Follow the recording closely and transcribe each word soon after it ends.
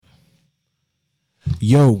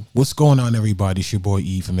Yo, what's going on, everybody? It's your boy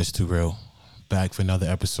E from Mr. Real. Back for another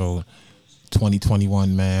episode.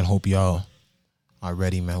 2021, man. Hope y'all are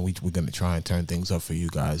ready, man. We're going to try and turn things up for you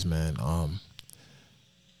guys, man.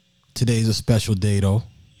 Today's a special day, though.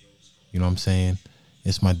 You know what I'm saying?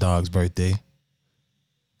 It's my dog's birthday.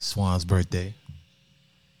 Swan's birthday.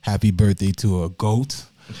 Happy birthday to a goat.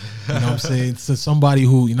 You know what I'm saying? So somebody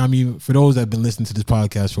who, you know what I mean? For those that have been listening to this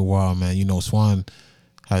podcast for a while, man, you know, Swan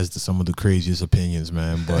has some of the craziest opinions,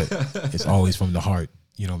 man, but it's always from the heart.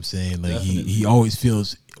 You know what I'm saying? Like he always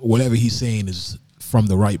feels whatever he's saying is from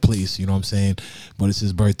the right place. You know what I'm saying? But it's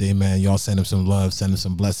his birthday, man. Y'all send him some love, send him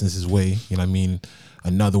some blessings his way. You know what I mean?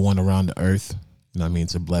 Another one around the earth. You know what I mean?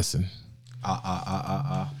 It's a blessing.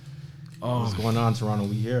 What's going on, Toronto?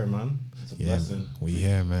 We here, man. It's a blessing. We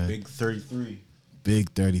here, man. Big 33. Big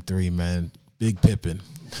 33, man. Big Pippin.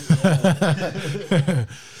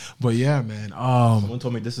 But yeah, man. Someone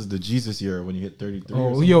told me this is the Jesus year when you hit 33.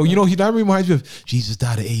 Oh, yo, you know, that reminds me of Jesus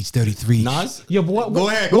died at age 33. Nas? Yeah, but what? Go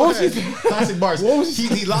ahead. Classic bars.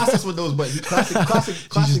 He lost us with those, but classic.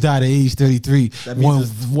 Jesus died at age 33. That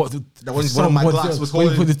means one of my Glocks was holding.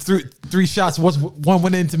 When he put the three shots, one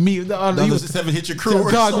went into me. The other 7 hit your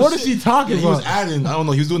crew. God, what is he talking about? He was adding. I don't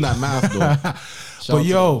know. He was doing that math, though. But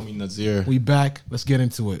yo, Nazir. We back. Let's get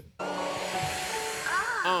into it.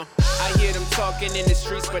 I hear them talking in the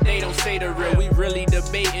streets, but they don't say the real. We really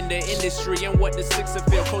debating the industry and what the six of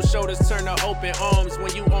feel. Cold shoulders turn to open arms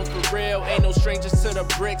when you on for real. Ain't no strangers to the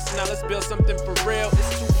bricks. Now let's build something for real.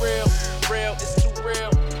 It's too real, real. It's too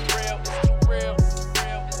real, real. It's too real,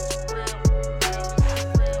 real. It's too real,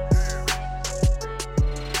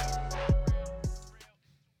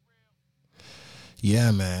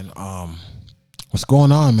 Yeah, man. What's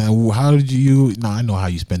going on, man? How did you? No, I know how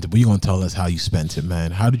you spent it, but you're gonna tell us how you spent it,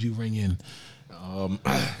 man. How did you ring in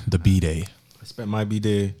the B-Day? I spent my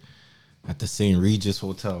B-Day at the St. Regis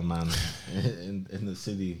Hotel, man, in the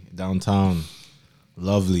city, downtown.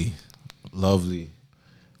 Lovely.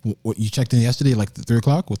 What you checked in yesterday, like 3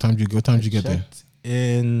 o'clock? What time did you get there?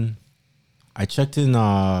 I checked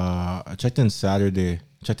in Saturday,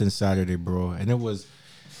 bro, and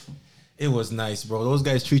it was nice, bro. Those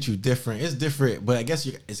guys treat you different. It's different, but I guess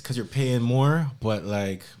it's because you're paying more. But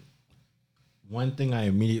like, one thing I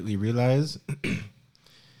immediately realized,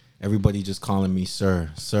 everybody just calling me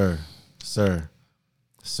sir. I'm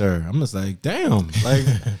just like, damn. Like,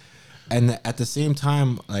 and at the same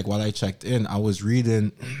time, like while I checked in, I was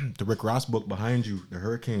reading the Rick Ross book behind you, The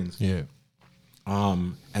Hurricanes. Yeah.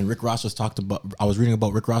 And Rick Ross I was reading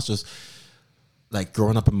about Rick Ross just like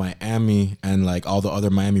growing up in Miami and like all the other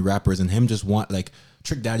Miami rappers and him just like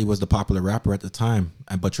Trick Daddy was the popular rapper at the time.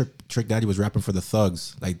 But Trick Daddy was rapping for the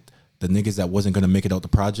thugs, like the niggas that wasn't going to make it out the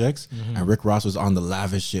projects. Mm-hmm. And Rick Ross was on the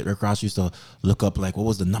lavish shit. Rick Ross used to look up like, what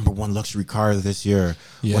was the number one luxury car this year?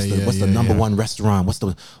 What's the number one restaurant? What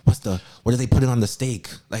did they put it on the steak?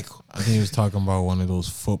 Like, I think he was talking about one of those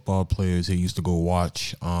football players he used to go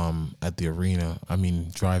watch at the arena. I mean,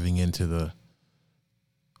 driving into the,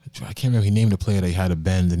 I can't remember. He named a player that he had a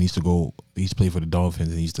bend and he used to play for the Dolphins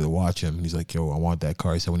and he used to watch him. And he's like, yo, I want that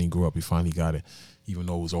car. He said when he grew up, he finally got it, even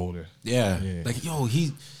though it was older. Yeah. Like, yo,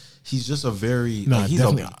 he's just a very, I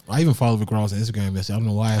even follow Rick Ross on Instagram. I don't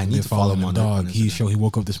know why I didn't follow him on dog. He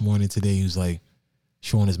woke up this morning today. He was like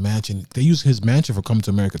showing his mansion. They use his mansion for Coming to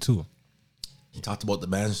America too. He talked about the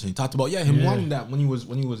mansion. He talked about him wanting that when he was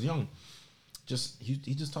young.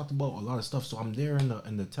 He just talked about a lot of stuff. So I'm there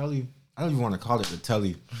in the telly. I don't even want to call it the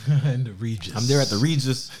telly. In the Regis. I'm there at the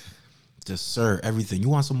Regis. Just serve everything. You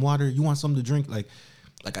want some water? You want something to drink? Like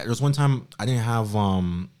there was one time I didn't have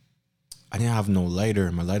no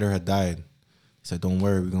lighter. My lighter had died. He said, "Don't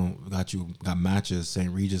worry, we got matches,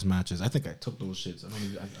 St. Regis matches." I think I took those shits. I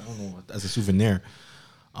don't know, as a souvenir.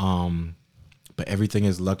 But everything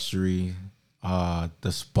is luxury.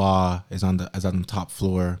 The spa is on the top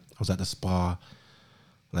floor. I was at the spa.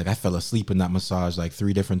 Like, I fell asleep in that massage like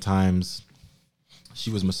 3 different times.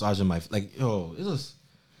 She was massaging my, like, yo, it was,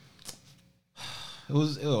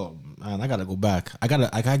 man, I gotta go back. I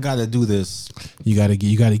gotta do this. You gotta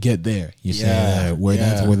get there. You say where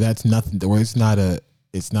that's nothing, where it's not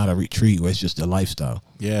a retreat, where it's just a lifestyle.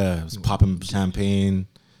 Yeah, I was popping champagne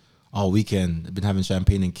all weekend. I've been having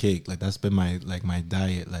champagne and cake. Like, that's been my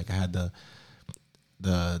diet. Like, I had the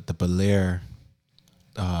Bel-Air.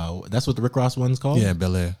 That's what the Rick Ross one's called? Yeah,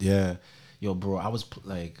 Bel-Air. Yeah. Yo, bro, I was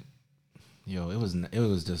like, it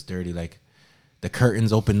was just dirty. Like, the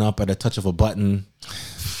curtains open up at a touch of a button.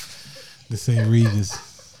 The St.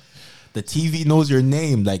 Regis. The TV knows your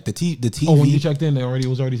name. Like, the TV. Oh, when you checked in, it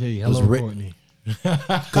was already saying, hello, Courtney.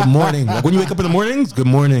 Good morning. Like, when you wake up in the mornings, good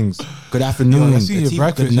mornings. Good afternoon. Yo, I see your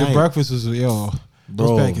breakfast. Your breakfast was,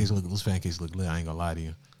 Bro. Those pancakes look lit. I ain't gonna lie to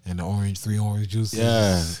you. And the 3 orange juices.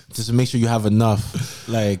 Yeah, just to make sure you have enough.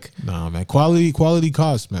 Like, nah, man, quality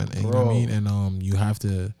costs, man. And, you know what I Bro. mean? And you have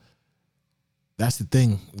to. That's the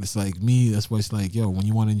thing. It's like me. That's why it's like, yo, when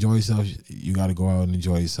you want to enjoy yourself, you got to go out and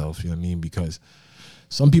enjoy yourself. You know what I mean? Because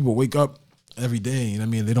some people wake up every day. You know what I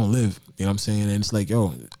mean? They don't live. You know what I'm saying? And it's like,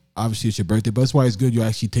 yo, obviously it's your birthday, but that's why it's good you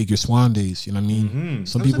actually take your swan days. You know what I mean?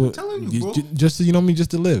 Some That's what people I'm telling you, bro. just to, you know what I mean, just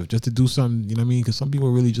to live, just to do something. You know what I mean? Because some people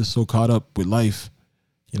are really just so caught up with life.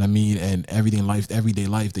 You know what I mean? And everyday life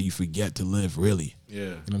that you forget to live, really. yeah. You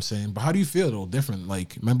know what I'm saying? But how do you feel, though, different?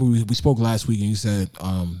 Like, remember we spoke last week and you said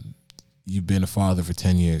you've been a father for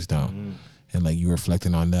 10 years now. And, like, you were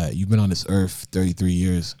reflecting on that. You've been on this earth 33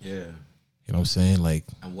 years. Yeah. You know what I'm saying? Like,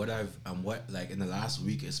 And what in the last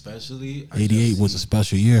week especially, 88 was a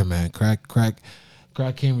special year, man. Crack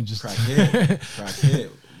came and just... crack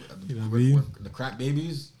hit. You know what I mean? The crack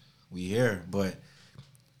babies, we here. But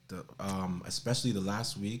the especially the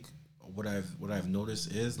last week, what I've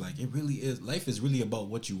noticed is, like, it really is, life is really about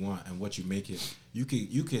what you want and what you make it. You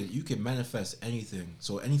can manifest anything.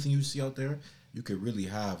 So anything you see out there, you could really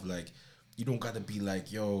have. Like, you don't got to be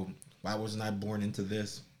like, yo, why wasn't I born into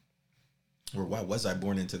this? Or why was I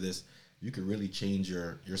born into this? You could really change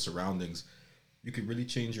your surroundings. You could really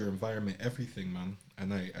change your environment, everything, man.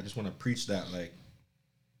 And I just want to preach that, like,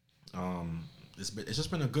 it's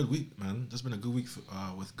just been a good week, man. Just been a good week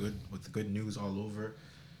with good news all over.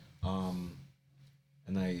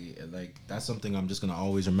 And I like, that's something I'm just gonna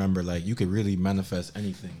always remember. Like, you could really manifest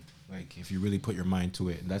anything, like, if you really put your mind to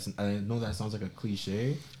it. And I know that sounds like a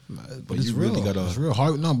cliche, but it's you real. really gotta. It's real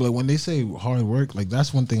hard. No, but like, when they say hard work, like,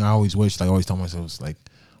 that's one thing I always wish. Like, I always tell myself, it's like,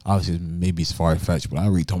 obviously maybe it's far fetched, but I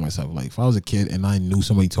really told myself, like, if I was a kid and I knew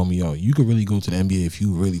somebody told me, yo, you could really go to the NBA if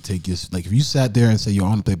you really take this. Like, if you sat there and say, yo, I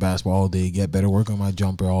want to play basketball all day, get better, work on my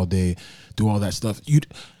jumper all day, do all that stuff,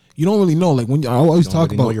 you don't really know. Like, when I always Don't talk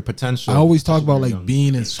really know about your potential. I always talk about, You're like, young.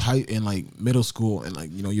 being in height in, like, middle school, and,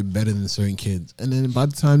 like, you know, you're better than certain kids, and then by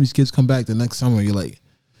the time these kids come back the next summer, you're like,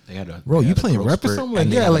 bro, you playing rep or something? Like,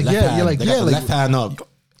 yeah, like, yeah, you're like, yeah, like, left hand up.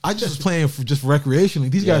 I just was playing for just recreationally.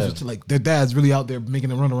 These guys Yeah. were like, their dad's really out there making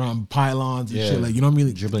them run around pylons and Yeah. shit. Like, you know what I mean?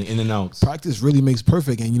 Like, Dribbling in and out. practice really makes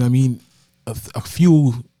perfect. And you know what I mean? A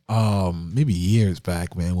few maybe years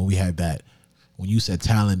back, man, when we had that, when you said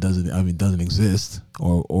talent doesn't exist,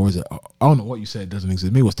 or is it? I don't know what you said doesn't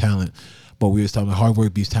exist. Maybe it was talent, but we was talking about hard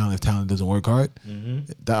work beats talent if talent doesn't work hard.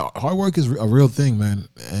 That hard work is a real thing, man.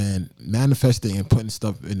 And manifesting and putting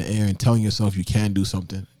stuff in the air and telling yourself you can do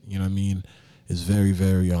something, you know what I mean, is very,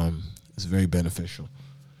 very it's very beneficial.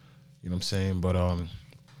 You know what I'm saying? But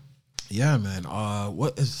yeah, man.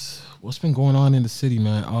 What's been going on in the city,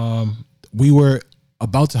 man? We were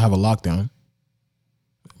about to have a lockdown.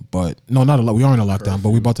 But no, not a lot. We are in a lockdown, but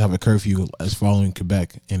we're about to have a curfew as following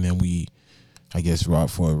Quebec, and then I guess Doug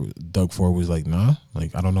Ford was like, nah,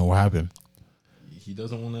 like, I don't know what happened. He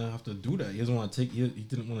doesn't want to have to do that. He doesn't want to take. He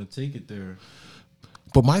didn't want to take it there.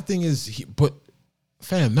 But my thing is,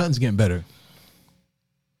 fam, nothing's getting better.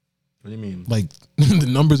 What do you mean? Like, the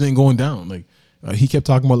numbers ain't going down. Like, he kept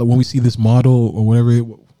talking about, like, when we see this model or whatever,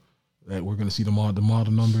 that we're gonna see the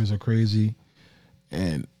model numbers are crazy,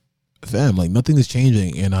 and fam, like, nothing is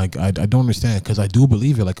changing, and I don't understand, because I do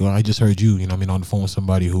believe it. Like, I just heard you know what I mean, on the phone with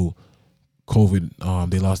somebody who COVID,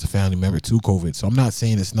 they lost a family member to COVID. So I'm not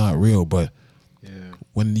saying it's not real, but Yeah.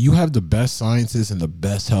 when you have the best scientists and the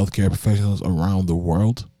best healthcare professionals around the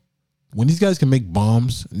world, when these guys can make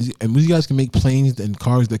bombs and when these guys can make planes and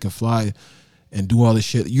cars that can fly and do all this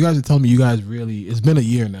shit, you guys are telling me you guys really, it's been a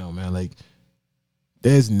year now, man. Like,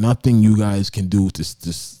 there's nothing you guys can do to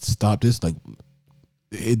stop this. Like,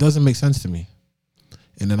 it doesn't make sense to me.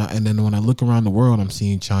 And then when I look around the world, I'm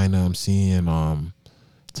seeing China, I'm seeing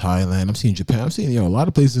Thailand, I'm seeing Japan, I'm seeing a lot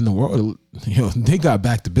of places in the world, they got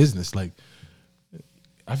back to business. Like,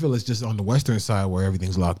 I feel it's just on the Western side where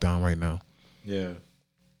everything's locked down right now. Yeah.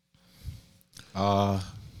 And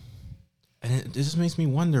it just makes me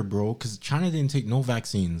wonder, bro, because China didn't take no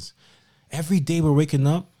vaccines. Every day we're waking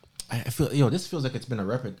up, I feel, this feels like it's been a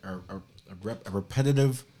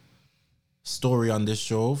repetitive story on this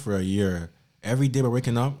show for a year. Every day we're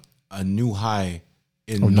waking up, a new high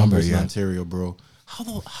in numbers in Ontario, bro.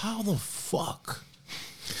 How the fuck?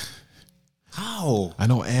 How? I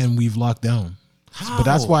know, and we've locked down. How? But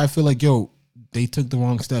that's why I feel like, they took the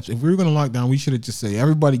wrong steps. If we were gonna lock down, we should have just say,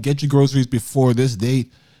 everybody get your groceries before this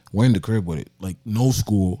date. We're in the crib with it. Like, no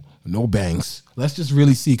school, no banks. Let's just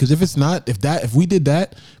really see. Because if we did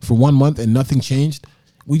that for 1 month and nothing changed,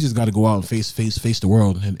 we just got to go out and face the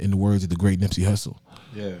world. In the words of the great Nipsey Hussle,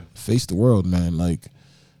 Yeah. face the world, man. Like,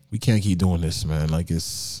 we can't keep doing this, man. Like,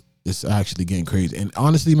 it's it's actually getting crazy. And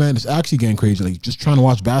honestly, man, it's actually getting crazy. Like just trying to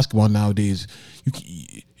watch basketball nowadays,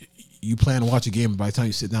 you plan to watch a game, and by the time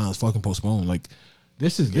you sit down, it's fucking postponed. Like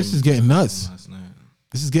this is getting nuts.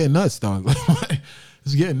 This is getting nuts, dog.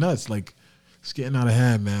 It's getting nuts. Like it's getting out of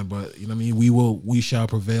hand, man. But you know what I mean. We shall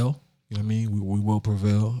prevail. You know what I mean. We will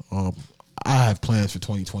prevail. I have plans for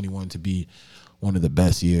 2021 to be one of the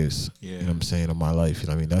best years. Yeah. You know what I'm saying, of my life. You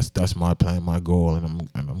know what I mean. That's my plan, my goal, and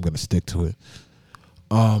I'm gonna stick to it.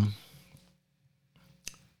 What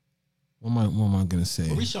am I gonna say?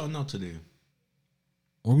 What we shouting out today?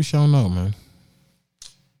 What we shouting out, man?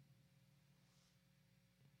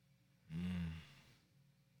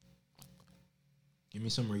 Give me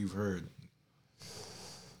somewhere you've heard.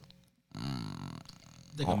 I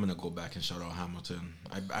think I'm gonna go back and shout out Hamilton.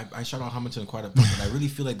 I shout out Hamilton quite a bit, but I really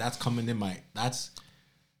feel like that's coming in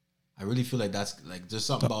I really feel like that's like there's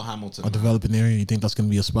something about Hamilton. A developing area. You think that's gonna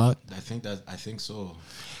be a spot? I think so.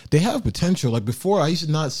 They have potential. Like before, I used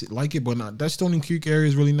to not like it, but not, that Stony Creek area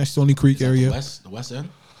is really nice. Stony Creek area. The west end.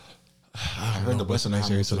 I heard the west end nice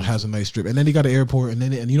area, so it has a nice strip. And then they got an airport, and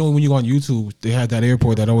you know when you go on YouTube, they had that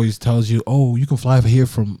airport that always tells you, oh, you can fly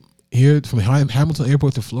from Hamilton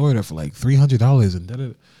Airport to Florida for like $300 and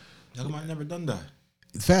da-da. How come I've never done that?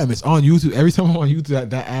 Fam, it's on YouTube. Every time I'm on YouTube,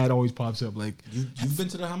 that ad always pops up. Like you've been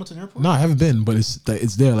to the Hamilton Airport? No, I haven't been, but it's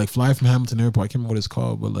there. Like fly from Hamilton Airport. I can't remember what it's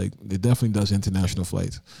called, but like it definitely does international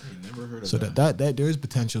flights. I never heard of so that there is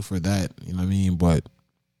potential for that. You know what I mean? But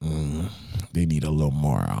they need a little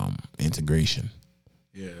more integration.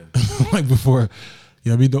 Yeah. Like before,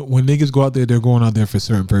 you know what I mean? When niggas go out there, they're going out there for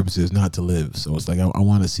certain purposes, not to live. So it's like I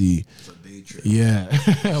want to see. It's a day trip. Yeah,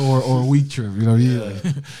 or a week trip. You know what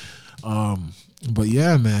I mean? But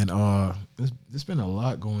yeah, man, there's been a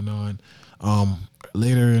lot going on.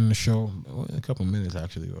 Later in the show, in a couple of minutes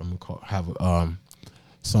actually, I'm gonna have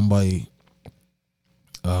somebody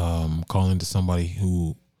call into somebody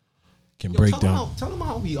who can break down. Tell them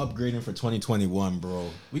how we upgrading for 2021, bro.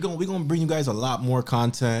 We gonna bring you guys a lot more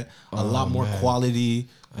content, a lot more quality.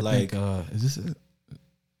 I think, is this it?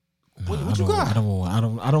 No, what you got?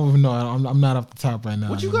 I don't even know. I'm not off the top right now.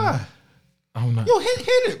 What you got? I'm not. Yo,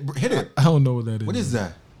 hit it. I don't know what that is. What is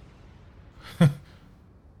that?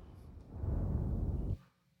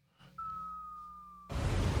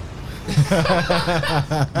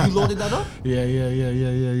 You loaded that up? Yeah.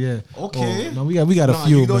 Okay. Oh, no, we got a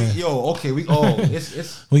few, man. Okay.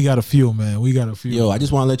 It's we got a few, man. We got a few. Yo, I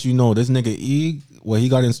just want to let you know, this nigga E, what he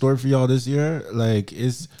got in store for y'all this year, like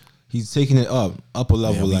he's taking it up a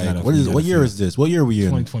level. Yeah, like what year is this? What year are we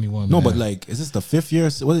in? 2021. No, man. but like, is this the 5th year?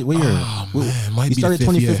 What year? Oh, man, it might he be started the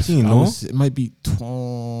 5th 2015, year. no? It might be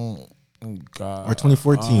God. Or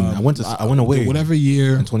 2014. I went away. Whatever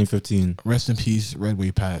year. In 2015. Rest in peace,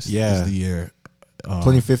 Redway passed. Yeah. Is the year.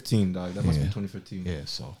 2015, dog. That must be 2015. Yeah.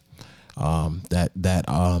 So, that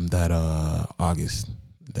August,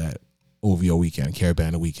 that OVO weekend,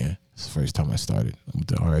 Caravana weekend. It's the first time I started with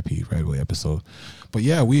the RIP Redway episode. But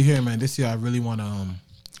yeah, we're here, man. This year I really want to,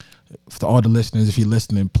 for all the listeners, if you're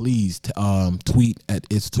listening, please tweet at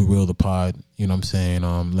It's Too Real the Pod. You know what I'm saying?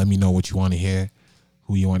 Let me know what you want to hear,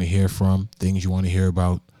 who you want to hear from, things you want to hear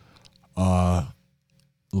about.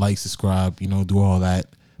 Like, subscribe, do all that.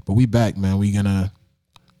 But we back, man. We gonna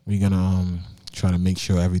try to make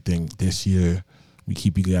sure everything this year we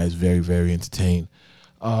keep you guys very, very entertained.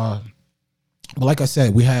 But like I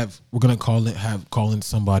said, we're gonna call in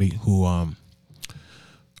somebody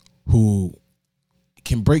who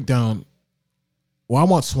can break down. Well, I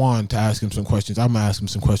want Swan to ask him some questions. I'm gonna ask him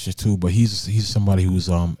some questions too. But he's somebody who's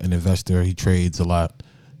an investor. He trades a lot.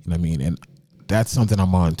 You know what I mean? And that's something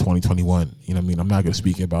I'm on 2021. You know what I mean? I'm not gonna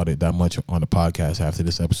speak about it that much on the podcast after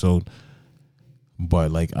this episode.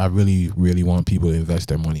 But like, I really, really want people to invest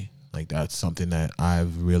their money. Like, that's something that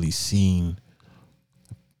I've really seen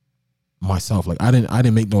myself. Like, I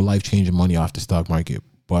didn't make no life changing money off the stock market,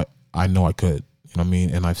 but I know I could. You know what I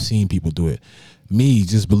mean? And I've seen people do it. Me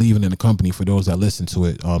just believing in the company. For those that listen to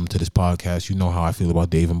it, to this podcast, you know how I feel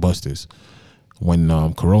about Dave and Buster's. When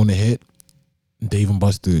Corona hit, Dave and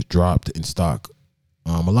Buster's dropped in stock.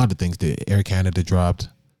 A lot of things did. Air Canada dropped.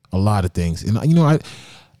 A lot of things, and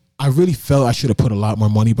I really felt I should have put a lot more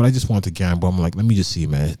money, but I just wanted to gamble. I'm like, let me just see,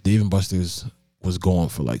 man. Dave and Buster's was going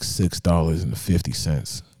for like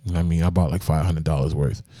 $6.50. You know what I mean? I bought like $500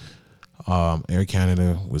 worth. Air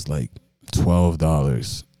Canada was like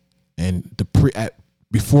 $12, and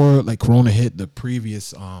before like Corona hit, the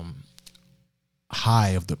previous high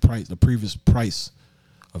of the previous price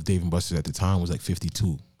of Dave and Buster's at the time was like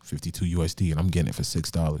 52 USD, and I'm getting it for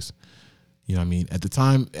 $6. You know what I mean? At the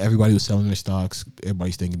time, everybody was selling their stocks.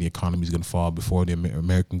 Everybody's thinking the economy is going to fall before the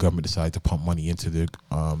American government decided to pump money into the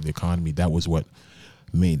economy. That was what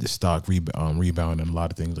made the stock rebound and a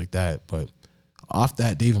lot of things like that. But off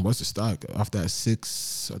that, Dave and Buster stock, off that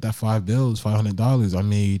 $500, I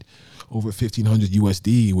made over 1,500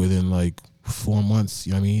 USD within like 4 months.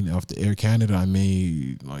 You know what I mean? After Air Canada, I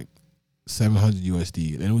made like 700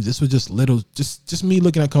 USD, and this was just little, just me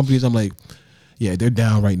looking at companies. I'm like, yeah, they're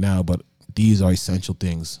down right now, but these are essential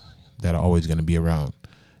things that are always going to be around.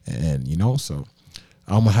 And, you know, so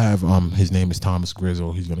I'm going to have, his name is Thomas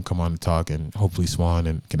Grizzle. He's going to come on and talk, and hopefully Swan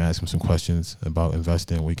and can ask him some questions about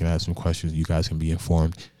investing. We can ask some questions. You guys can be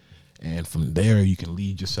informed. And from there, you can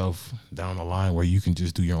lead yourself down the line where you can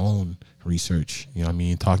just do your own research. You know what I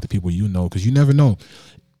mean? Talk to people you know, because you never know.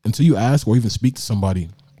 Until you ask or even speak to somebody,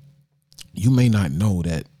 you may not know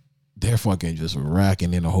that they're fucking just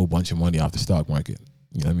racking in a whole bunch of money off the stock market.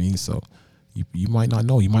 You know what I mean? So you might not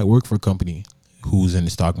know. You might work for a company who's in the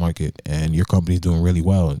stock market and your company's doing really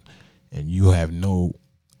well, and you have no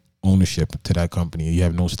ownership to that company. You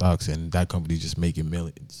have no stocks, and that company's just making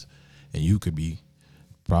millions, and you could be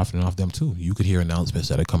profiting off them too. You could hear announcements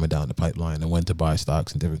that are coming down the pipeline and when to buy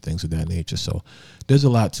stocks and different things of that nature. So there's a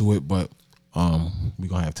lot to it, but we're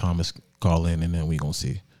gonna have Thomas call in, and then we're gonna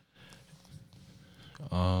see.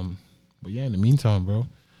 But yeah, in the meantime, bro,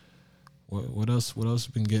 what else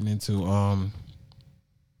been getting into?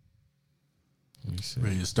 Let me see.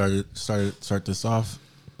 Ready to start this off?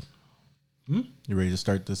 You ready to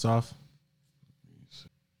start this off?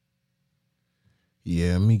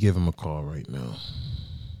 Yeah, let me give him a call right now.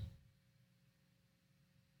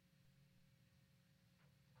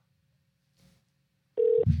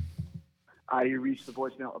 You reached the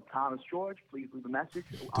voicemail of Thomas George. Please leave a message.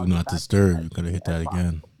 Do not disturb. You gotta hit that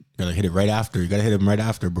again. You gotta hit it right after. You gotta hit him right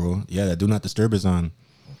after, bro. Yeah, that do not disturb is on.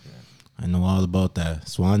 Okay. I know all about that.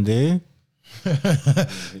 Swan Day.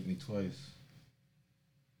 Hit me twice.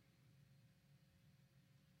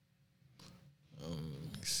 Let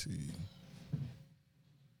me see.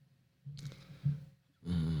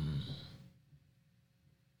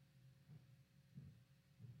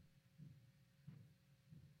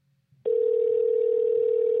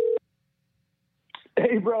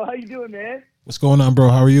 Hey, bro, how you doing, man? What's going on, bro?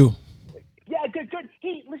 How are you? Yeah, good.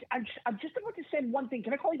 Hey, listen, I'm just about to send one thing.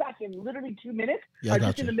 Can I call you back in literally 2 minutes? Yeah, I got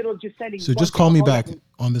just you. in the middle of just sending. So just call me back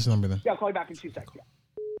on this number then. Yeah, I'll call you back in 2 seconds.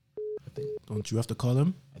 Yeah. Don't you have to call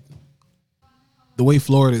him? The way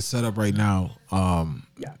Florida is set up right now,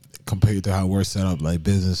 Yeah. compared to how we're set up, like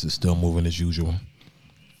business is still moving as usual.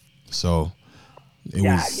 So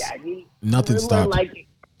nothing stopped. Like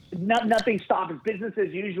nothing stopped. It's business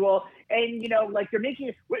as usual. And like they're making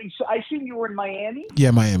it. So I assume you were in Miami.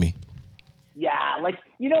 Yeah, Miami. Yeah, like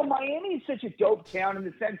Miami is such a dope town in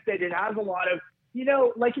the sense that it has a lot of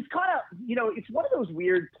like it's kind of it's one of those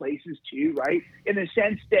weird places too, right? In the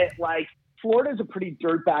sense that like Florida is a pretty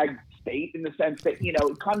dirtbag state in the sense that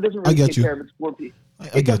it kind of doesn't really take care of its poor people.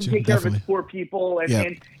 It doesn't take care of its poor people,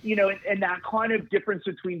 and and that kind of difference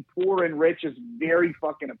between poor and rich is very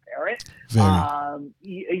fucking apparent. Very. And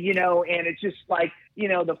it's just like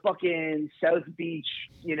the fucking South Beach,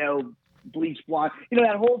 bleach blonde,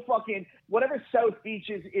 that whole fucking whatever South Beach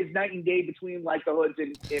is night and day between like the hoods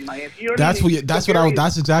in Miami. That's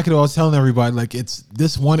exactly what I was telling everybody. Like it's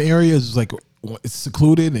this one area is like it's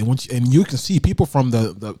secluded, and you can see people from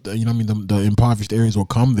the impoverished areas will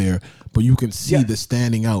come there, but you can see the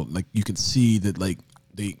standing out. Like you can see that like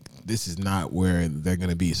this is not where they're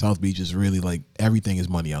gonna be. South Beach is really like everything is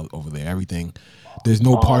money out over there. Everything, there's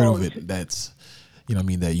no part of it that's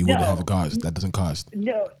that you wouldn't have a cost. That doesn't cost.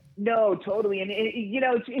 No, totally, and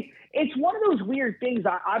it's one of those weird things.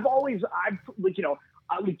 I've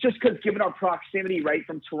just because given our proximity, right,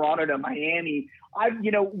 from Toronto to Miami, I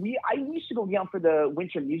used to go down for the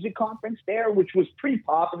Winter Music Conference there, which was pretty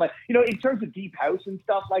popular. In terms of deep house and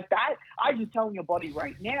stuff like that. I was just telling a buddy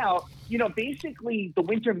right now, basically the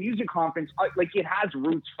Winter Music Conference, like it has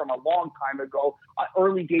roots from a long time ago,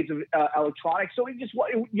 early days of electronics. So it just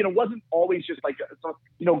wasn't always just like a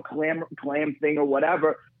glam thing or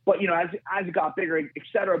whatever. But as it got bigger, et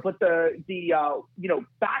cetera. But the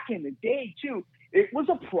back in the day too, it was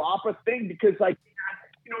a proper thing because like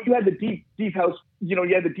you had the deep house, you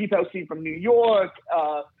had the deep house scene from New York,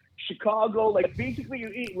 Chicago. Like basically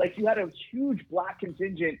you had a huge black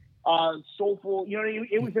contingent, soulful.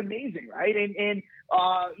 It was amazing, right? And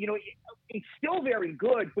it's still very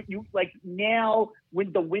good. But now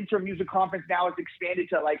when the Winter Music Conference now has expanded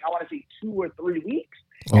to like I want to say 2 or 3 weeks.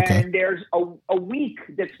 Okay. And there's a week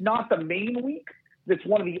that's not the main week. That's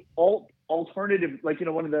one of the alternative, like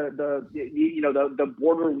one of the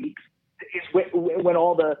border weeks when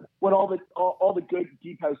all the good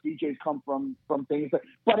deep house DJs come from things but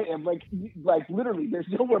like literally there's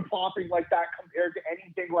nowhere popping like that compared to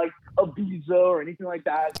anything like Ibiza or anything like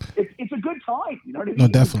that. It's a good time, you know what I mean? No,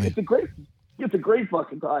 definitely. It's a great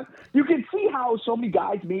fucking time. You can see how so many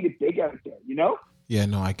guys made it big out there, you know? Yeah,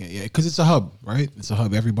 no, I can. Yeah, because it's a hub, right? It's a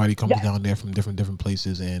hub. Everybody comes down there from different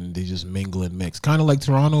places, and they just mingle and mix. Kind of like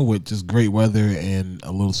Toronto, with just great weather and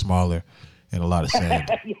a little smaller and a lot of sand.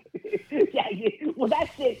 yeah, well,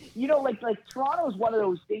 that's it. You know, like Toronto is one of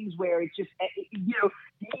those things where it's just, you know,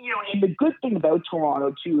 and the good thing about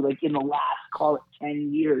Toronto too, like in the last, call it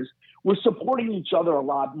 10 years, we're supporting each other a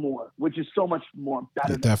lot more, which is so much more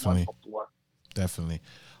better than definitely. before. Definitely.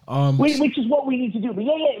 Which is what we need to do. But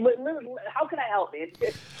how can I help, man?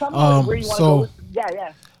 Tell me where you want to go.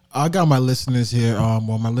 Yeah. I got my listeners here.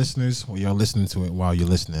 My listeners, you're listening to it while you're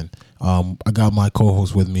listening. I got my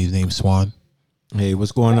co-host with me. His name's Swan. Hey,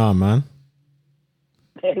 what's going on, man?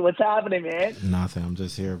 Hey, what's happening, man? Nothing. I'm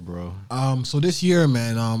just here, bro. So this year,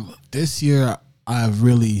 man, last year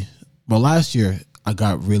I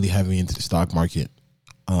got really heavy into the stock market.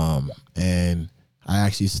 And I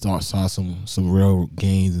actually saw some real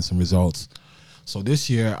gains and some results. So this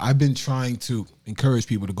year I've been trying to encourage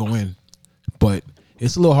people to go in, but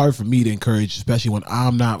it's a little hard for me to encourage, especially when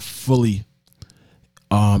I'm not fully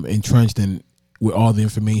entrenched in with all the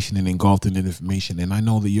information and engulfed in the information. And I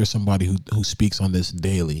know that you're somebody who speaks on this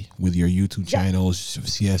daily with your YouTube channels,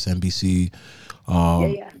 CSNBC,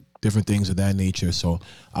 different things of that nature. So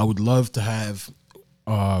I would love to have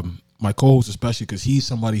my co-host, especially because he's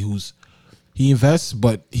somebody he invests,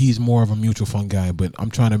 but he's more of a mutual fund guy. But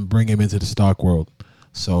I'm trying to bring him into the stock world.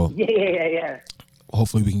 So yeah.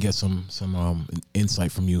 Hopefully we can get some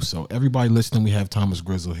insight from you. So everybody listening, we have Thomas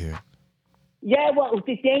Grizzle here. Yeah, well,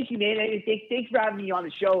 thank you, man. Thanks for having me on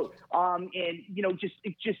the show. And you know, just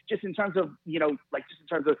in terms of, you know, like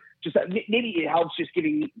maybe it helps just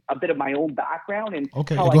giving a bit of my own background and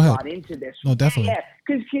how I got into this. No, definitely. Yeah,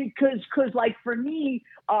 because like for me,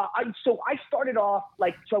 I started off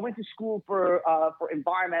I went to school for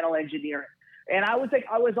environmental engineering. And I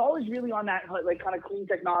was always really on that like kind of clean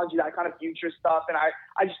technology, that kind of future stuff. And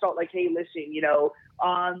I just felt like, hey, listen, you know,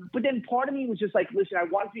 but then part of me was just like, listen, I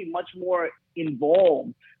want to be much more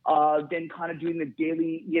involved than kind of doing the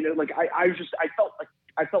daily, you know, like I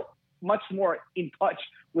felt much more in touch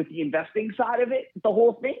with the investing side of it, the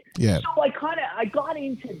whole thing. Yeah. So I got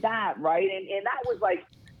into that, right? And that was like,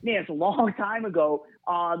 man, it's a long time ago.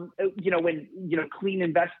 You know, when, you know, clean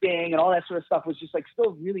investing and all that sort of stuff was just like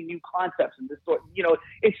still really new concepts and this sort, you know,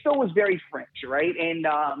 it still was very French, right? And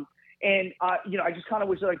you know, I just kind of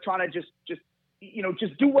was like trying to just you know,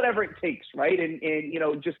 just do whatever it takes, right? And you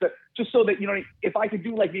know, just so that, you know, if I could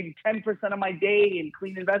do like maybe 10% of my day in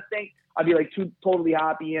clean investing, I'd be like totally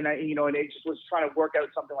happy. And you know, and it just was trying to work out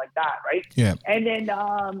something like that, right? Yeah. And then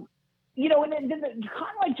you know, and then kind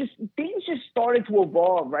of like just things just started to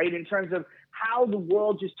evolve, right? In terms of how the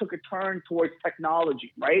world just took a turn towards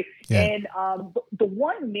technology, right? Yeah. And the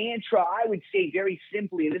one mantra I would say very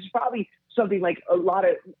simply, and this is probably something like a lot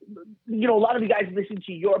of you guys listening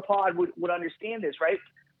to your pod would understand this, right?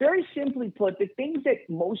 Very simply put, the things that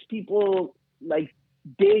most people like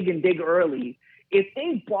dig early, if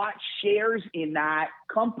they bought shares in that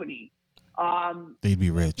company, they'd be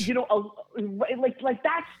rich. You know, like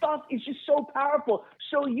that stuff is just so powerful.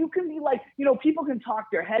 So you can be like, you know, people can talk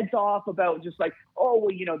their heads off about just like, oh,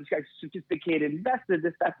 well, you know, this guy's a sophisticated investor,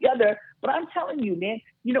 this, that, the other. But I'm telling you, man,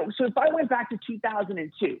 you know, so if I went back to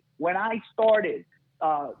 2002, when I started,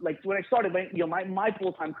 you know, my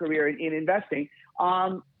full-time career in investing,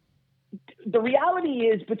 the reality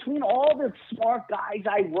is between all the smart guys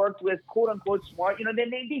I worked with, quote unquote smart, you know,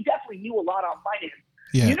 they definitely knew a lot on finance.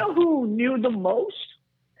 Yeah. You know who knew the most?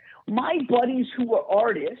 My buddies who were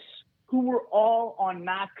artists who were all on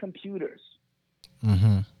Mac computers.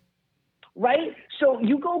 Mm-hmm. Right? So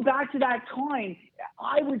you go back to that time,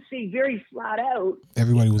 I would say very flat out.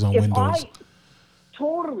 Everybody was on Windows.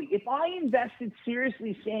 Totally. If I invested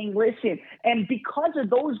seriously saying, listen, and because of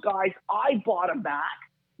those guys, I bought a Mac.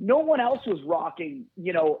 No one else was rocking,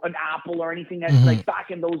 you know, an Apple or anything that's like back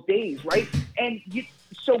in those days, right? And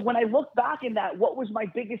so when I look back in that, what was my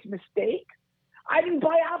biggest mistake? I didn't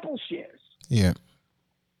buy Apple shares. Yeah.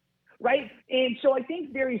 Right? And so I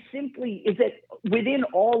think very simply is that within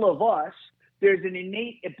all of us, there's an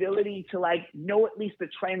innate ability to like know at least the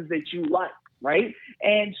trends that you like, right?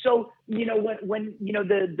 And so, you know, when you know,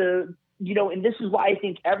 you know, and this is why I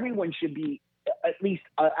think everyone should be at least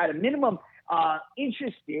at a minimum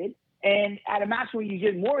interested, and at a maximum you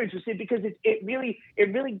get more interested because it really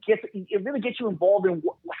gets you involved in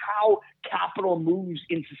how capital moves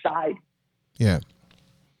in society, Yeah.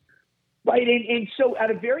 Right, and so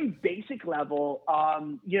at a very basic level,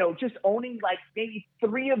 just owning like maybe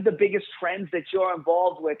 3 of the biggest trends that you're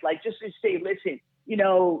involved with, like just to say, listen,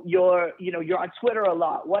 you're on Twitter a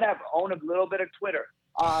lot, whatever, own a little bit of Twitter.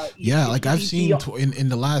 Yeah, like I've seen in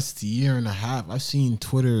the last year and a half, I've seen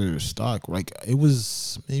Twitter stock, like it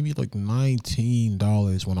was maybe like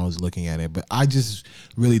 $19 when I was looking at it, but I just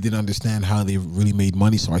really didn't understand how they really made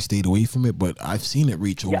money, so I stayed away from it. But I've seen it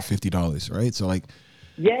reach over $50, right? So like,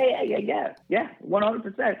 yeah,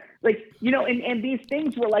 100%. Like, and these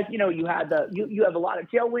things were like, you had you have a lot of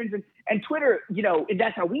tailwinds and Twitter, and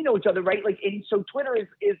that's how we know each other, right? Like, and so Twitter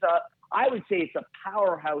is I would say it's a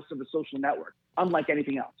powerhouse of a social network, unlike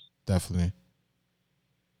anything else. Definitely.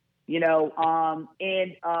 I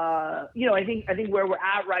think where we're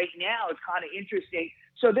at right now is kind of interesting.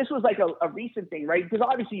 So this was like a recent thing, right? Because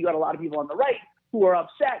obviously you got a lot of people on the right who are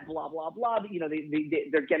upset, blah, blah, blah.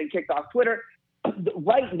 They're getting kicked off Twitter.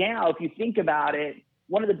 Right now, if you think about it,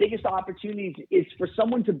 one of the biggest opportunities is for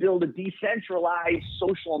someone to build a decentralized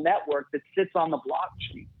social network that sits on the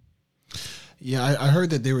blockchain. Yeah, I heard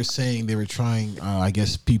that they were saying they were trying, I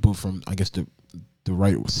guess people from, the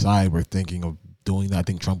right side were thinking of doing that. I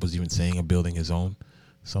think Trump was even saying of building his own,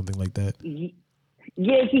 something like that.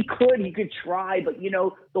 Yeah, he could try. But,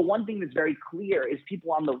 the one thing that's very clear is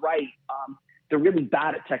people on the right, they're really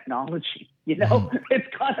bad at technology. It's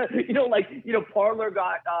kind of, Parler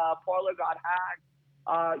got hacked.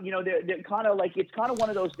 They're kind of like, it's kind of one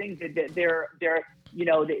of those things that they're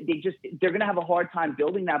going to have a hard time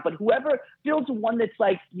building that. But whoever builds one that's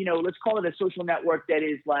like, let's call it a social network that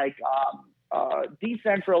is like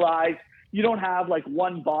decentralized. You don't have like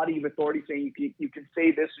one body of authority saying you can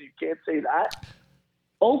say this or you can't say that.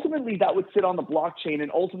 Ultimately, that would sit on the blockchain, and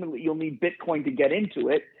ultimately you'll need Bitcoin to get into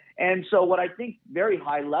it. And so what I think, very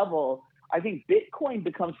high level, I think Bitcoin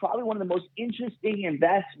becomes probably one of the most interesting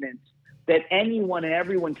investments that anyone and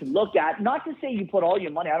everyone can look at. Not to say you put all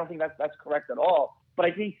your money. I don't think that's correct at all. But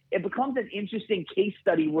I think it becomes an interesting case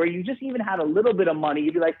study where you just even had a little bit of money.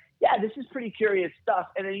 You'd be like, yeah, this is pretty curious stuff.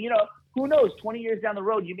 And then, who knows, 20 years down the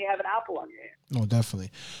road, you may have an Apple on your hand. No,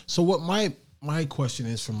 definitely. So what my question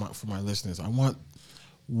is for my listeners,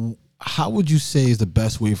 how would you say is the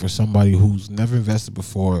best way for somebody who's never invested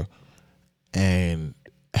before and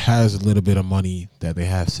has a little bit of money that they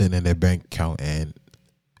have sitting in their bank account and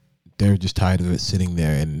they're just tired of it sitting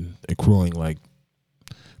there and accruing like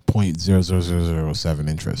 0.00007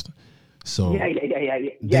 interest? So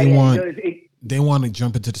they want to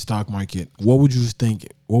jump into the stock market. What would you think?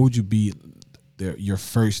 What would you be your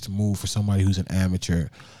first move for somebody who's an amateur,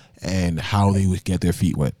 and how they would get their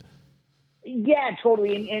feet wet? Yeah,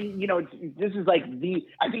 totally. And this is like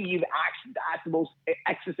I think you've asked the most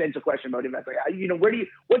existential question about investing.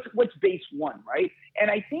 What's base one, right? And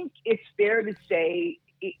I think it's fair to say,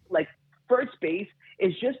 first base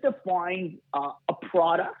is just to find a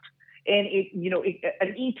product. And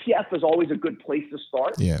an ETF is always a good place to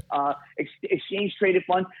start. Yeah. Exchange traded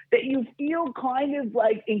funds that you feel kind of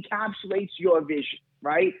like encapsulates your vision,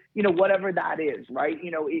 right? Whatever that is, right?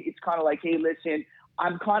 It's kind of like, hey, listen,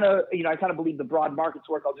 I'm kind of, I kind of believe the broad markets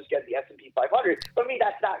work. I'll just get the S&P 500. But maybe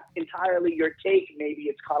that's not entirely your take. Maybe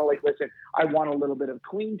it's kind of like, listen, I want a little bit of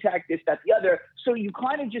clean tech, this, that, the other. So you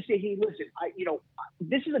kind of just say, hey, listen,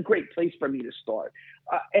 this is a great place for me to start.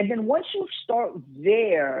 And then once you start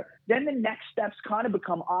there, then the next steps kind of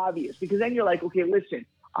become obvious, because then you're like, okay, listen,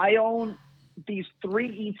 I own these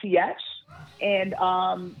 3 ETFs. And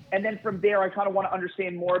then from there, I kind of want to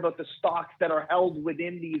understand more about the stocks that are held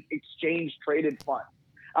within these exchange traded funds.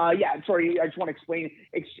 I just want to explain.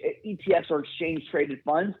 ETFs are exchange traded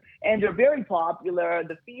funds, and they're very popular.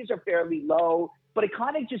 The fees are fairly low, but it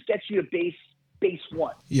kind of just gets you to base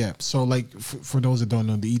one. Yeah. So like for those that don't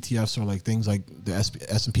know, the ETFs are like things like the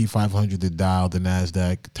S&P 500, the Dow, the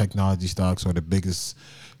NASDAQ. Technology stocks are the biggest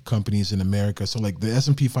companies in America. So like the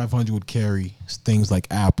S&P 500 would carry things like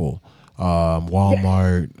Apple,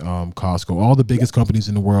 Walmart, Costco, all the biggest companies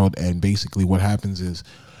in the world. And basically what happens is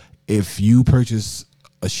if you purchase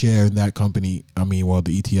a share in that company, the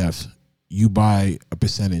ETFs, you buy a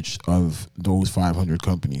percentage of those 500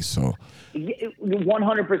 companies. So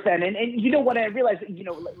 100%. And you know what I realized,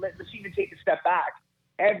 let's even take a step back.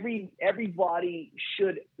 Everybody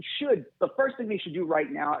should the first thing they should do right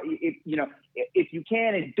now, if you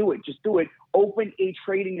can, and do it, just do it. Open a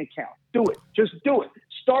trading account. Do it. Just do it.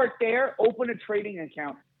 Start there. Open a trading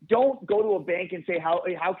account. Don't go to a bank and say,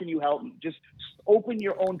 how can you help me? Just open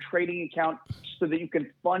your own trading account so that you can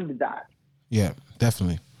fund that. Yeah,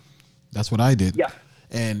 definitely. That's what I did. Yeah.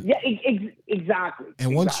 And exactly.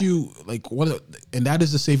 And once you and that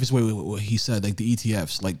is the safest way. What he said, like the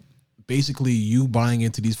ETFs, like basically you buying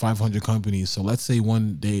into these 500 companies. So let's say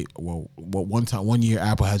one day, one year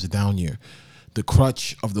Apple has a down year. The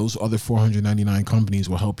crutch of those other 499 companies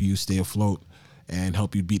will help you stay afloat and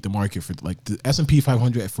help you beat the market. For like the S&P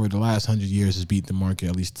 500 for the last 100 years has beat the market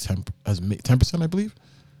at least 10%, I believe.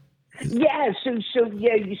 Yeah, so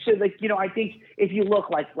like, you know, I think if you look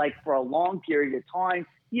like for a long period of time,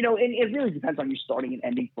 you know, and it really depends on your starting and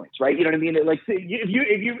ending points, right? You know what I mean? Like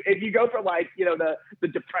if you go for like, you know, the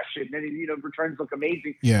depression, then, you know, returns look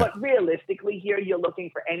amazing. Yeah. But realistically here, you're looking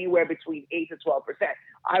for anywhere between 8 to 12%.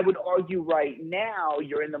 I would argue right now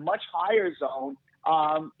you're in the much higher zone.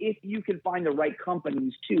 If you can find the right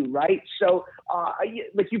companies too, right? So,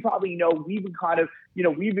 like you probably know, we've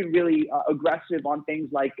been really aggressive on things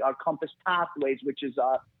like Compass Pathways, which is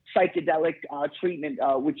psychedelic treatment,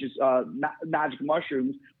 which is magic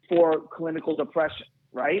mushrooms for clinical depression,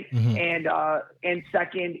 right? Mm-hmm. And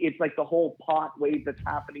second, it's like the whole pot wave that's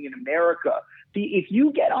happening in America. If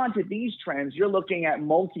you get onto these trends, you're looking at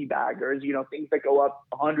multi-baggers, you know, things that go up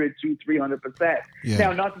 100 to 300%. Yeah.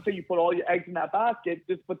 Now, not to say you put all your eggs in that basket,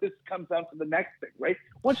 but this comes down to the next thing, right?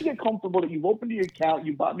 Once you get comfortable that you've opened your account,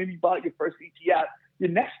 maybe bought your first ETF, the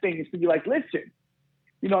next thing is to be like, listen,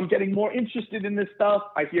 you know, I'm getting more interested in this stuff.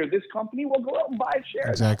 I hear this company will go out and buy a share.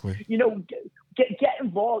 Exactly. You know, get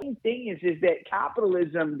involved. The thing is that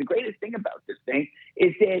capitalism, the greatest thing about this thing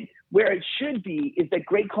is that where it should be is that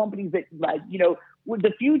great companies that, like, you know, with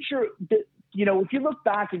the future, you know, if you look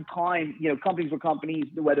back in time, you know, companies were companies,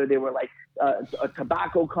 whether they were like a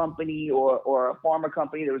tobacco company or a pharma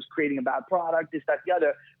company that was creating a bad product, this, that, the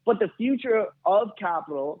other. But the future of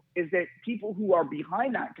capital is that people who are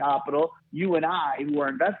behind that capital, you and I, who are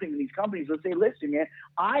investing in these companies, will say, listen, man,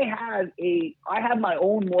 I have my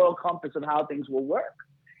own moral compass of how things will work.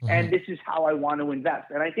 Mm-hmm. And this is how I want to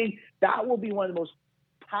invest. And I think that will be one of the most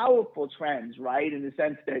powerful trends, right? In the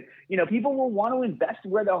sense that, you know, people will want to invest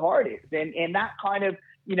where their heart is. And that kind of,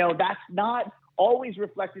 you know, that's not always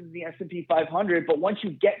reflected in the S&P 500. But once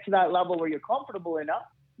you get to that level where you're comfortable enough,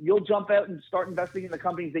 you'll jump out and start investing in the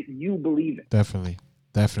companies that you believe in.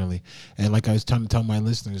 Definitely. And like I was trying to tell my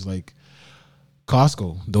listeners, like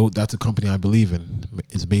Costco, though that's a company I believe in,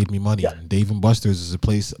 it's made me money. Yeah. Dave & Buster's is a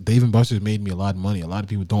place. Dave & Buster's made me a lot of money. A lot of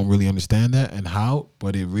people don't really understand that and how,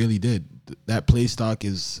 but it really did. That play stock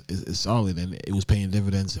is solid, and it was paying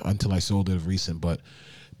dividends until I sold it of recent. But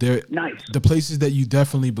they're nice. The places that you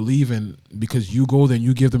definitely believe in, because you go there and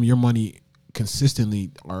you give them your money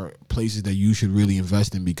consistently, are places that you should really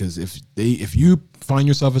invest in, because if you find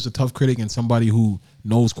yourself as a tough critic and somebody who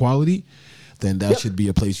knows quality, then that should be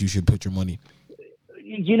a place you should put your money.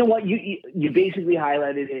 You know what? You basically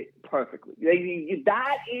highlighted it perfectly.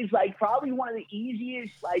 That is like probably one of the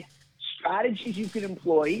easiest like strategies you can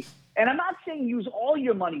employ. And I'm not saying use all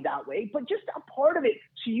your money that way, but just a part of it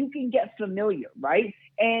so you can get familiar, right?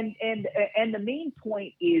 And the main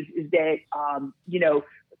point is that you know,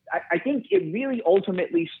 I think it really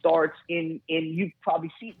ultimately starts in you've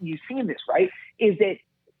seen this, right? Is that,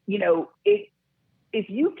 you know, if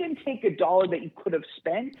you can take $1 that you could have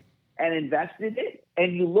spent and invested it,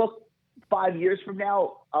 and you look 5 years from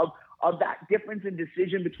now of that difference in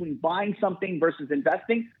decision between buying something versus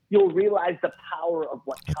investing, you'll realize the power of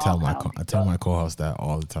what I tell my co-host that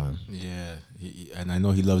all the time. Yeah, and I know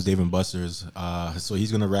he loves Dave & Buster's, so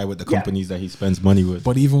he's gonna ride with the companies that he spends money with.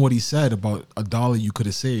 But even what he said about $1 you could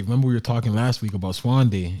have saved. Remember we were talking last week about Swan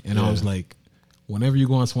Day, and I was like, whenever you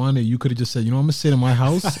go on Swan Day, you could have just said, you know, I'm gonna sit in my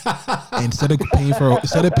house and instead of paying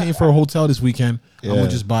for a hotel this weekend, I'm gonna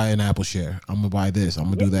just buy an Apple share. I'm gonna buy this. I'm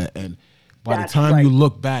gonna do that. And by the time you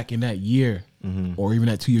look back in that year or even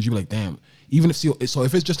that 2 years, you're like, damn. Even if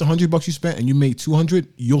if it's just $100 you spent and you made $200,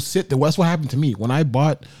 you'll sit there. That's what happened to me when I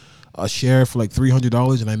bought a share for like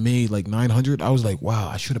 $300 and I made like $900. I was like, wow,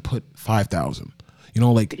 I should have put $5,000. You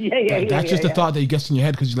know, like that's just the thought that gets in your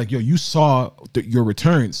head, because you're like, yo, you saw your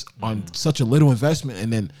returns on such a little investment,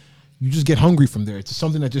 and then you just get hungry from there. It's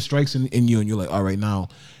something that just strikes in you, and you're like, all right, now.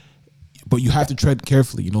 But you have to tread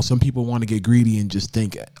carefully. You know, some people want to get greedy and just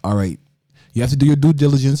think, all right, you have to do your due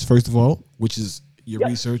diligence, first of all, which is your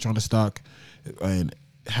research on the stock and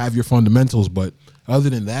have your fundamentals. But other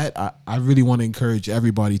than that, I really want to encourage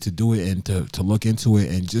everybody to do it and to look into it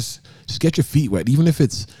and just get your feet wet. Even if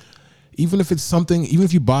it's something, even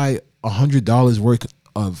if you buy $100 worth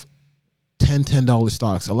of $10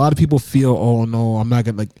 stocks, a lot of people feel, oh no, I'm not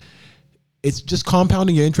gonna, like, it's just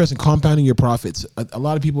compounding your interest and compounding your profits. A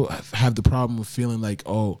lot of people have the problem of feeling like,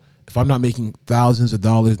 oh, if I'm not making thousands of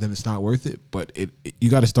dollars, then it's not worth it. But you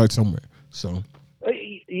got to start somewhere. So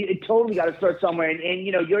you totally got to start somewhere. And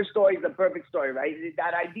you know, your story is the perfect story, right?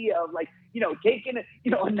 That idea of like, taking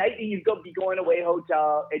a night that you go be going away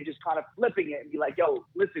hotel and just kind of flipping it and be like, yo,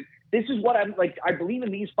 listen, this is what I'm like. I believe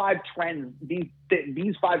in these 5 trends,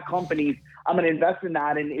 these 5 companies. I'm going to invest in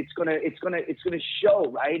that, and it's gonna show,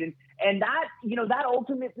 right? And that that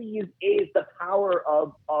ultimately is the power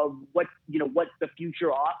of what the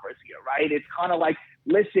future offers here, right? It's kind of like,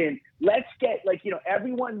 listen, let's get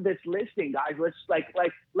everyone that's listening, guys, let's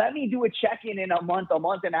let me do a check-in in a month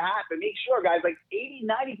and a half, and make sure, guys,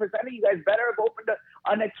 80-90% of you guys better have opened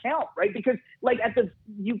an account, right? Because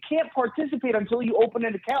you can't participate until you open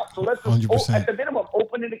an account. So let's just, at the minimum,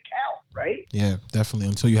 open an account, right? Yeah, definitely.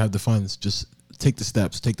 Until you have the funds, just take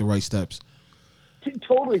the right steps.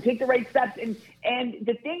 Totally take the right steps, and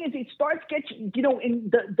the thing is, it starts getting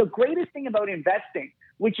in the greatest thing about investing,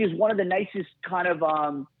 which is one of the nicest kind of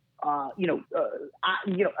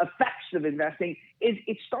effects of investing, is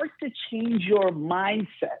it starts to change your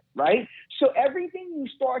mindset, right? So everything you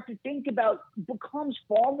start to think about becomes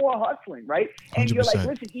far more hustling, right? And 100%. You're like,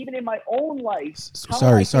 listen, even in my own life.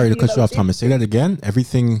 Sorry to cut you off, Thomas. Say that again.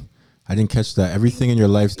 Everything, I didn't catch that. Everything in your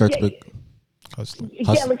life starts with hustling.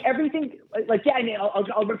 Yeah, everything,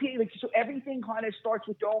 I'll repeat it. So everything kind of starts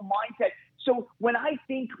with your own mindset. So when I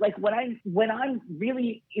think, when I'm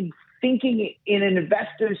really thinking in an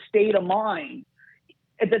investor state of mind,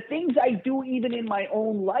 the things I do even in my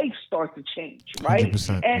own life start to change, right?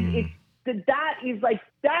 100%. And that is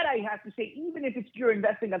that I have to say, even if you're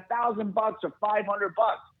investing $1,000 or $500,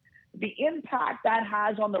 the impact that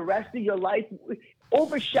has on the rest of your life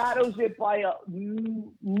overshadows it by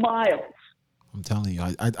miles. I'm telling you,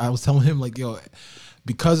 I was telling him, yo,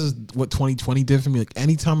 because of what 2020 did for me,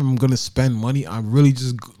 anytime I'm going to spend money, I really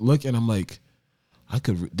just look and I'm like,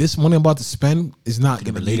 this money I'm about to spend is not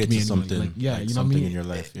going to relate me to something. you know what I mean? In your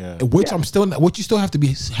life, yeah. Which I'm still, what you still have to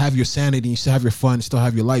have your sanity, you still have your fun, still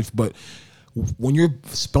have your life. But when you're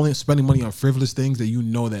spending money on frivolous things that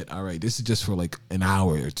that, all right, this is just for an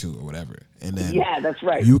hour or two or whatever. And then that's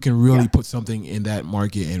right. You can really put something in that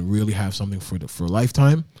market and really have something for a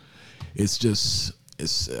lifetime. It's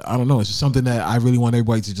I don't know. It's just something that I really want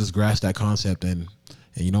everybody to just grasp that concept and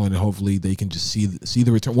hopefully they can just see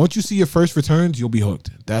the return. Once you see your first returns, you'll be hooked.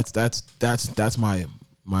 That's my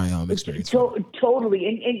experience. Totally,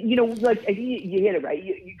 and you hit it right.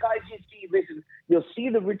 You guys just listen. You'll see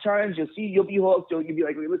the returns. You'll be hooked. You'll be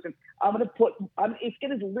like, listen, it's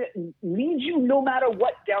gonna lead you no matter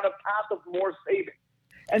what down a path of more savings.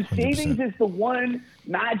 And 100%. Savings is the one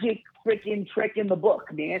magic freaking trick in the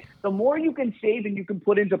book, man. The more you can save and you can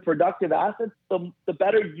put into productive assets, the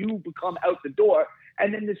better you become out the door.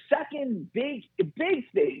 And then the second big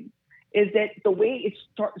thing is that the way it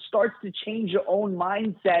starts to change your own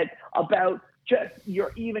mindset about just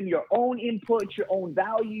your own input, your own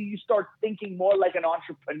value. You start thinking more like an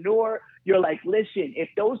entrepreneur. You're like, listen, if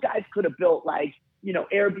those guys could have built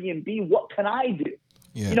Airbnb, what can I do?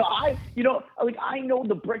 Yeah. I know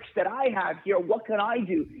the bricks that I have here. What can I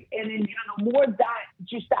do? And then the more that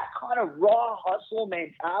kind of raw hustle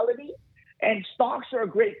mentality. And stocks are a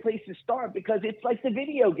great place to start because it's like the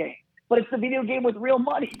video game, but it's the video game with real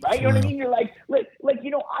money, right? You know what I mean? You're I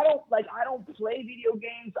don't play video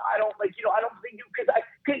games. I don't I don't think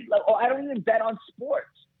I don't even bet on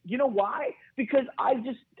sports. You know why? Because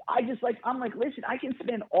I'm like, listen, I can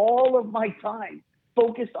spend all of my time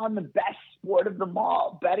focused on the best sport of them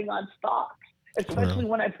all, betting on stocks, especially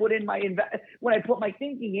when I put my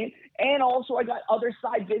thinking in. And also I got other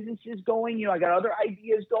side businesses going, I got other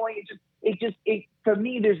ideas going. For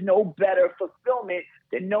me, there's no better fulfillment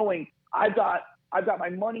than knowing I've got my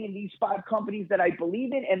money in these 5 companies that I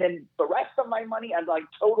believe in, and then the rest of my money I'm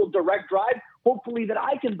total direct drive, hopefully that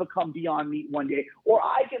I can become Beyond Meat one day, or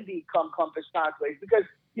I can become Compass Pathways, because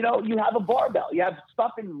you have a barbell. You have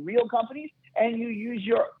stuff in real companies, and you use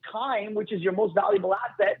your time, which is your most valuable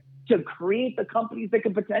asset, to create the companies that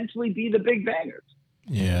can potentially be the big bangers.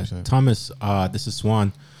 Yeah, Thomas, this is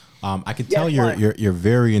Swan. I can tell you're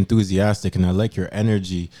very enthusiastic, and I like your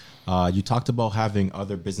energy. You talked about having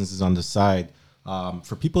other businesses on the side.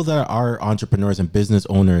 For people that are entrepreneurs and business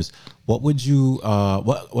owners, what would you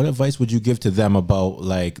what advice would you give to them about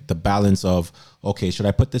the balance of, okay, should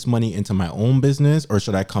I put this money into my own business, or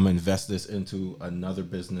should I come invest this into another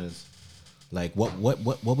business?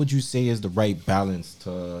 What would you say is the right balance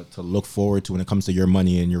to look forward to when it comes to your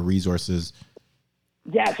money and your resources?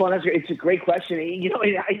 Yeah, well, it's a great question. I'll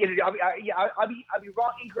be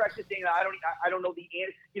wrong, incorrect in saying that I don't know the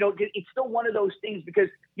answer. It's still one of those things because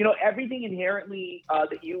everything inherently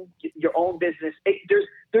that your own business,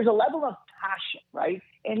 there's a level of passion, right?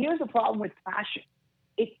 And here's the problem with passion: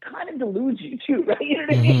 it kind of deludes you too, right? You know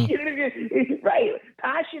what I mean? Right?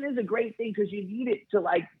 passion is a great thing because you need it to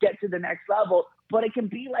like get to the next level. But it can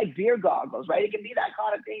be like beer goggles, right? It can be that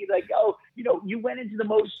kind of thing. Like, oh, you know, you went into the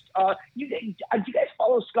most. Do you guys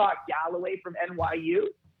follow Scott Galloway from NYU?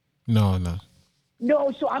 No.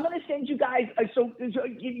 No, so I'm going to send you guys.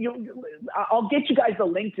 I'll get you guys a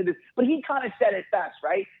link to this. But he kind of said it best,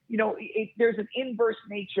 right? You know, there's an inverse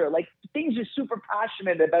nature. Like things you're super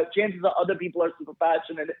passionate about, chances are other people are super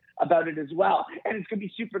passionate about it as well, and it's going to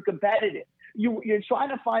be super competitive. You're trying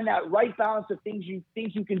to find that right balance of things you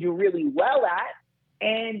think you can do really well at,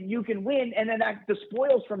 and you can win, and then the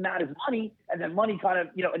spoils from that is money, and then money kind of,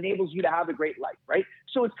 you know, enables you to have a great life, right?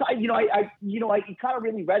 So it's kind of, it kind of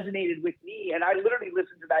really resonated with me, and I literally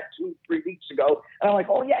listened to that 2-3 weeks ago, and I'm like,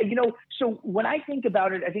 oh yeah, you know. So when I think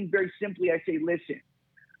about it, I think very simply, I say, listen,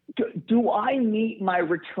 do I meet my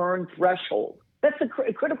return threshold? That's the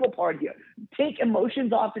critical part here. Take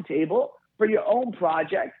emotions off the table for your own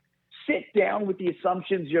project. Sit down with the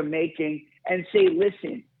assumptions you're making and say,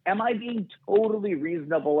 listen, am I being totally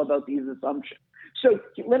reasonable about these assumptions? So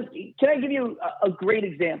can I give you a great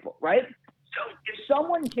example, right? So if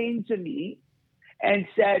someone came to me and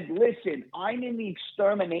said, listen, I'm in the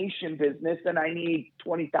extermination business and I need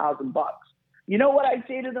 $20,000. You know what I'd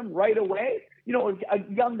say to them right away? You know, a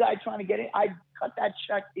young guy trying to get in, I'd cut that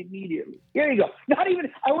check immediately. Here you go.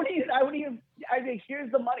 I wouldn't even, I think,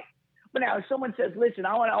 here's the money. But now if someone says, listen,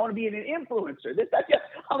 I want to be an influencer,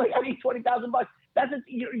 I'm like, I need $20,000.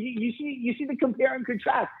 You see the compare and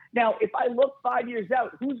contrast. Now, if I look 5 years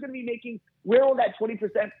out, who's going to be making? Where will that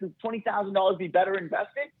 $20,000 be better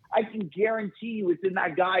invested? I can guarantee you, it's in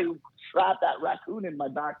that guy who trapped that raccoon in my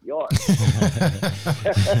backyard.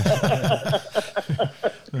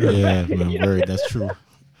 Yeah, man, that's true.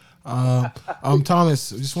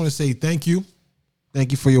 Thomas, I just want to say thank you.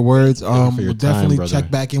 Thank you for your words. We'll definitely check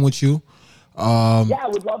back in with you. Yeah, I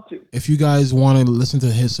would love to. If you guys want to listen to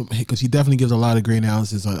his, because he definitely gives a lot of great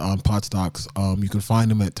analysis on pot stocks. You can find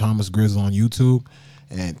him at Thomas Grizzle on YouTube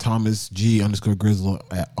and Thomas G_Grizzle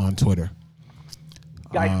on Twitter.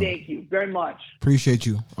 Guys, thank you very much. Appreciate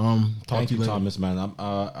you. Thank you, Thomas, man.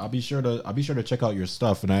 I'll be sure to check out your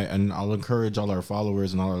stuff, and I'll encourage all our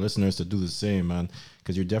followers and all our listeners to do the same, man,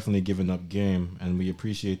 because you're definitely giving up game, and we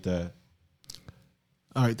appreciate that.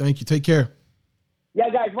 All right, thank you. Take care. Yeah,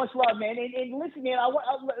 guys, much love, man. And listen, man,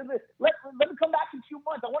 let me come back in 2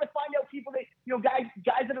 months. I want to find out people that, you know, guys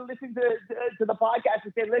that are listening to the podcast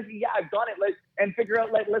and say, listen, yeah, I've done it. Let's figure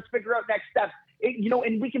out next steps.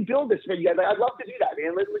 And we can build this for you guys. I'd love to do that,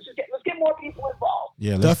 man. Let's get more people involved.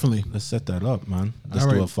 Yeah, definitely. Let's set that up, man. Let's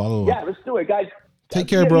do a follow-up. Yeah, let's do it, guys. Take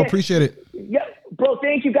care, bro. Appreciate it. Yeah, bro.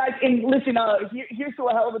 Thank you, guys. And listen, here's to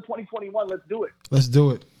a hell of a 2021. Let's do it. Let's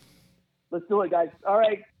do it. Let's do it, guys. All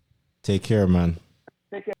right. Take care, man.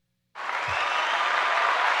 Take care.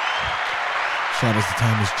 Shout out to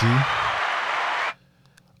Thomas G.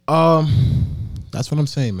 That's what I'm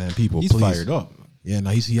saying, man. People, he's please. Fired up. Yeah,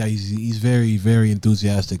 no, he's very, very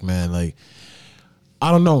enthusiastic, man. Like, I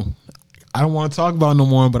don't know. I don't want to talk about it no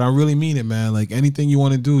more, but I really mean it, man. Like, anything you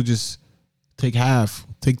want to do, just take half,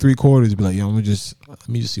 take 3/4. Be like, yo, let me just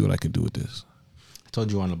see what I can do with this. I told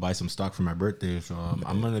you I want to buy some stock for my birthday, so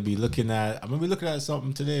I'm gonna be looking at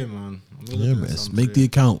something today, man. Yeah, man. Make the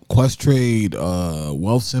account, Questrade,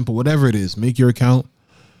 Wealthsimple, whatever it is. Make your account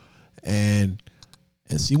and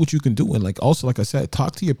see what you can do. And like I said,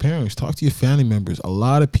 talk to your parents, talk to your family members. A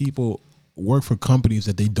lot of people work for companies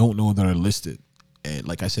that they don't know that are listed. And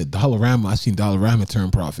like I said, Dollarama, I seen Dollarama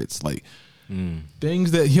turn profits. Like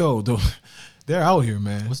things that they're out here,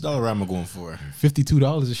 man. What's Dollarama going for?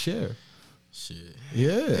 $52 a share. Shit.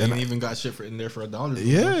 Yeah, they ain't even got shit in there for $1.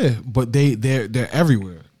 Yeah, but they're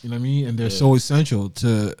everywhere. You know what I mean? And they're so essential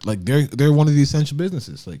to, like, they're one of the essential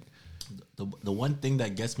businesses. Like, the one thing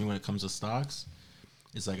that gets me when it comes to stocks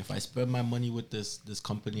is, like, if I spend my money with this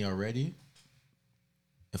company already,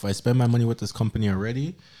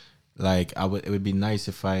 like, it would be nice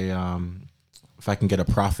if I can get a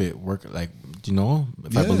profit I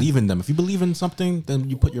believe in them. If you believe in something, then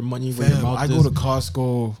you put your money where your mouth is. I go to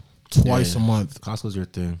Costco twice a month. Costco's your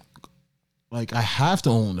thing. Like, I have to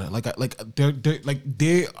own that.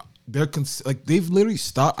 They've literally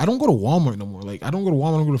stopped. I don't go to Walmart no more. Like, I don't go to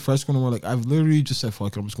Walmart. I don't go to Fresco no more. Like, I've literally just said,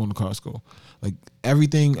 fuck it, I'm just going to Costco. Like,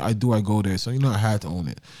 everything I do, I go there. So, I had to own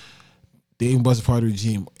it. Dave & Buster's part of the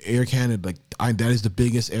regime. Air Canada, that is the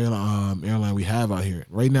biggest airline we have out here.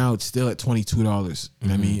 Right now, it's still at $22. You know what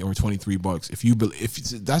I mean, or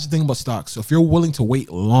 $23. That's the thing about stocks. So if you're willing to wait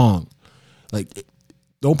long, like,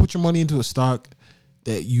 don't put your money into a stock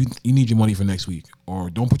that you need your money for next week, or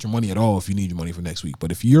don't put your money at all if you need your money for next week.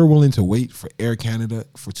 But if you're willing to wait for Air Canada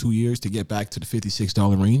for 2 years to get back to the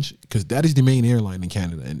 $56 range, because that is the main airline in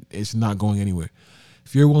Canada and it's not going anywhere.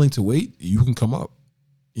 If you're willing to wait, you can come up.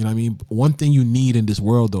 You know what I mean? One thing you need in this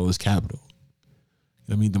world though is capital. You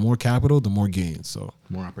know what I mean? The more capital, the more gains. So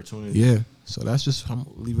more opportunity. yeah. So that's just, I'm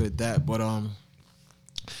gonna leave it at that. But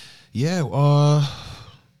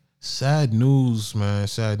sad news, man.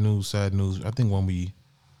 Sad news. I think when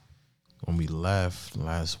we left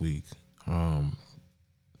last week,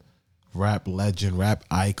 rap legend, rap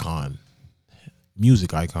icon,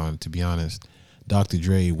 music icon, to be honest, Dr.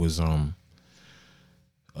 Dre was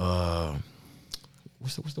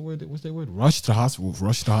what's the word? Rushed to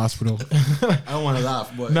hospital. I don't want to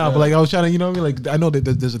laugh, but No, but like I was trying to, you know what I mean? Like I know that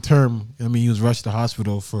there's a term. I mean, he was rushed to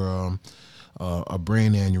hospital for a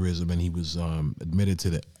brain aneurysm, and he was admitted to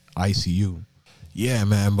the ICU. Yeah,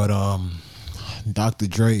 man. But Dr.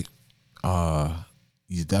 Dre,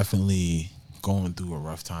 he's definitely going through a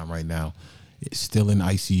rough time right now. It's still in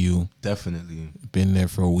ICU. definitely. Been there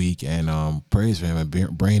for a week, and praise for him. A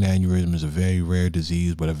brain aneurysm is a very rare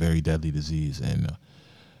disease, but a very deadly disease. And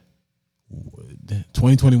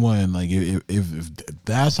 2021, like if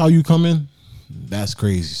that's how you come in, that's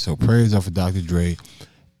crazy. So prayers up for Dr. Dre.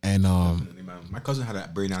 And Definitely, man. My cousin had a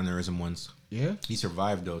brain aneurysm once. yeah, He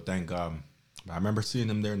survived though, thank God. But I remember seeing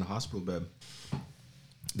him there in the hospital bed.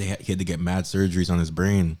 He had to get mad surgeries on his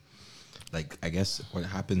brain. Like, I guess what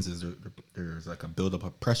happens is there's like a buildup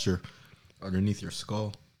of pressure underneath your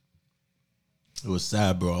skull. It was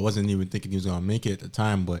sad, bro. I wasn't even thinking he was gonna make it at the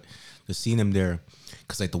time, but just seeing him there,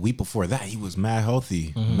 because like the week before that, he was mad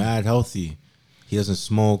healthy. He doesn't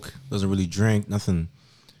smoke, doesn't really drink, nothing.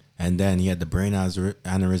 And then he had the brain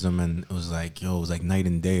aneurysm, and it was like, yo, it was like night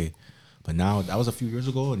and day. But now that was a few years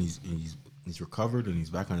ago, and he's recovered and he's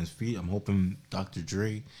back on his feet. I'm hoping Dr.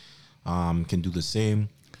 Dre can do the same.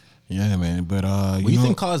 yeah, man. But What do you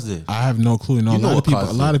think caused it? I have no clue. No, You know what a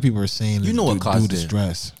caused lot it. of people are saying You know what caused due to it.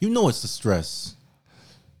 stress. You know it's the stress.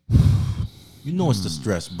 You know it's the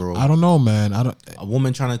stress, bro. I don't know, man. I don't. A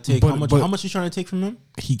woman trying to take But- how but- much you trying to take from him?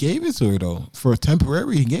 He gave it to her though for a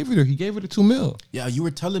temporary. He gave it her. He gave her the $2 million. Yeah, you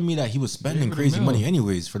were telling me that he was spending Gave her the crazy mill. money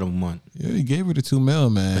anyways for the month. Yeah, he gave her the $2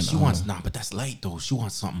 million, man. But she wants but that's light though. She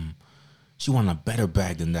wants something. She want a better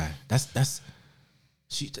bag than that.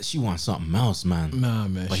 She wants something else, man. Nah,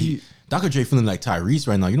 man. But Dr. Dre feeling like Tyrese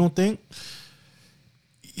right now. You don't think?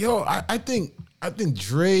 Yo, I think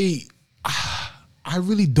Dre. I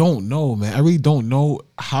really don't know, man. I really don't know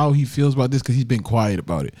how he feels about this because he's been quiet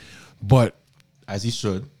about it. But As he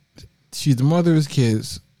should. she's the mother of his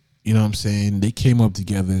kids. You know what I'm saying? They came up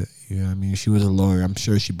together. You know what I mean? She was a lawyer. I'm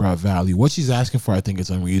sure she brought value. What she's asking for, I think, is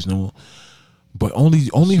unreasonable. But only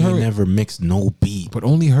She her. never mixed no beat. But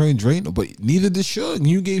only her and Dre. But neither did Suge.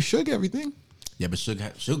 You gave Suge everything. Yeah, but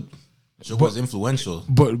Suge was influential.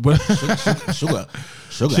 But Sugar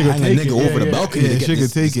Sugar hang a take nigga it. over Yeah, the yeah. balcony Yeah, to get Sugar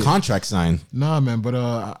this take it. contract signed. nah, man. But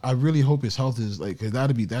I really hope his health is like, cause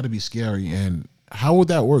that'd be scary. And how would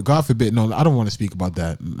that work? God forbid. No, I don't want to speak about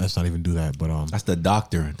that. Let's not even do that. But That's the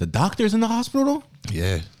doctor. The doctor's in the hospital though?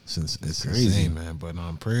 yeah, since it's crazy. insane, man. But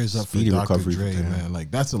prayers up Speedy for Dr. recovery Dre, for him. man.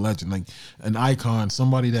 Like that's a legend, like an icon,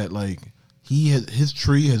 somebody that like his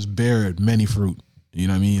tree has bared many fruit. You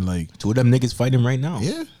know what I mean? Like Two of them niggas fighting right now.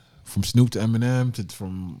 yeah, from Snoop to Eminem to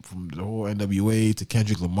from the whole NWA to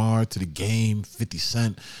Kendrick Lamar to the Game, 50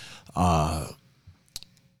 Cent.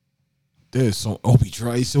 There's some Obi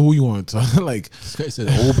Trice. Who you want to talk? Like This guy said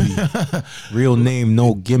Obi. Real name,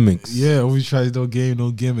 no gimmicks. yeah, Obi Trice, no game,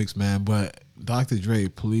 no gimmicks, man. But Dr. Dre,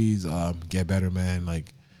 please get better, man.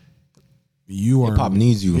 Like you are Hip-hop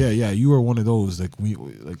needs you. Yeah, you are one of those.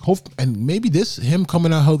 Like hope, and maybe him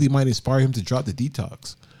coming out healthy might inspire him to drop the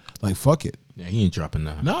detox. Like fuck it. Yeah, he ain't dropping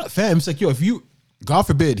that. Not fam. It's like, yo, if you, God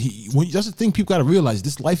forbid, that's the thing people got to realize.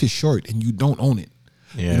 This life is short and you don't own it.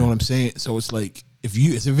 Yeah. You know what I'm saying? So it's like, if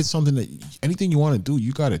it's something that, anything you want to do,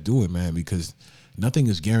 you got to do it, man, because nothing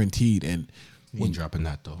is guaranteed. And He ain't dropping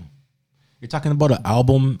that though. You're talking about an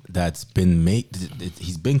album that's been made.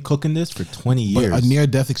 He's been cooking this for 20 years. a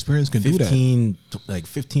near-death experience can do that.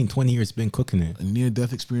 15, 20 years been cooking it. A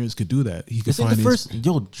near-death experience could do that. He could This ain't find the his, first.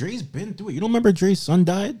 Yo, Dre's been through it. You don't remember Dre's son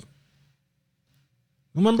died?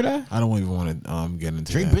 You remember that? I don't even want to get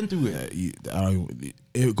into Dre that. been through it. I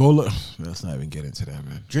don't, go look. Let's not even get into that,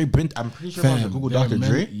 man. Dre been. I'm pretty sure if I was to Google Dr. man,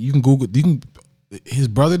 Dre. You can Google. His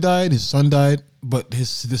brother died. His son died. But the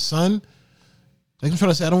son. Like I'm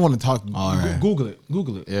trying to say, I don't want to talk. All right. Google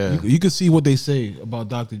it. Yeah. You can see what they say about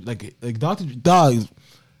Dr. Like Dr. Dog.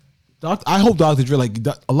 I hope Dr. Dre, like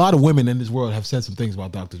a lot of women in this world have said some things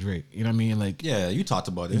about Dr. Dre. You know what I mean? Like, Yeah, you talked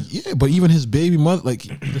about it. yeah, but even his baby mother, like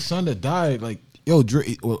the son that died, like, yo, Dre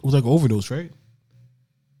it was like an overdose, right?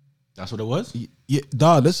 That's what it was. Yeah,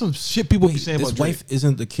 dog. There's some shit people be saying His about Dre. wife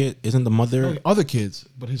isn't the kid, isn't the mother. Like, other kids,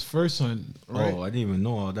 but his first son, right? Oh, I didn't even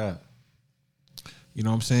know all that. You know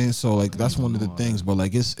what I'm saying? So like that's one of the things. But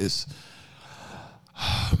like it's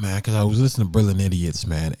man, because I was listening to Brilliant Idiots,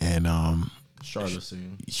 man, and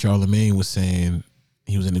Charlemagne was saying,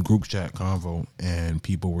 he was in the group chat convo, and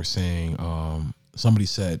people were saying, somebody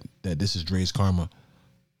said that this is Dre's karma,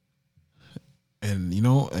 and you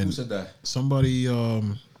know, and Who said that? somebody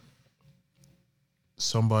in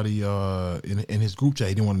his group chat,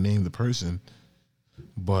 he didn't want to name the person,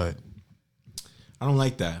 but I don't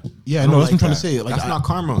like that. yeah, I no, don't that's what I'm trying to that. say. Like, That's not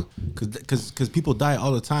karma, because people die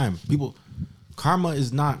all the time. Karma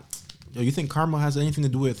is not. Yo, you think karma has anything to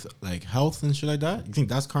do with like health and shit like that? You think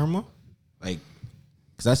that's karma? Like,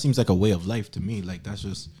 because that seems like a way of life to me. Like that's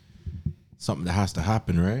just something that has to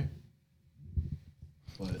happen, right?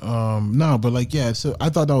 no, but like, yeah, so I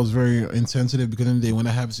thought that was very insensitive, because in the day, when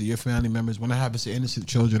that happens to your family members, when that happens to innocent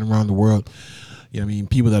children around the world, you know what I mean,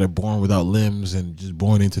 people that are born without limbs and just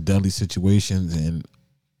born into deadly situations, and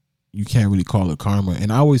you can't really call it karma.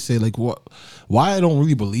 And I always say, like, why I don't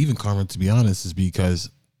really believe in karma, to be honest, is because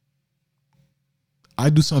I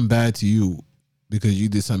do something bad to you because you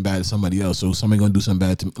did something bad to somebody else, so somebody gonna do something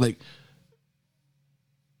bad to me. Like,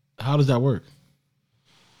 how does that work?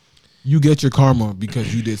 You get your karma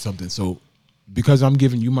because you did something. So because I'm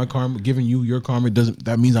giving you my karma, giving you your karma, doesn't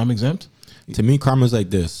that means I'm exempt? To me, karma is like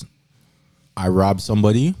this: I rob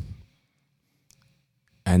somebody,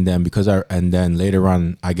 and then later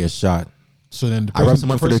on I get shot. So then the I robbed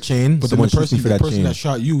someone for their chain, but someone then shoots me for the that person chain. that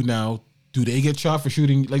shot you now, do they get shot for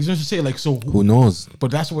shooting? Like, just to say, like, so Who knows? But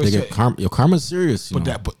that's where They it's get karma. Your karma's serious.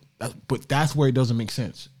 but that's where it doesn't make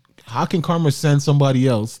sense. How can karma send somebody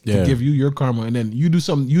else to give you your karma, and then you do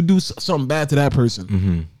something bad to that person?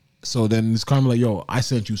 Mm-hmm. So then it's karma like, yo, I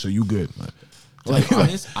sent you, so you good. To be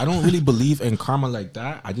honest, I don't really believe in karma like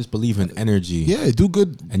that. I just believe in energy. Yeah, do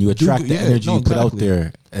good, And you attract the energy you put out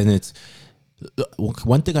there. And it's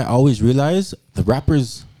one thing I always realize: the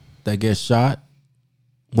rappers that get shot,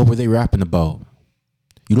 what were they rapping about?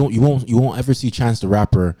 You won't ever see Chance the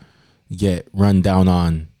Rapper get run down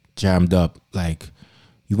on, jammed up. Like,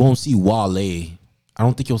 you won't see Wale. I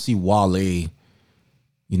don't think you'll see Wale.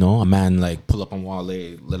 You know, a man like pull up on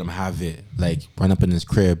Wale, let him have it, like run up in his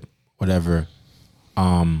crib, whatever.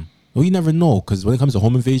 Well, you never know, because when it comes to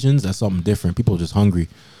home invasions, that's something different. People are just hungry.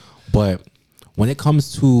 But when it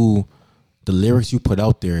comes to the lyrics you put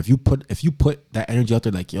out there, if you put that energy out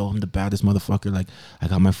there, like, yo, I'm the baddest motherfucker, like, I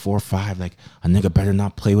got my 4-5, like, a nigga better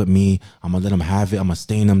not play with me, I'm gonna let him have it, I'm gonna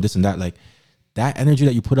stain him, this and that, like, that energy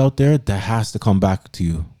that you put out there, that has to come back to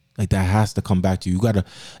you. Like, that has to come back to you. You gotta,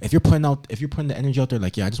 if you're putting the energy out there,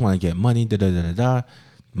 like, yeah, I just want to get money,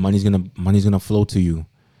 money's gonna flow to you.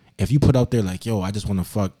 If you put out there like, yo, I just want to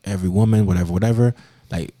fuck every woman, whatever,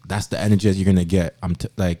 like, that's the energy that you're gonna get. I'm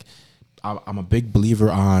a big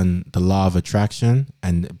believer on the law of attraction,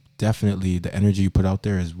 and definitely the energy you put out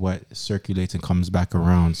there is what circulates and comes back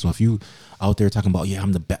around. So if you out there talking about, yeah,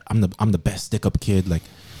 I'm the best stick up kid, like,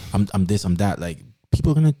 I'm this, I'm that, like,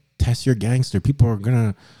 people are gonna test your gangster. People are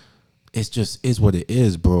gonna, it's just is what it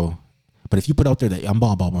is, bro. But if you put out there that I'm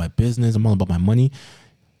all about my business, I'm all about my money,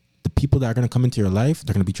 the people that are gonna come into your life,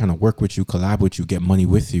 they're gonna be trying to work with you, collab with you, get money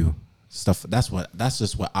with you. Stuff. That's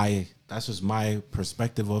just my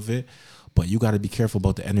perspective of it. But you got to be careful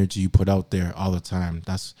about the energy you put out there all the time.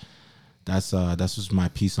 That's just my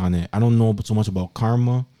piece on it. I don't know so much about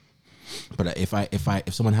karma, but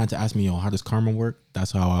if someone had to ask me, yo, how does karma work?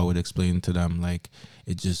 That's how I would explain to them. Like,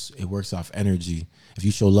 it works off energy. If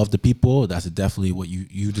you show love to people, that's definitely what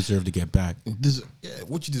you deserve to get back.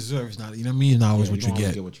 What you deserve is not, you know what I mean, not always what you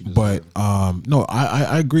get. What you deserve. But no,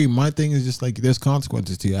 I agree. My thing is just like, there's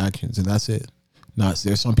consequences to your actions, and that's it. Now,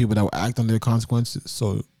 there's some people that will act on their consequences.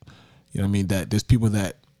 So, you know what I mean, that there's people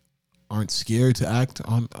that aren't scared to act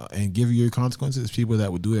on and give you your consequences. There's people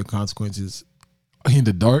that will do their consequences in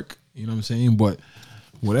the dark. You know what I'm saying? But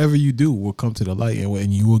whatever you do will come to the light,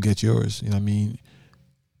 and you will get yours. You know what I mean?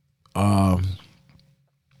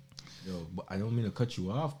 Yo, but I don't mean to cut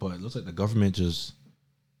you off, but it looks like the government just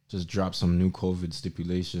dropped some new COVID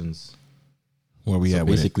stipulations. Where we at?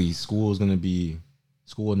 Basically, school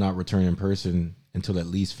will not return in person until at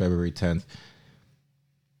least February 10th.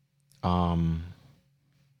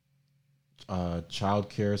 Child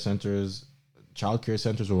care centers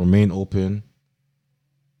will remain open.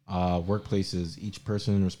 Workplaces, each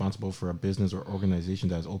person responsible for a business or organization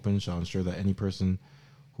that is open shall ensure that any person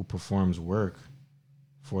who performs work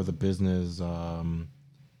for the business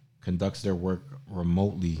conducts their work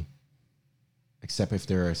remotely, except if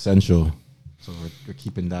they're essential. So we're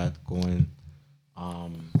keeping that going.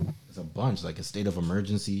 It's a bunch, like a state of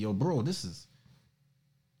emergency. Yo, bro, this is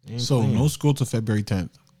So no school till February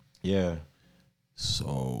 10th. Yeah.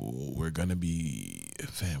 So we're gonna be,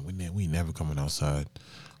 fam. We never coming outside.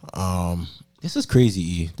 This is crazy.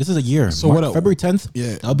 E. This is a year. So what else? February 10th?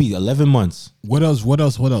 Yeah. That'll be 11 months. What else?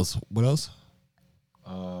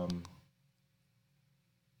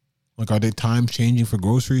 Like, are they times changing for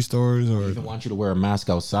grocery stores They or? even want you to wear a mask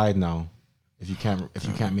outside now. If you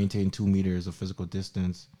can't maintain 2 meters of physical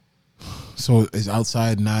distance. So is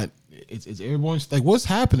outside not? It's airborne. Like, what's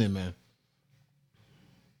happening, man?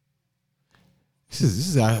 This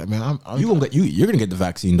is man. You're gonna get the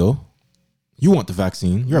vaccine though. You want the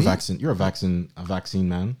vaccine. You're Me? a vaccine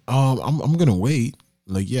man. I'm gonna wait.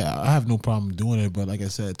 Like, yeah, I have no problem doing it, but like I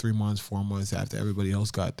said, 3 months, 4 months after everybody else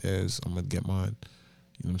got theirs, I'm gonna get mine.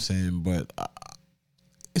 You know what I'm saying? But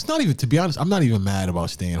it's not even, to be honest, I'm not even mad about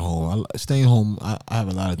staying home. Staying home, I have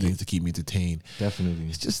a lot of things to keep me entertained. Definitely.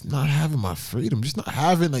 It's just not having my freedom. Just not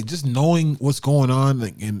having, like, just knowing what's going on,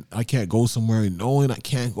 like, and I can't go somewhere, and knowing I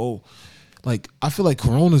can't go. Like, I feel like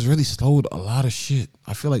Corona's really slowed a lot of shit.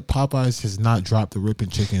 I feel like Popeyes has not dropped the ripping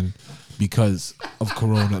chicken because of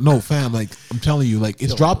Corona. No, fam, like, I'm telling you, like,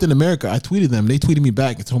 it's dropped in America. I tweeted them. They tweeted me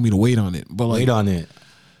back and told me to wait on it. But, like, Wait on it.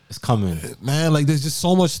 It's coming. man, like, there's just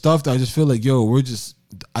so much stuff that I just feel like, yo,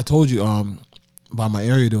 I told you, by my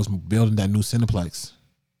area, they was building that new Cineplex.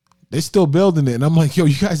 They're still building it. And I'm like, yo,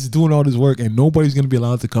 you guys are doing all this work and nobody's going to be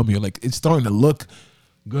allowed to come here. Like, it's starting to look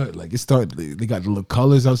good. Like, they got the little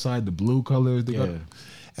colors outside, the blue colors. They got,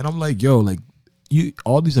 and I'm like, yo, like,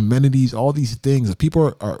 all these amenities, all these things.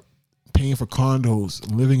 People are paying for condos,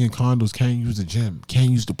 living in condos, can't use the gym, can't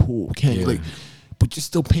use the pool, like, but you're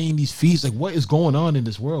still paying these fees. Like, what is going on in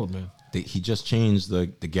this world, man? He just changed the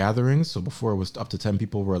gatherings. So before it was up to 10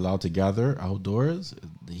 people were allowed to gather outdoors.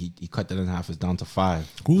 He cut that in half. It's down to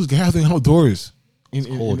 5. Who's gathering outdoors? It's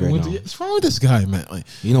cold right now. What's wrong with this guy, man? Like,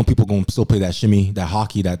 you know, people gonna still play that shimmy, that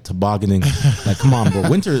hockey, that tobogganing. Like, come on, bro.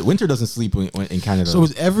 Winter doesn't sleep in Canada. so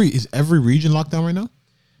is every region locked down right now?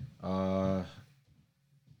 I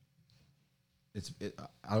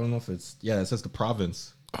don't know if it's it says the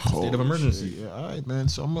province. State of emergency. Shit. Yeah, all right, man.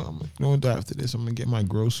 So I'm going after this. I'm gonna get my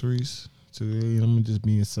groceries today, and I'm gonna just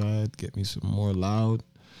be inside, get me some more loud,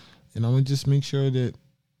 and I'm gonna just make sure that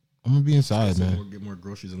I'm gonna be inside, man. Get more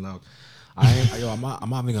groceries and loud. I'm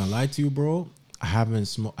not even gonna lie to you, bro. I haven't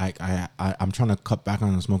smoked. I'm trying to cut back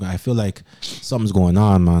on the smoking. I feel like something's going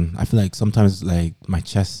on, man. I feel like sometimes, like, my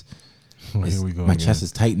chest, chest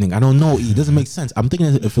is tightening. I don't know. It doesn't make sense. I'm thinking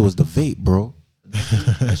if it was the vape, bro.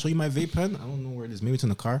 I show you my vape pen. I don't know where it is. Maybe it's in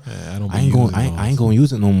the car. Yeah, I ain't gonna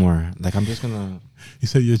use it no more. Like, I'm just gonna. You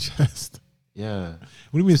said your chest. Yeah. What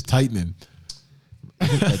do you mean it's tightening?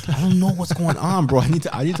 Like, I don't know what's going on, bro. I need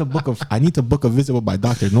to book a visit with my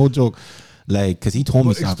doctor. No joke. Like, cause he told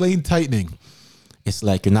me. Explain tightening. It's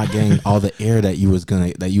like you're not getting all the air that you're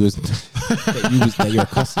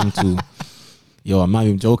accustomed to. Yo, I'm not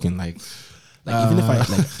even joking. Like even if I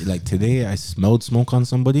like today, I smelled smoke on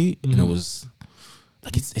somebody, and it was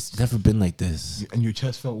like it's never been like this. And your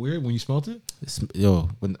chest felt weird when you smelled it.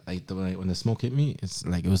 When the smoke hit me, it's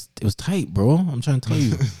like it was tight, bro. I'm trying to tell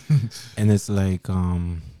you, and it's like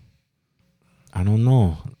I don't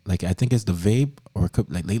know. Like, I think it's the vape, or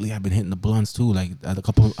like lately I've been hitting the blunts too. Like, a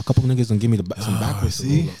couple of niggas gonna give me some backwards.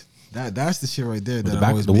 See, that's the shit right there.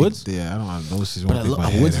 The woods. Yeah, I don't know. Those shit. But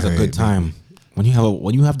the woods is a good time. When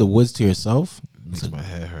you have the woods to yourself, makes my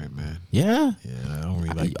head hurt, man. Yeah, yeah. I don't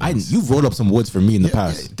really like. You've rolled up some woods for me in the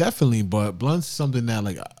past. Yeah, definitely, but blunts is something that,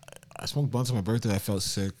 like, I smoked blunts on my birthday. I felt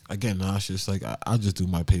sick. I get nauseous. Like, I'll just do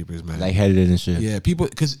my papers, man. Lightheaded and shit. Yeah, people,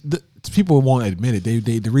 because people won't admit it. They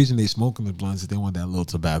the reason they smoke them blunts is they want that little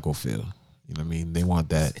tobacco feel. You know what I mean? They want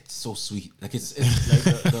that. It's so sweet. Like, it's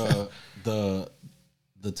like the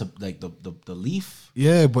leaf.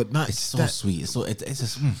 Yeah, but not. It's so sweet. So it's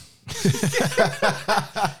just.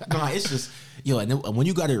 No, it's just, yo. And then when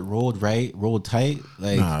you got it rolled tight,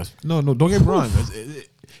 like, no. Don't get me wrong.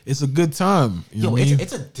 It's a good time. You know what I mean?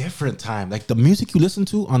 It's a different time. Like, the music you listen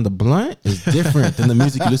to on the blunt is different than the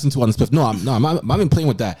music you listen to on the spliff. I'm not even playing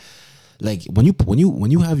with that. Like, when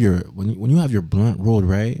you have your blunt rolled,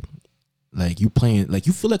 right? Like, you playing, like,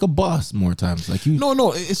 you feel like a boss more times. Like, you.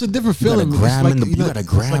 No, it's a different feeling. You got a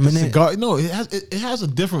gram in it. No, it has a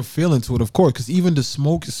different feeling to it, of course, because even the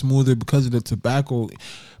smoke is smoother because of the tobacco.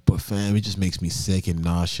 But, fam, it just makes me sick and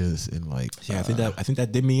nauseous and, like. Yeah, I think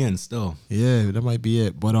that did me in still. Yeah, that might be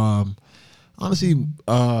it. But honestly,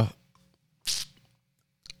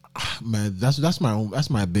 Man, that's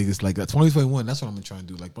my biggest, like, that 2021. That's what I'm trying to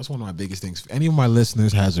do. Like, that's one of my biggest things. If any of my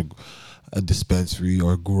listeners has a dispensary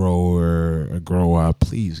or grower or grow up,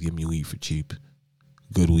 please give me weed for cheap,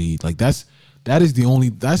 good weed. Like, that's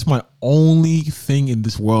my only thing in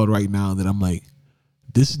this world right now that I'm like,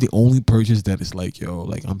 this is the only purchase that is like, yo,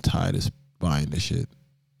 like, I'm tired of buying this shit.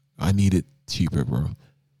 I need it cheaper, bro.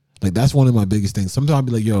 Like, that's one of my biggest things. Sometimes I'll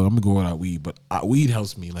be like, yo, I'm gonna go without weed, but weed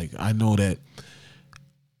helps me. Like, I know that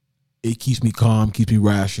it keeps me calm, keeps me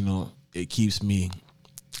rational. It keeps me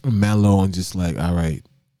mellow and just like, all right,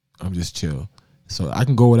 I'm just chill. So I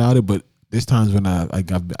can go without it, but there's times when I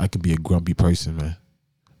can be a grumpy person, man.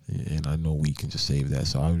 And I know weed can just save that.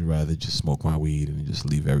 So I would rather just smoke my weed and just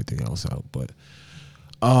leave everything else out. But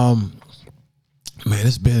man,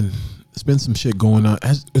 it's been some shit going on.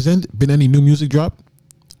 Has there been any new music drop?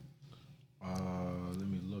 Let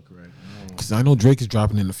me look right now. Because I know Drake is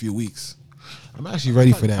dropping in a few weeks. I'm actually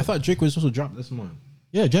ready for that. I thought Drake was supposed to drop this month.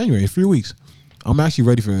 Yeah, January, 3 weeks. I'm actually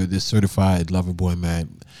ready for this Certified Lover Boy,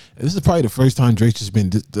 man. This is probably the first time Drake's just been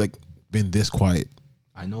this quiet.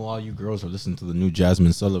 I know all you girls are listening to the new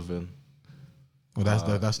Jasmine Sullivan. Well, that's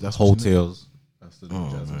Hotels. That's the new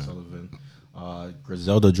Jasmine Sullivan.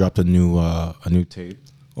 Griselda dropped a new tape.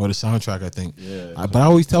 Or the soundtrack, I think. Yeah. But I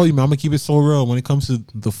always tell you, man, I'm gonna keep it so real. When it comes to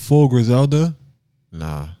the full Griselda,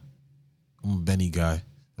 nah, I'm a Benny guy.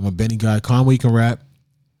 Conway can rap.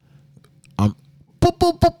 I'm boom,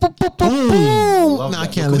 boom, boom, boom, boom, boom. Nah, I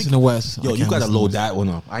can't listen to West. Yo, you gotta load that one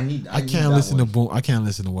up. I can't listen to Boom. I can't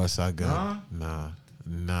listen to West Side Gun. Nah.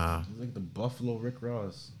 He's like the Buffalo Rick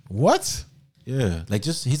Ross. What? Yeah, like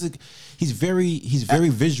just he's very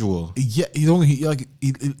visual. Yeah,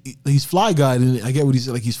 he's fly guy. And I get what he's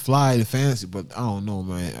like. He's fly and fancy, but I don't know,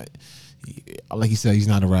 man. Like he said, he's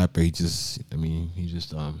not a rapper. He's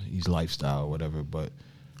lifestyle or whatever. But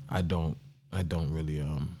I don't really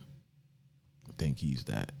think he's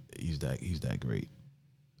that great.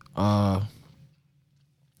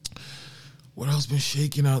 What else been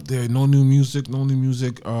shaking out there? No new music.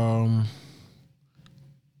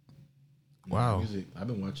 Wow. Music. I've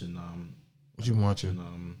been watching. What you been watching?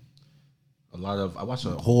 I watched a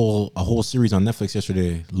whole series on Netflix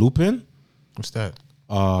yesterday. Lupin. What's that?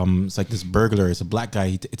 It's like this burglar. It's a black guy.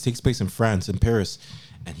 It takes place in France, in Paris,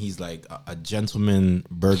 and he's like a gentleman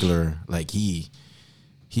burglar. Like he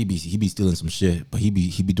be stealing some shit, but he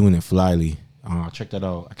be doing it flyly. Check that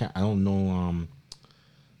out. I don't know.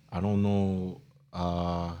 I don't know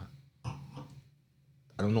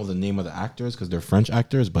the name of the actors because they're French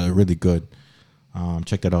actors, but they're really good.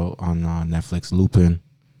 Check that out on Netflix, Lupin.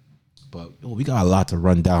 But we got a lot to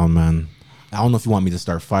run down, man. I don't know if you want me to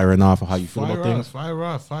start firing off or how you feel about things. Fire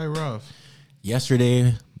off.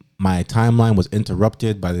 Yesterday, my timeline was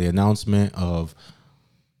interrupted by the announcement of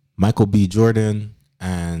Michael B. Jordan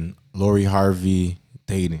and Lori Harvey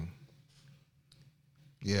dating.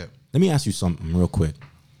 Yeah. Let me ask you something real quick.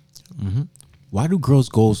 Mm-hmm. Why do girls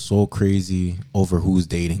go so crazy over who's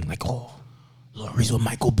dating? Like, oh, Lori's with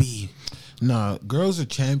Michael B. Nah, girls are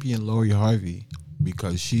champion Lori Harvey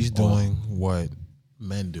because she's doing what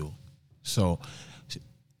men do. So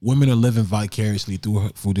women are living vicariously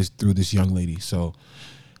through this young lady. So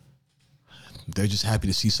they're just happy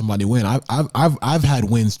to see somebody win. I've had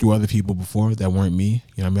wins through other people before that weren't me.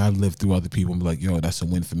 You know what I mean? I've lived through other people and be like, yo, that's a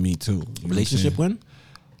win for me too. Relationship win?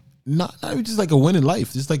 Not just like a win in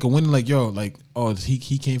life. Just like a win, like, yo, like, oh, he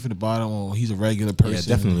came from the bottom. Oh, he's a regular person. Yeah,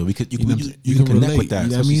 definitely. You can can connect relate, with that.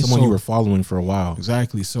 You know what I mean? Someone you were following for a while.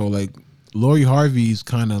 Exactly. So like, Lori Harvey's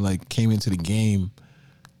kind of like came into the game,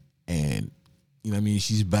 and you know what I mean.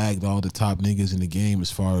 She's bagged all the top niggas in the game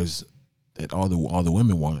as far as that all the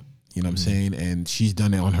women want. You know what I'm saying? And she's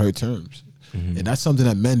done it on her terms, and that's something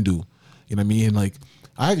that men do. You know what I mean? Like,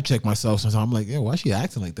 I have to check myself sometimes. I'm like, yo, why is she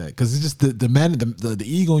acting like that? Because it's just the man, the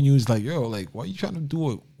ego in you is like, yo, like, why are you trying to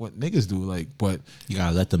do what niggas do? Like, but you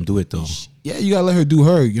gotta let them do it though. Yeah, you gotta let her do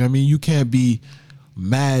her. You know what I mean? You can't be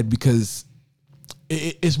mad because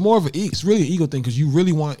it's more of it's really an ego thing because you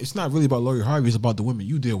really want. It's not really about Lori Harvey. It's about the women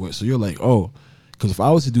you deal with. So you're like, oh, because if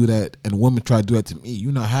I was to do that and a woman tried to do that to me,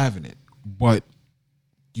 you're not having it. But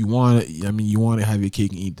you want to. I mean, you want to have your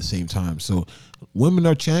cake and eat at the same time. So women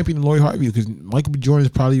are championing Lori Harvey because Michael B. Jordan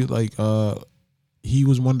is probably like he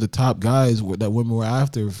was one of the top guys that women were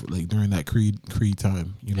after like during that Creed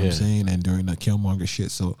time. You know what I'm saying? And during the Killmonger shit.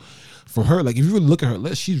 So for her, like if you really look at her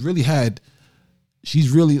list, she's really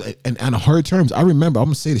and on her terms. I remember I'm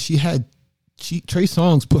gonna say that Trey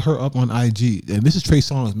Songz put her up on IG, and this is Trey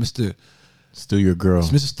Songz, Mr. Still Your Girl,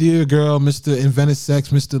 Mr. Still Your Girl, Mr. Invented Sex,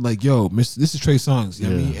 Mr. Like, yo, Mr. This is Trey Songz. You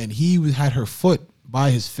know what I mean? And he had her foot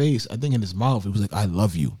by his face, I think in his mouth. It was like, I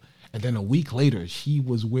love you. and then a week later she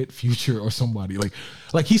was with Future or somebody.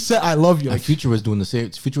 Like he said, "I love you." Like Future was doing the same.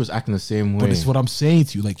 Future was acting the same way. But it's what I'm saying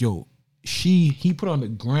to you. Like, yo, he put on the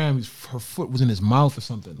gram. Her foot was in his mouth or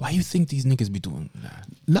something. Why you think these niggas be doing that?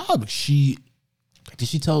 Nah, but Did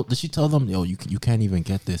she tell them, yo, you can't even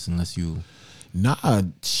get this unless you? Nah,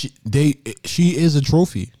 she is a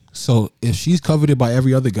trophy. So if she's coveted by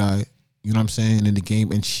every other guy, you know what I'm saying, in the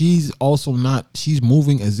game, and she's also not, she's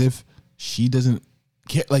moving as if she doesn't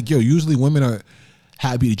care. Like, yo, usually women are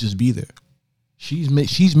happy to just be there.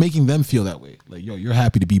 She's making them feel that way. Like, yo, you're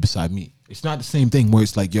happy to be beside me. It's not the same thing where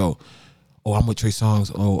it's like, yo, oh, I'm with Trey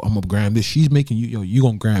Songz. Oh, I'm gonna gram this. She's making you, yo, you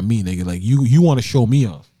gonna gram me, nigga. Like, you want to show me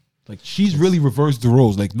off. Like, she's really reversed the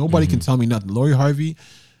roles. Like, nobody can tell me nothing. Lori Harvey,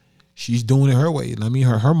 she's doing it her way. You know what I mean?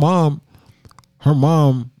 Her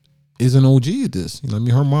mom is an OG at this. You know what I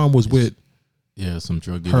mean? Her mom was with some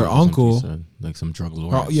drug dealer. Her uncle, said, like some drug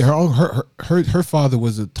lord. Her father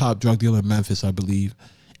was a top drug dealer in Memphis, I believe.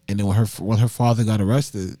 And then when her father got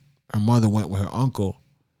arrested, her mother went with her uncle.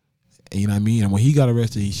 And you know what I mean? And when he got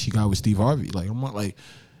arrested, she got with Steve Harvey. Like, I'm not like,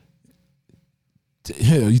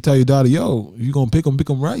 you tell your daughter, yo, you gonna pick him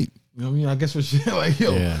right. You know what I mean? I guess what she like,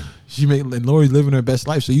 yo, she made, and Lori's living her best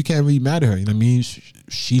life, so you can't really mad at her. You know what I mean?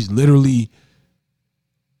 She's literally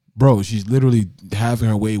having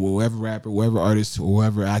her way with whoever rapper, whoever artist,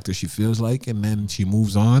 whoever actor she feels like, and then she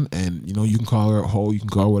moves on. And you know, you can call her a hoe, you can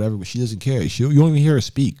call her whatever, but she doesn't care. You don't even hear her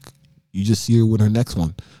speak. You just see her with her next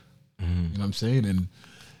one. You know what I'm saying? And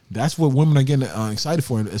that's what women are getting excited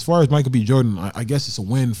for. And as far as Michael B. Jordan, I guess it's a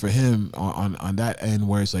win for him on that end,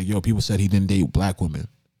 where it's like, yo, people said he didn't date black women.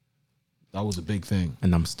 That was a big thing.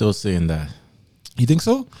 And I'm still saying that. You think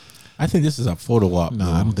so? I think this is a photo op. No,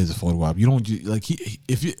 I don't think it's a photo op. You don't like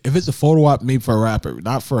if it's a photo op made for a rapper,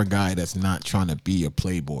 not for a guy that's not trying to be a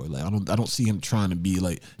playboy. Like, I don't see him trying to be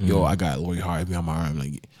like, yo, I got Lori Harvey on my arm.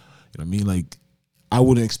 Like, you know what I mean? Like, I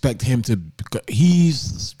wouldn't expect him to.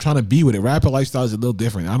 He's trying to be with it. Rapper lifestyle is a little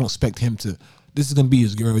different. I don't expect him to. This is gonna be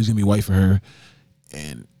his girl. He's gonna be white for her,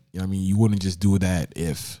 and you know what I mean. You wouldn't just do that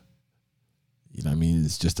if, you know what I mean,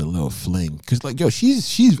 it's just a little fling. Cause like, yo,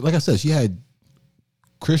 she's like I said, she had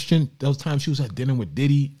Christian. Those times she was at dinner with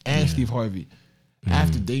Diddy and Steve Harvey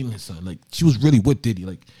after dating his son. Like, she was really with Diddy.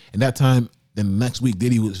 Like, and that time. Then the next week,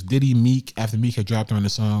 Diddy Meek, after Meek had dropped her on the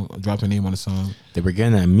song, dropped her name on the song. They were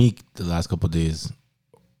getting at Meek the last couple of days.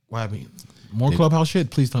 What happened? More Clubhouse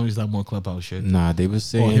shit? Please tell me it's not more Clubhouse shit. Nah, they were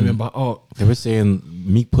saying they were saying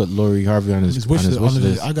Meek put Lori Harvey on his wish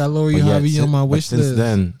list. I got Lori Harvey on my wish list. Since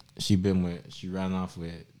then, she ran off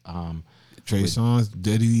with Trey Songz,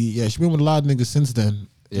 Diddy. Yeah, she been with a lot of niggas since then.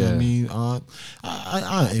 You know what I mean?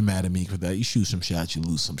 I ain't mad at Meek for that. You shoot some shots, you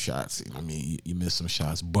lose some shots. You know what I mean? You miss some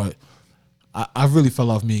shots. But I really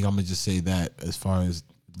fell off Meek. I'm gonna just say that, as far as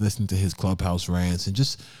listening to his Clubhouse rants and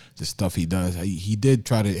just the stuff he does. He did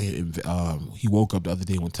try to. He woke up the other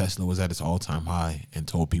day when Tesla was at its all-time high and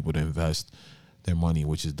told people to invest their money,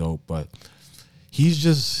 which is dope. But he's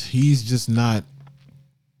just not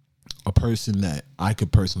a person that I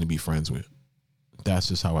could personally be friends with. That's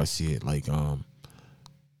just how I see it. Like,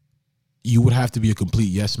 you would have to be a complete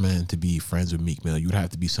yes man to be friends with Meek Mill. You would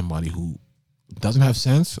have to be somebody who doesn't have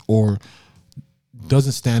sense or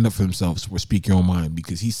doesn't stand up for themselves or speak your own mind,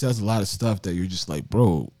 because he says a lot of stuff that you're just like,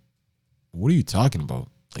 bro, what are you talking about?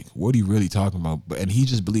 Like, what are you really talking about? But and he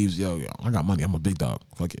just believes, yo, I got money, I'm a big dog,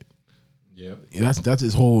 fuck it. Yeah, that's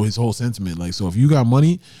his whole sentiment. Like, so if you got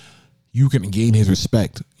money, you can gain his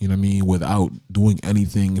respect. You know what I mean? Without doing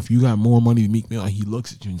anything. If you got more money than Meek Mill, he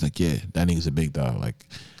looks at you and he's like, yeah, that nigga's a big dog. Like,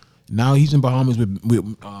 now he's in Bahamas with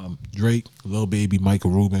Drake, Lil Baby,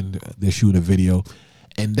 Michael Rubin. They're shooting a video.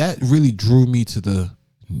 And that really drew me to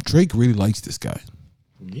Drake really likes this guy.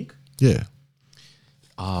 Meek? Yeah.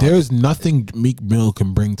 There's nothing Meek Mill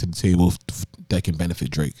can bring to the table that can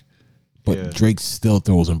benefit Drake. But Drake still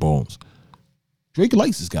throws him bones. Drake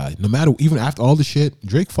likes this guy. No matter, even after all the shit,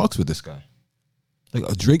 Drake fucks with this guy. Like,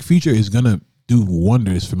 a Drake feature is going to do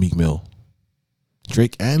wonders for Meek Mill.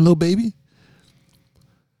 Drake and Lil Baby.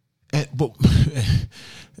 But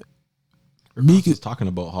Meek is talking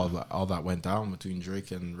about how all that went down between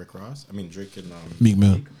Drake and Rick Ross. I mean, Drake and Meek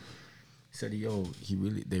Mill. He said, "Yo,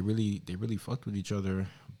 they really fucked with each other,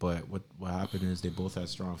 but what happened is they both had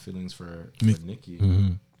strong feelings for Nicki."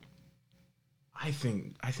 Mm-hmm. I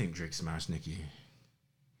think Drake smashed Nicki.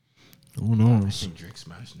 Who knows? I think Drake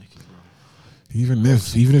smashed Nicki, bro. Even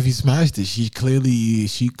if he smashed it, she clearly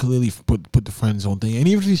put the friend zone thing. And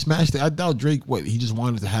even if he smashed it, I doubt Drake. He just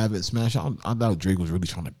wanted to have it smashed. I doubt Drake was really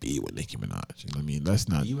trying to be with Nicki Minaj. You know what I mean? That's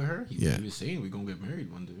not. You with her? He was saying we're gonna get married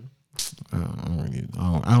one day.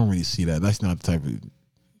 I don't really see that. That's not the type of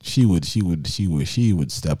she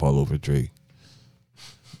would step all over Drake.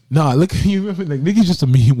 Nah, look, you remember, like, Nicki's just a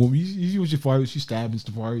mean woman. You see what Safari, she stabbed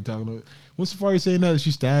Safari talking about. When Safari saying that,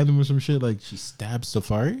 she stabbed him or some shit, like. She stabbed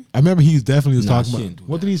Safari? I remember he definitely was Nah, talking she about. didn't do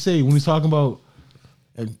What that. did he say when he's talking about,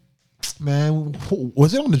 and man,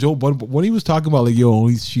 was it on the Joe Budden? When he was talking about, like, yo,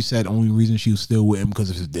 she said only reason she was still with him because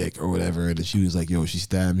of his dick or whatever, and she was like, yo, she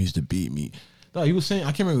stabbed me, used to beat me. No, he was saying,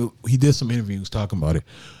 I can't remember, he did some interview, he was talking about it.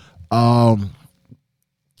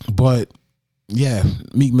 But yeah,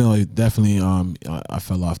 Meek Mill definitely. I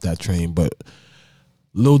fell off that train, but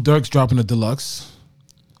Lil Durk's dropping a deluxe.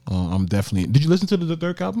 I'm definitely. Did you listen to the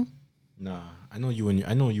Durk album? Nah, I know you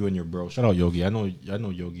and your bro. Shout out Yogi. I know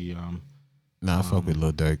Yogi. Nah, I fuck with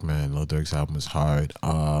Lil Durk, man. Lil Durk's album is hard.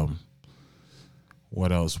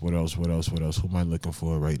 What else? Who am I looking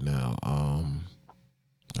for right now?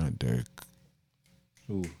 Not Durk.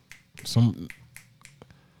 Ooh.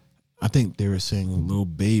 I think they were saying Lil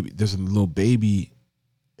Baby. There's a Lil Baby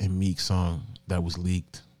and Meek song that was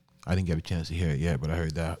leaked. I didn't get a chance to hear it yet, but I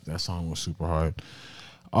heard that song was super hard.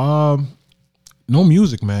 No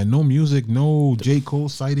music, man. No music. No J. Cole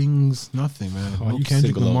sightings. Nothing, man. Oh, No you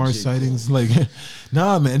Kendrick single out Lamar J. sightings. Like,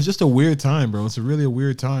 nah, man. It's just a weird time, bro. It's really a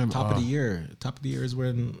weird time. Top of the year. Top of the year is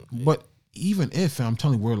when. But even if, I'm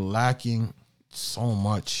telling you, we're lacking so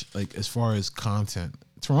much, like, as far as content.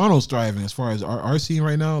 Toronto's thriving as far as our scene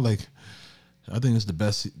right now. Like, I think it's the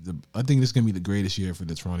best. I think this is gonna be the greatest year for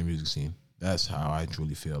the Toronto music scene. That's how I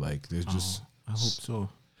truly feel. Like, there's just I hope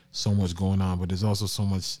so much going on, but there's also so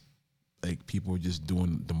much, like, people are just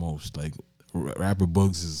doing the most. Like, rapper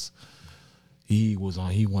Bugs he went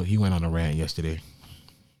on a rant yesterday.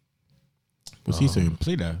 What's he saying?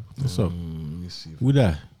 Play that. What's up? Let me see. Who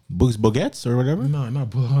that? Bugs Baguettes or whatever? No, not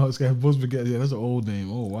Bugs. Bugs Baguette. Yeah, that's an old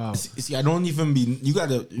name. Oh wow. See, I don't even be. You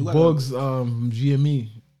gotta. Bugs GME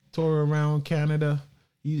tour around Canada.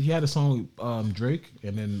 He had a song with Drake,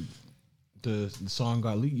 and then the song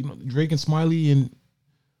got leaked. You know, Drake and Smiley and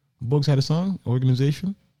Bugs had a song,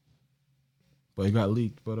 Organization, but it got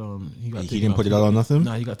leaked. But he didn't put it out on nothing.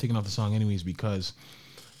 Nah, he got taken off the song anyways because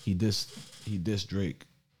he dissed Drake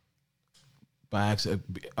by accident.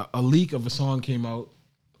 A leak of a song came out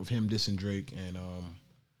of him dissing Drake, and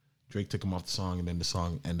Drake took him off the song, and then the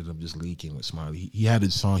song ended up just leaking with Smiley. He had a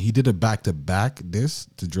song. He did a back-to-back diss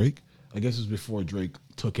to Drake. I guess it was before Drake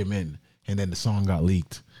took him in, and then the song got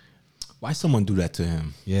leaked. Why someone do that to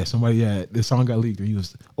him? Yeah, the song got leaked. And he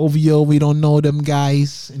was, OVO, we don't know them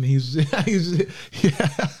guys. And he's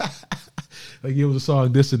like, it was a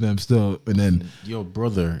song dissing them still. And then, Yo,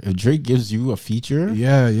 brother, if Drake gives you a feature,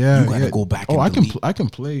 yeah, you gotta go back. Oh, and I can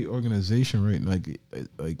play Organization right, like.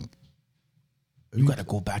 You gotta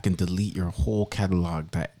go back and delete your whole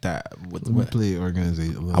catalog. Let me play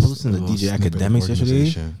Organization. I was listening to DJ Academics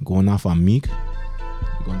yesterday, going off on Meek.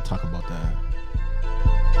 We're gonna talk about that.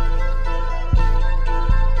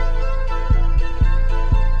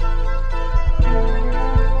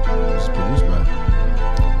 It's produced by.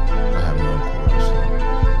 I have no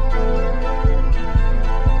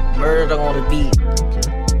chorus. Murder on the beat.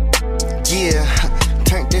 Okay. Yeah,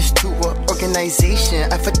 turn this to an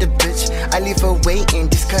organization. I fuck the bitch, I leave her waiting.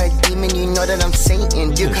 This card demon, you know that I'm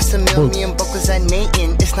Satan. You custom million buckles I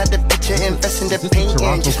natin'. It's not the picture, invest in the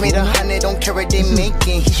painting. Just made 100, don't care what they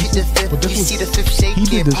making. He shoot the fifth, you see the fifth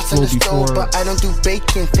shaking. Pots on the stove, but I don't do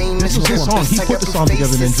bacon. Famous This was his song. He put the song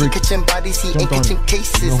together and then Drake kitchen bodies, he ain't kitchen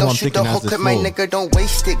cases. Don't shoot the whole clip, my nigga, don't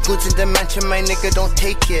waste it. Goods in the mansion, my nigga, don't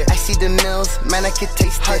take it. I see the mills, man, I can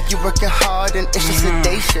taste it. You working hard and it's just a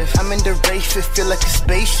day shift. I'm in the race, it feel like a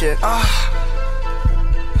spaceship.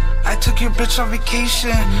 I took your bitch on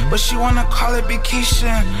vacation, but she wanna call it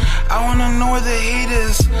vacation. I wanna know where the hate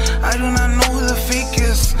is. I do not know who the fake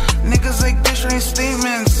is. Niggas like this ain't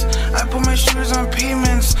statements. I put my shooters on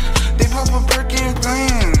payments. They pop a Birkin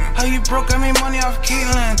plane. How you broke? I made money off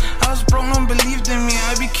Caitlyn. I was broke, no one believed in me.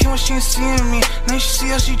 I became what she ain't seeing me. Now she see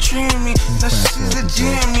how she treating me. Now she sees the G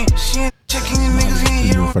in me. She ain't checking your niggas, he ain't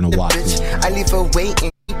You here. in front of Watts. Bitch, I leave her waiting.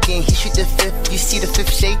 He shoot the fifth, you see the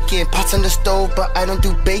fifth shaking. Pots on the stove, but I don't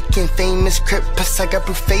do bacon. Famous crip, plus I got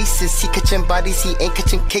blue faces. He catching bodies, he ain't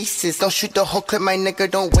catching cases. Don't shoot the whole clip, my nigga,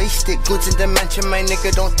 don't waste it. Goods in the mansion, my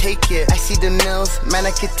nigga, don't take it. I see the mills, man,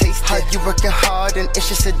 I can taste it. You working hard and it's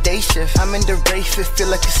just a day shift. I'm in the race, it feel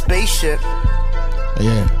like a spaceship.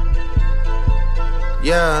 Yeah.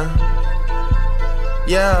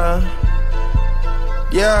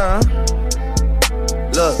 Yeah.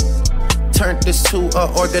 Look. Turned this to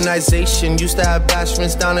a organization. Used to have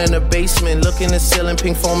bashments down in the basement. Looking to ceiling,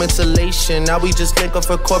 pink foam insulation. Now we just link up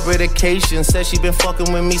for corporate occasions. Said she been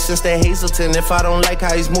fucking with me since the Hazelton. If I don't like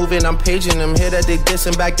how he's moving, I'm paging him. Hear that they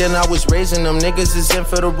dissing, back then I was raising them. Niggas is in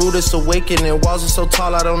for the rudest awakening. Walls are so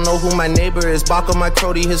tall, I don't know who my neighbor is. Baka my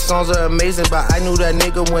Crody, his songs are amazing. But I knew that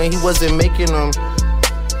nigga when he wasn't making them.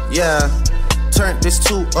 Yeah. Turned this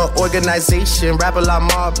to a organization. Rap a lot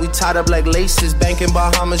mob, we tied up like laces. Bank in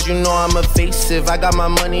Bahamas, you know I'm evasive. I got my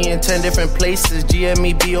money in 10 different places.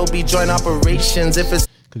 GME, B.O.B. joint operations. If it's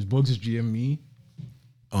because Bugs is GME,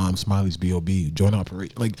 Smiley's B.O.B. joint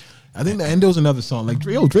operation. Like I think the Endo's another song. Like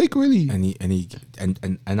Drake really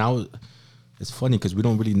and I was. It's funny because we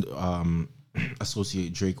don't really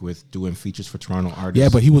associate Drake with doing features for Toronto artists. Yeah,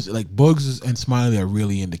 but he was like Bugs and Smiley are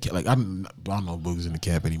really in the camp. Like I don't know if Bugs in the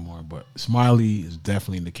camp anymore, but Smiley is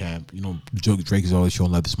definitely in the camp. You know, Drake is always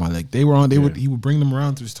showing love to Smiley. Like they were on, he would bring them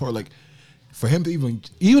around to his tour. Like for him to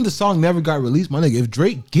even the song never got released. My nigga, if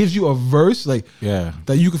Drake gives you a verse like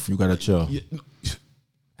that, you gotta chill. Yeah.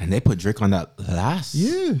 And they put Drake on that last.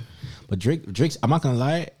 Yeah, but Drake's. I'm not gonna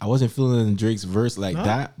lie, I wasn't feeling Drake's verse like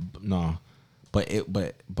that. No. But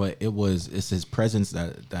it's his presence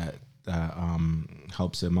that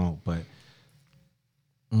helps him out. But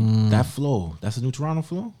that flow, that's a new Toronto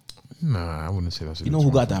flow? Nah, I wouldn't say that's a new Toronto.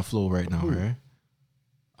 Who got that flow right now, right?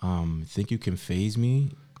 Think you can phase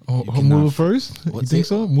me? Mula First? You think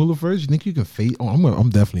so? Mula First? You think you can face? Oh, I'm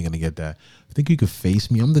definitely gonna get that. I think you could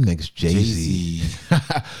face me. I'm the next Jay-Z.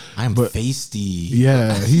 I'm feisty.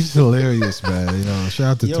 Yeah, he's hilarious, man. You know, shout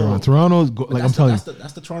out to Toronto. Toronto's like I'm telling you,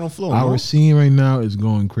 that's the Toronto flow. Our scene right now is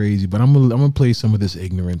going crazy, but I'm gonna play some of this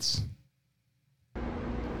ignorance.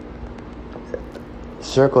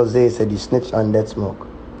 Circle Z said you snitched on Dead Smoke.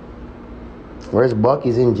 Where's Buck?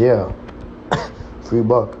 He's in jail. Free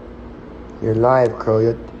Buck. You're live, Crow.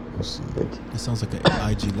 It sounds like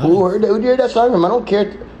an IG live. Who heard that song from? I don't care,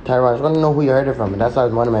 Tyron. I just want to know who you heard it from. And that's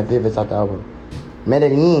one of my favorites off the album.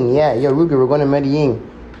 Medellin, yeah. Yo, Ruby, we're going to Medellin.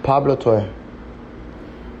 Pablo tour.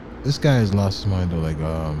 This guy has lost his mind though. Like,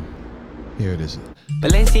 here it is.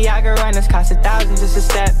 Balenciaga runners cost $1,000 just a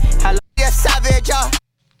step. Hello. Yes, savage, y'all.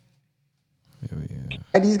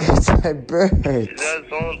 And these guys are birds. They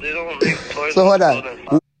don't make toys. So hold on.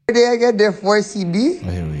 Where did I get their 4 CD? Oh,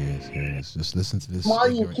 here he is. Just listen to this.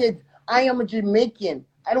 Somalian kids. I am a Jamaican.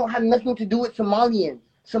 I don't have nothing to do with Somalians.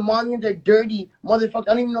 Somalians are dirty motherfuckers.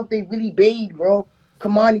 I don't even know if they really bathe, bro.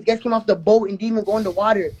 Come on, these guys came off the boat and didn't even go in the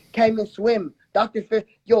water. Can't even swim. Captain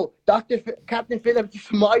Phillips,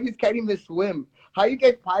 Somalians can't even swim. How you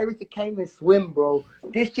get pirates that can't even swim, bro?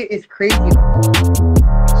 This shit is crazy.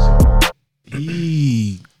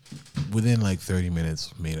 He, within like 30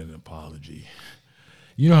 minutes, made an apology.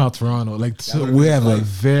 You know how Toronto, like, so we have a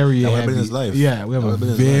very heavy. That would have been his life. Yeah, we have a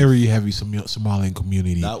very heavy Somalian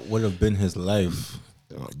community. That would have been his life.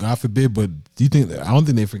 God forbid, but do you think? I don't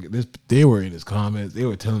think they forget this. They were in his comments. They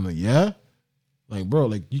were telling him, yeah, like, bro,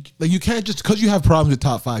 like you can't just because you have problems with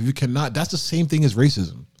top 5, you cannot. That's the same thing as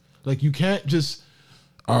racism. Like, you can't just,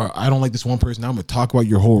 I don't like this one person. Now I'm gonna talk about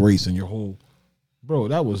your whole race and your whole, bro.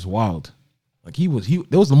 That was wild. Like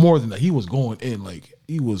there was more than that. He was going in. Like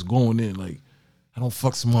I don't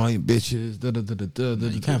fuck Somalian bitches.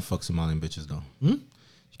 You can't fuck Somalian bitches though. You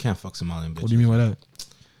can't fuck Somalian bitches. What do you mean by that?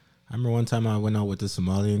 I remember one time I went out with this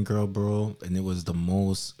Somalian girl, bro, and it was the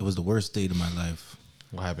worst date of my life.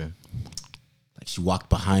 What happened? Like, she walked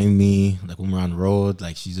behind me, like when we were on the road,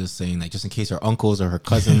 like she's just saying, like, just in case her uncles or her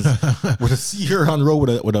cousins were to see her on the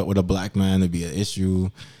road with a black man, it'd be an issue.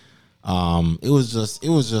 It was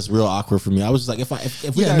just real awkward for me. I was just like,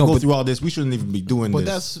 if we gotta go through all this, we shouldn't even be doing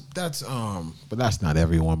this. But that's not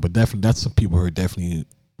everyone. But definitely, that's some people who are definitely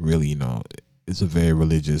really, you know, it's a very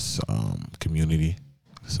religious community.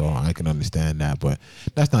 So I can understand that, but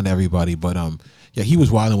that's not everybody. But yeah, he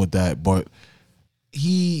was wilding with that. But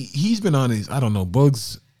he's been on his, I don't know,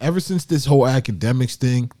 Bugs ever since this whole academics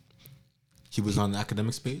thing. He was on the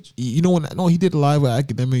academics page. You know when? No, he did a live with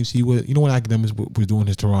academics. He was, you know, when academics was doing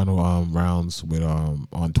his Toronto rounds with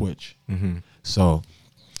on Twitch. Mm-hmm. So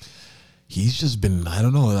he's just been, I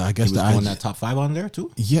don't know. I guess he was going that top 5 on there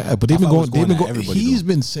too. Yeah, but they've been going. He's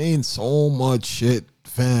been saying so much shit,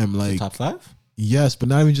 fam. Like top 5. Yes, but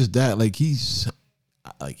not even just that. Like he's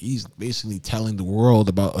basically telling the world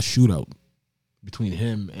about a shootout between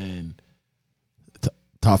him and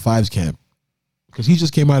top 5's camp. Because he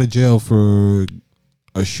just came out of jail for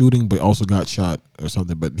a shooting, but also got shot or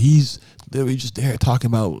something. But he's literally just there talking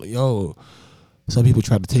about, yo, some people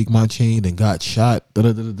tried to take my chain and got shot.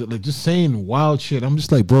 Like, just saying wild shit. I'm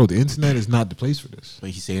just like, bro, the internet is not the place for this.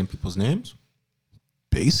 Like, he's saying people's names?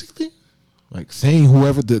 Basically. like saying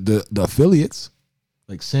whoever the affiliates,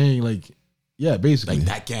 like saying like, yeah, basically Like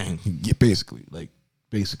that gang. yeah,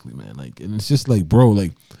 basically, man, like, and it's just like, bro,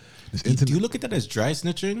 like, this Do you look at that as dry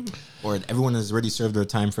snitching, or everyone has already served their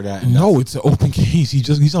time for that? And no, it's an open case.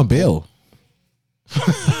 He's on bail.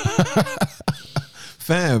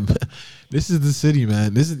 Fam, this is the city,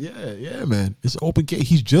 man. This is yeah, man. It's an open case.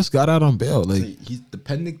 He's just got out on bail. Like he's the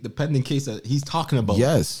pending case that he's talking about.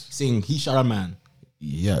 Yes, saying he shot a man.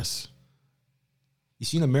 Yes. You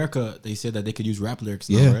see in America, they said that they could use rap lyrics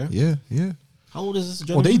Yeah, now, right? yeah. How old is this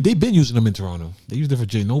Well, gentleman? they've been using them in Toronto. They used it for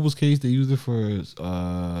Jay Noble's case. They used it for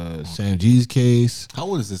Sam G's case. How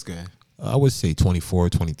old is this guy? I would say 24,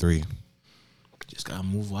 23. Just gotta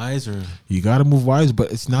move wise, or You got to move wise,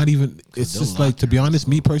 but it's not even. It's they'll just lock like, to be honest,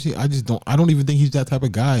 me personally, I don't even think he's that type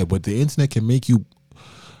of guy. But the internet can make you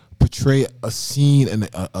portray a scene and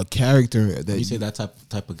a character that you say that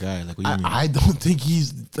type of guy. Like, what do you mean? I don't think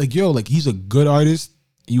he's like, like, he's a good artist.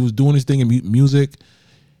 He was doing his thing in music.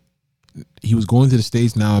 He was going to the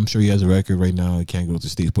States. Now I'm sure he has a record right now. He can't go to the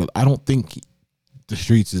States, but I don't think the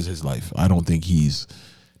streets is his life. I don't think this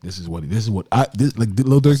is what like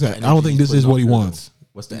Lil Durk said. I don't think this is what he wants.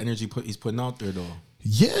 What's the energy he's putting out there though?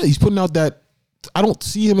 Yeah, he's putting out that. I don't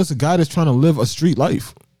see him as a guy that's trying to live a street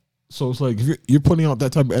life. So it's like, if you're putting out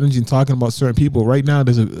that type of energy and talking about certain people right now.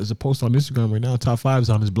 There's a post on Instagram right now. Top 5 is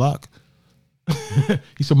on his block.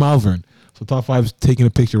 He's from Malvern. So Top 5 is taking a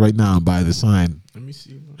picture right now by the sign. Let me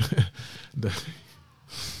see. And that's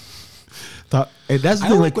the I thing,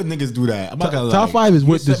 don't like when niggas do that. I'm not gonna lie. Top 5 is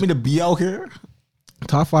with you this. sent me to be out here.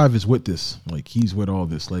 Top 5 is with this. Like, he's with all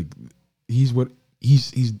this. Like, he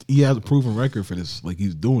has a proven record for this. Like,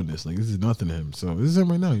 he's doing this. Like, this is nothing to him. So this is him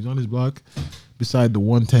right now. He's on his block beside the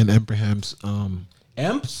 110 Emperham's.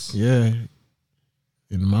 Emps? Yeah.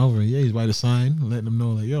 In Malvern. Yeah, he's by the sign, letting them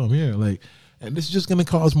know, like, yo, I'm here. Like, and this is just gonna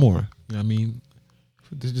cause more. You know what I mean?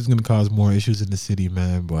 This is just gonna cause more issues in the city,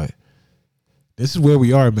 man. But this is where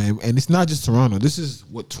we are, man. And it's not just Toronto. This is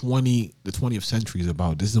what the 20th century is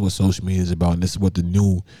about. This is what social media is about. And this is what the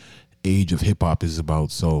new age of hip hop is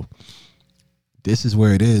about. So this is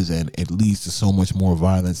where it is, and it leads to so much more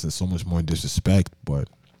violence and so much more disrespect. But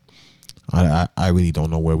I really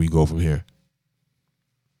don't know where we go from here.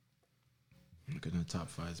 Look at the top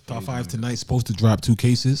 5. Top 5 tonight. Supposed to drop 2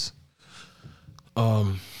 cases.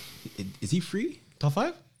 Is he free? Top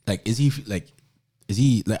 5? Like, is he like?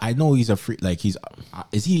 I know he's a free. Like, is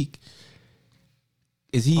he?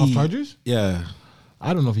 Off charges? Yeah.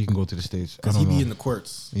 I don't know if he can go to the States. I Cause don't he know. be in the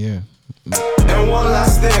courts. Yeah. And one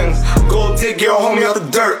last thing, go dig your homie out the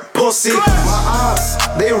dirt, pussy. My eyes,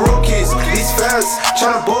 they rookies. These fans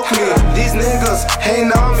tryna book me. These niggas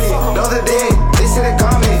hating on me. The other day, they said they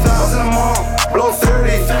got me. I was in the mall, blow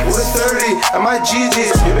 30, with 30 at my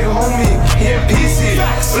GG's. Your big homie, he in PC.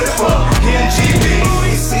 Flipper, he in GB.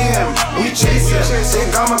 We see him, we chase him. They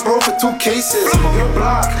got my bro for 2 cases. Your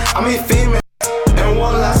block, I mean famous. And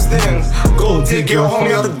one last thing, go dig your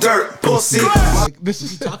homie out the dirt, pussy. Like, this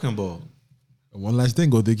What's is he talking about? one last thing.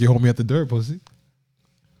 Go dig your homie at the dirt, pussy.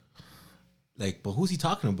 Like, but who's he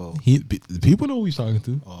talking about? The people know who he's talking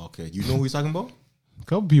to. Oh, okay. You know who he's talking about? A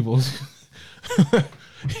couple people.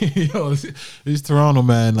 Yo, it's Toronto,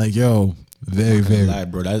 man. Like, yo, very. Lie,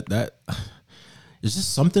 bro. That there's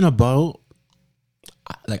just something about,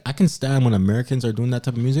 like, I can stand when Americans are doing that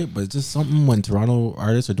type of music, but it's just something when Toronto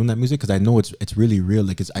artists are doing that music, because I know it's really real.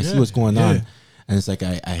 Like, I see what's going on, and it's like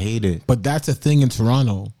I hate it. But that's a thing in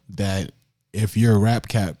Toronto, that if you're a rap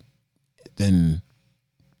cap, then,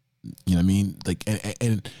 you know what I mean? Like,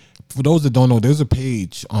 and for those that don't know, there's a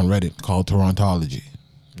page on Reddit called Torontology.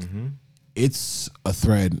 Mm-hmm. It's a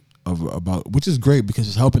thread about, which is great because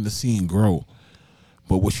it's helping the scene grow.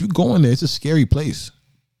 But what you go in there, it's a scary place.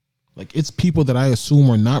 Like, it's people that I assume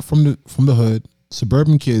are not from the hood,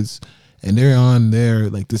 suburban kids, and they're on there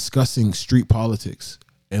like discussing street politics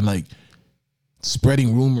and like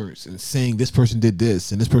spreading rumors and saying this person did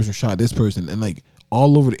this and this person shot this person, and like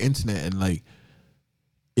all over the internet, and like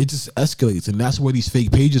it just escalates. And that's where these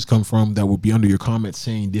fake pages come from that will be under your comments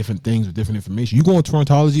saying different things with different information. You go on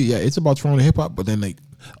Torontology, yeah, it's about Toronto hip hop, but then like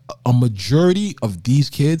a majority of these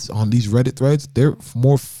kids on these Reddit threads, they're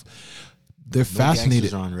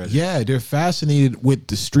fascinated. On Reddit. Yeah, they're fascinated with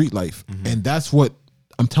the street life, and that's what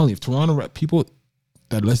I'm telling you. If Toronto rap people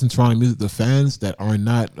that listen to Toronto music, the fans that are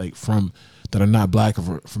not like that are not black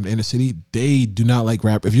or from the inner city, they do not like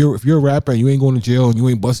rap. If you're a rapper and you ain't going to jail and you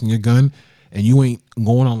ain't busting your gun and you ain't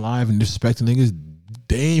going on live and disrespecting niggas,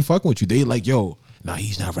 they ain't fucking with you. They like, yo, nah,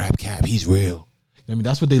 he's not rap cap, he's real. You know what I mean?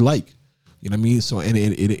 That's what they like. You know what I mean? So, and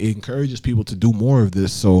it encourages people to do more of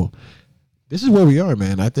this. So this is where we are,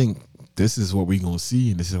 man. I think this is what we gonna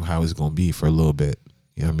see, and this is how it's gonna be for a little bit.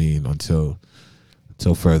 You know what I mean? Until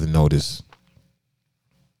further notice.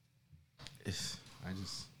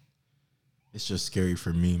 It's just scary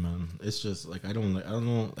for me, man. It's just like I don't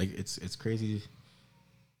know. Like it's crazy.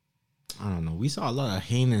 I don't know. We saw a lot of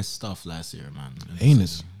heinous stuff last year, man.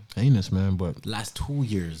 Heinous, man. But last 2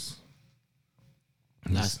 years.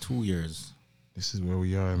 This is where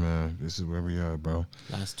we are, man. This is where we are, bro.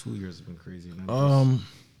 Last 2 years have been crazy, man. What am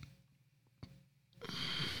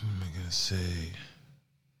I gonna say?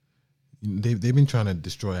 They've been trying to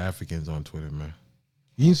destroy Africans on Twitter, man.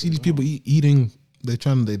 You see these people eating. They're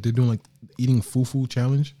doing like eating fufu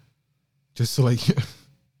challenge, just to like.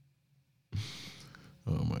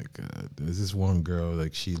 Oh my God! There's this one girl,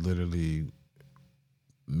 like she literally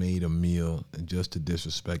made a meal and just to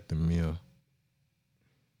disrespect the meal.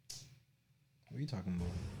 What are you talking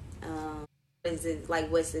about? Is it like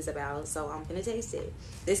what's this about? So I'm gonna taste it.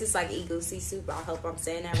 This is like egusi soup. I hope I'm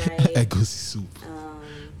saying that right. Egusi soup.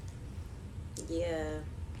 Yeah.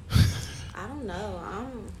 I don't know.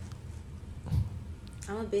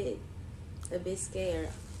 I'm a bit scared.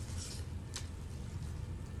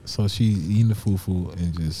 So she's eating the fufu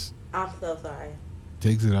and just. I'm so sorry.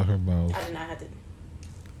 Takes it out her mouth. I did not have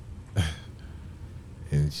to.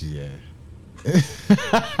 And she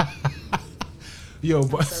Yo,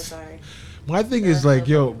 but I'm so sorry. My thing is like,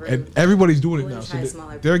 yo, and everybody's doing it now. So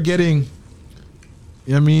they're getting. You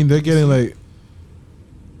know what I mean? They're getting like.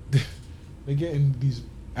 They're getting these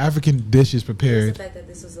African dishes prepared. It's the fact that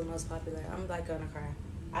this was the most popular. I'm like gonna cry.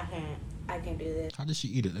 I can't do this. How did she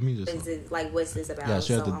eat it? Let me just. Is it like what's this about? Yeah,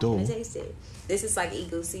 she had the dough. I'm gonna taste it. This is like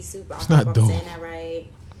egusi soup. It's not dough. I'm saying that right.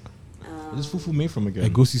 What is fufu made from again?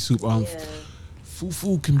 Egusi soup. Yeah.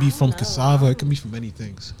 Fufu can be from cassava. It can be from many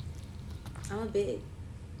things. I'm a bit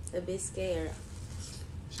scared.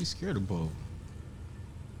 She's scared of both.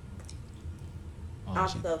 I'm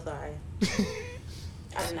so sorry.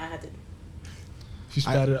 I did not have to. She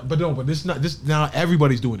spat it up. But this not this now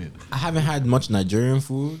everybody's doing it. I haven't had much Nigerian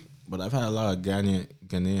food, but I've had a lot of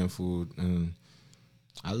Ghanaian food, and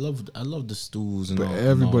I love the stews and but all.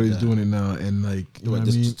 Everybody's and all doing it now, and like you know what I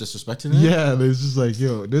mean? Disrespecting it. Yeah, it's just like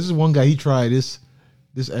yo, this is one guy. He tried this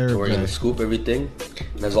Arab We're guy. gonna scoop everything,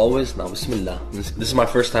 and as always, now Bismillah. This is my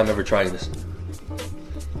first time ever trying this.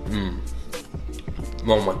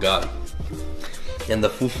 Oh my God. And the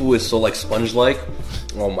fufu is so like sponge-like.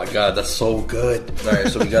 Oh my God, that's so good. All right,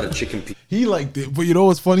 so we got a chicken piece. He liked it, but you know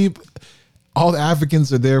what's funny? All the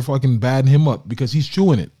Africans are there fucking batting him up because he's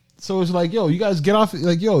chewing it. So it's like, yo, you guys get off it.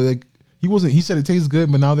 Like, yo, like he wasn't. He said it tastes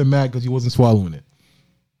good, but now they're mad because he wasn't swallowing it.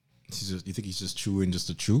 You think he's just chewing just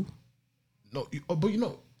to chew? No, but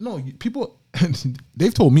people.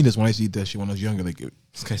 They've told me this when I used to eat that shit when I was younger. Like,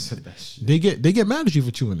 This guy said that shit. they get mad at you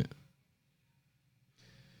for chewing it.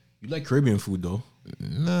 You like Caribbean food though?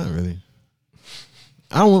 Not really.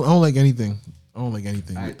 I don't like anything. I don't like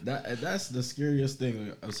anything. That's the scariest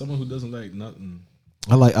thing. Like, someone who doesn't like nothing.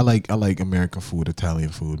 I like American food, Italian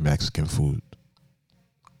food, Mexican food.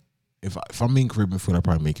 If I'm making Caribbean food, I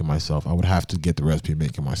probably make it myself. I would have to get the recipe and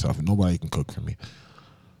make it myself. Nobody can cook for me.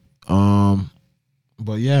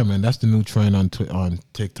 But yeah, man, that's the new trend on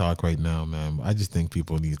TikTok right now, man. I just think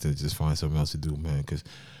people need to just find something else to do, man, because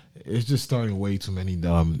it's just starting way too many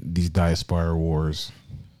these diaspora wars.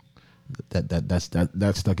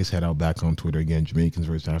 That stuck his head out back on Twitter again. Jamaicans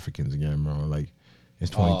versus Africans again, bro. Like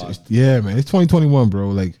it's yeah, man. It's 2021, bro.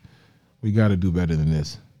 Like we got to do better than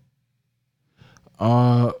this.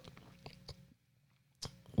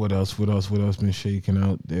 What else been shaking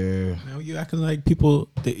out there? Now you acting like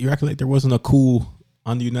you're acting like there wasn't a coup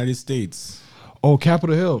on the United States. Oh,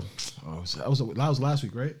 Capitol Hill. Oh, that was last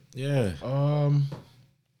week, right? Yeah.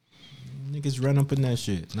 Niggas ran up in that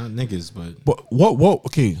shit. Not niggas, but what?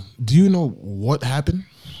 Okay, do you know what happened?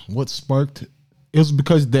 What sparked? It was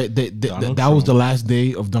because that was the last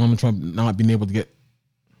day of Donald Trump not being able to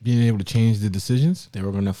change the decisions. They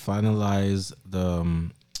were gonna finalize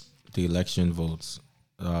the election votes.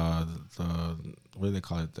 What do they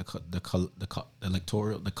call it? The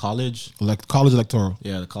electoral, the college electoral.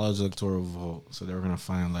 Yeah, the college electoral vote. So they were gonna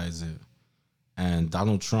finalize it. And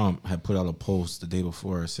Donald Trump had put out a post the day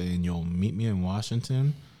before saying, "Yo, meet me in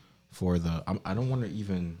Washington for the." I don't want to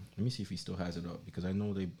even. Let me see if he still has it up because I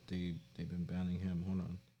know they've been banning him. Hold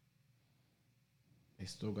on. They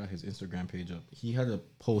still got his Instagram page up. He had a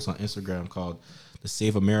post on Instagram called the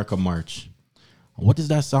Save America March. What does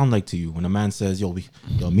that sound like to you when a man says, "Yo, meet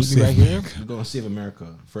me right here. We're gonna save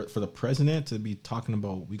America." For the president to be talking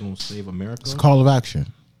about we gonna save America. It's a call of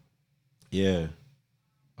action. Yeah.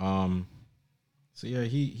 So yeah,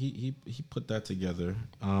 he put that together.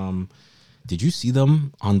 Did you see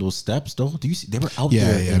them on those steps though? Do you see they were out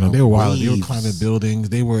there? Yeah, no, they were wild. They were climbing buildings.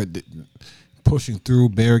 They were pushing through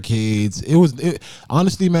barricades.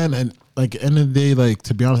 Honestly, man, and like at the end of the day, like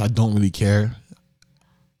to be honest, I don't really care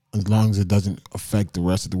as long as it doesn't affect the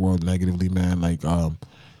rest of the world negatively, man. Like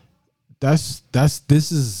this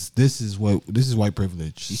is white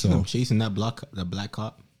privilege. You see them chasing that black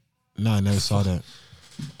cop? No, I never saw that.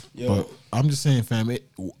 But I'm just saying, fam,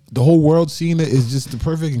 the whole world seeing it is just the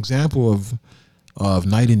perfect example of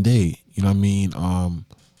night and day. You know what I mean?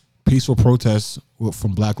 Peaceful protests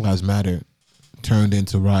from Black Lives Matter turned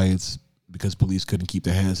into riots because police couldn't keep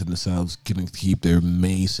their hands to themselves, couldn't keep their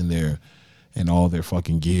mace and all their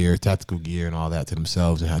fucking gear, tactical gear and all that to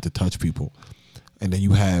themselves, and had to touch people. And then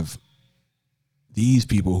you have these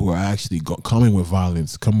people who are actually coming with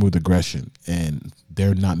violence, coming with aggression, and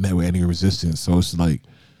they're not met with any resistance. So it's like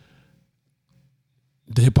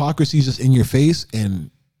the hypocrisy is just in your face,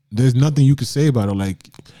 and there's nothing you can say about it. Like,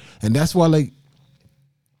 and that's why,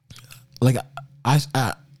 like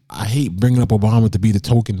I hate bringing up Obama to be the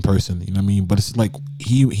token person. You know what I mean? But it's like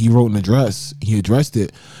he wrote an address, he addressed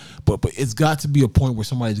it, but it's got to be a point where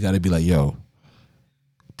somebody's got to be like, yo,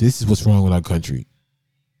 this is what's wrong with our country.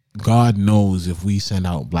 God knows if we send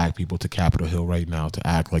out black people to Capitol Hill right now to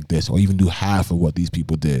act like this, or even do half of what these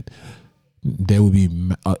people did, it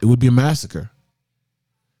would be a massacre.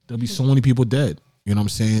 There'll be so many people dead. You know what I'm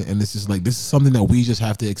saying? And this is something that we just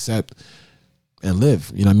have to accept and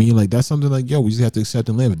live. You know what I mean? Like that's something like, yo, we just have to accept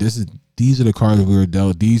and live. These are the cards we were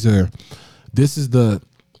dealt. This is the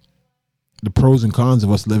pros and cons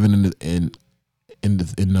of us living in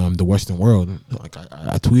the Western world. Like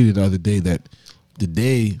I tweeted the other day that the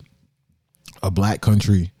day a black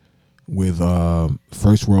country with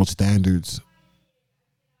first world standards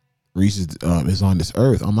is on this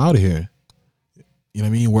earth, I'm out of here. You know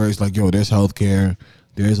what I mean? Where it's like, yo, there's healthcare,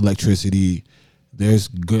 there's electricity, there's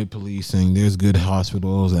good policing, there's good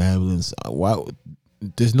hospitals, ambulance.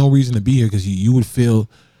 There's no reason to be here because you would feel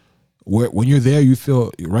when you're there, you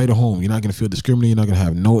feel right at home. You're not gonna feel discriminated. You're not gonna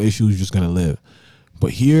have no issues. You're just gonna live.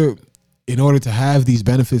 But here, in order to have these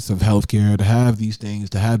benefits of healthcare, to have these things,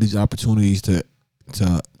 to have these opportunities to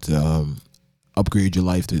upgrade your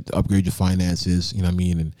life, to upgrade your finances, you know what I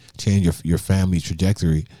mean, and change your family's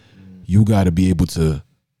trajectory, you got to be able to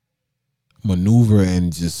maneuver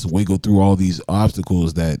and just wiggle through all these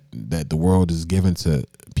obstacles that the world is given to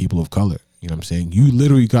people of color. You know what I'm saying? You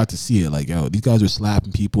literally got to see it. Like, yo, these guys are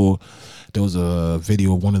slapping people. There was a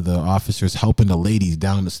video of one of the officers helping the ladies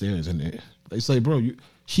down the stairs, and it's like, bro,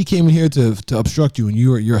 she came in here to obstruct you, and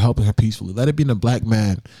you're helping her peacefully. Let it be a black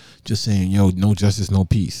man just saying, yo, no justice, no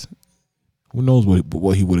peace. Who knows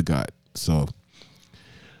what he would have got? So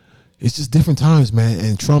it's just different times, man.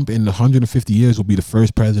 And Trump in 150 years will be the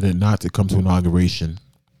first president not to come to inauguration.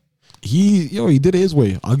 He did it his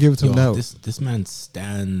way. I'll give it to him now. This man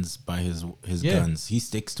stands by his guns. He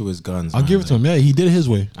sticks to his guns. I'll give it to him. Yeah, he did it his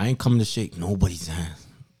way. I ain't coming to shake nobody's hand.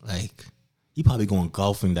 Like, he probably going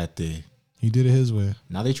golfing that day. He did it his way.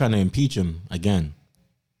 Now they trying to impeach him again,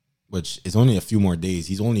 which is only a few more days.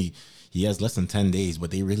 He has less than 10 days,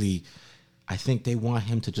 but I think they want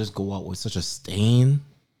him to just go out with such a stain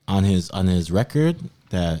on his record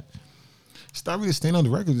that it's not really a stain on the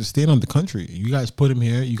record, it's a stain on the country. You guys put him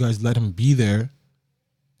here. You guys let him be there.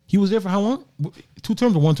 He was there for how long? 2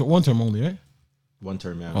 terms or one term only, right? 1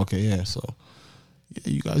 term, yeah. Okay, yeah. So, yeah,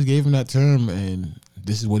 you guys gave him that term, and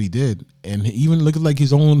this is what he did. And he even looked like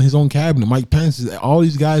his own cabinet. Mike Pence, all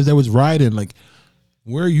these guys that was riding, like,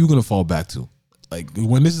 where are you gonna fall back to? Like,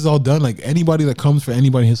 when this is all done, like, anybody that comes for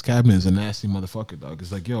anybody in his cabinet is a nasty motherfucker, dog.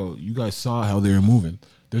 It's like, yo, you guys saw how they were moving.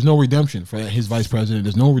 There's no redemption for his vice president.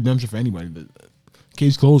 There's no redemption for anybody. The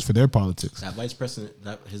case closed for their politics. That vice president,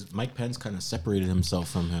 Mike Pence kind of separated himself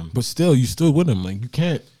from him. But still, you stood with him. Like, you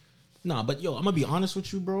can't. Nah, but yo, I'm gonna be honest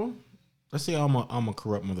with you, bro. Let's say I'm a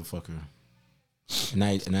corrupt motherfucker, and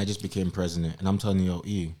I just became president, and I'm telling you,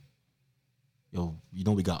 yo, you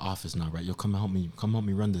know we got office now, right? Yo, come help me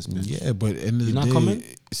run this bitch. Yeah, but end of the not day, coming.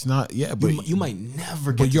 It's not. Yeah, but you might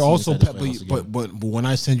never. Get but you're also. But when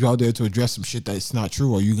I send you out there to address some shit that's not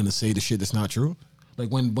true, are you gonna say the shit that's not true? Like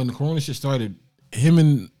when the Corona shit started,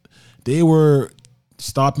 they were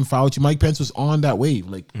stopping Fauci. Mike Pence was on that wave.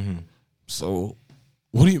 Like, so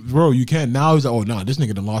what do you, bro? You can't now. He's like, oh no, this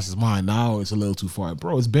nigga done lost his mind. Now it's a little too far,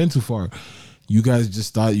 bro. It's been too far. You guys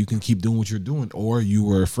just thought you can keep doing what you're doing, or you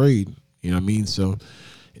were afraid. You know what I mean? So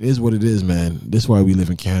it is what it is, man. This is why we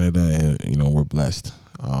live in Canada, and we're blessed.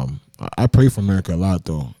 I pray for America a lot,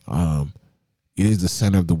 though. It is the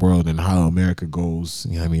center of the world, and how America goes,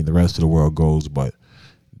 you know what I mean, the rest of the world goes, but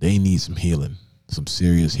they need some healing, some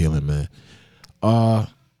serious healing, man.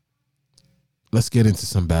 let's get into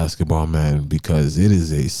some basketball, man, because it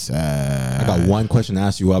is a sad. I got one question to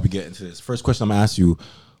ask you. I'll be getting to this. First question I'm gonna ask you: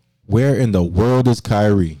 where in the world is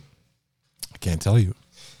Kyrie? I can't tell you.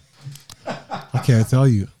 I can't tell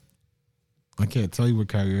you. I can't tell you where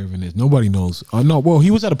Kyrie Irving is. Nobody knows. No, well,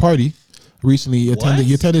 he was at a party recently. He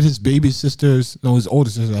attended his baby sister's, his older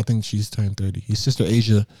sister. I think she's turned 30. His sister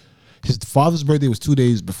Asia. His father's birthday was 2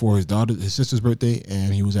 days before his sister's birthday,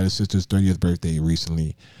 and he was at his sister's 30th birthday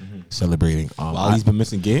recently, celebrating. While he's been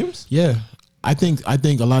missing games. Yeah, I think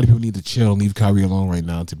a lot of people need to chill and leave Kyrie alone right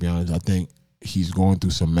now. To be honest, I think he's going through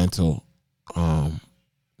some mental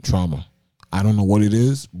trauma. I don't know what it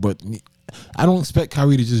is, but I don't expect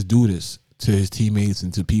Kyrie to just do this to his teammates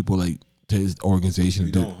and to people, like to his organization.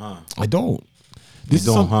 You don't, huh? I don't. This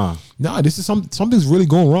is something's really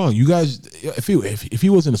going wrong. You guys, if he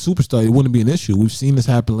wasn't a superstar, it wouldn't be an issue. We've seen this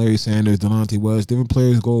happen. Larry Sanders, Delonte West, different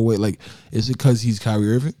players go away. Like, is it because he's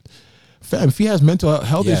Kyrie Irving? Fam, if he has mental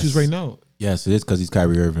health issues right now, yes, it is because he's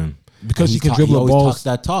Kyrie Irving. Because he can dribble the ball. He always talks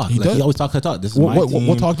that talk. He always talks that talk. This is my team.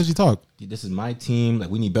 What talk does he talk? This is my team. Like,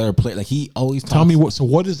 we need better play. Like, he always talks. Tell me what. So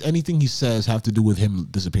what does anything he says have to do with him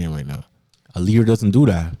disappearing right now? A leader doesn't do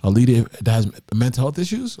that. A leader that has mental health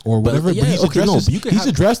issues or whatever. But he's addressed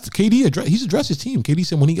his team. KD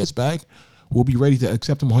said when he gets back, we'll be ready to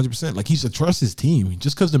accept him 100%. Like, he's addressed his team.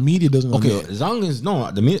 Just because the media doesn't. Okay, as long as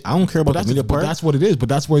the media, I don't care about the media part. That's what it is. But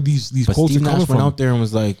that's where these quotes Steve are coming Nash from. Went out there and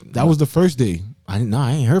was like, that was the first day. I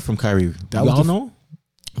ain't heard from Kyrie. Y'all know,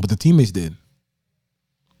 but the teammates did.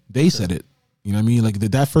 They said it. You know what I mean? Like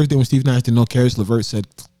that first day when Steve Nash didn't know, Karis LeVert said,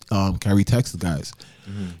 Kyrie texted the guys.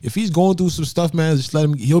 If he's going through some stuff, man, just let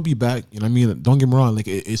him. He'll be back. You know what I mean? Don't get me wrong. Like,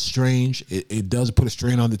 it's strange. It does put a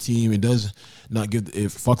strain on the team. It does not give. It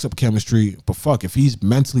fucks up chemistry. But fuck, if he's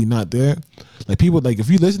mentally not there, like people, like if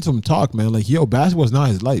you listen to him talk, man, like basketball is not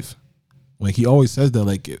his life. Like he always says that.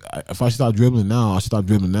 Like if I stop dribbling now, I should stop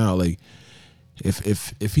dribbling now. Like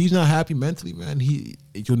if he's not happy mentally, man,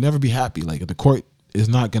 you'll never be happy. Like the court is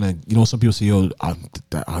not gonna. You know, some people say, "Yo,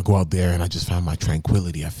 I go out there and I just found my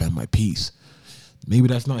tranquility. I found my peace." Maybe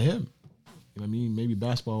that's not him. You know what I mean? Maybe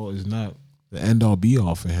basketball is not the end all be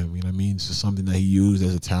all for him. You know what I mean? It's just something that he used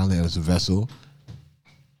as a talent, as a vessel.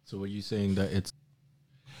 So are you saying that it's?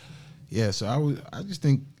 Yeah. So I just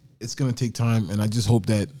think it's gonna take time, and I just hope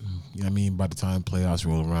that, you know what I mean, by the time playoffs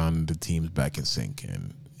roll around, the team's back in sync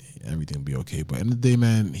and everything will be okay. But at the end of the day,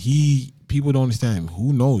 man, people don't understand him.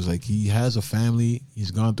 Who knows? Like, he has a family.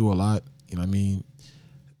 He's gone through a lot. You know what I mean?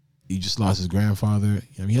 He just lost his grandfather.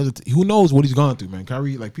 I mean, who knows what he's gone through, man.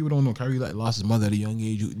 Kyrie, like, people don't know. Kyrie lost his mother at a young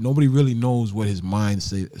age. Nobody really knows what his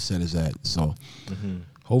mindset is at. So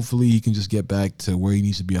hopefully he can just get back to where he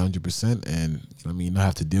needs to be 100%, and, you know what I mean, not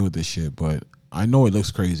have to deal with this shit. But I know it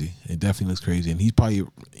looks crazy. It definitely looks crazy, and he's probably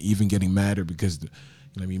even getting madder because, you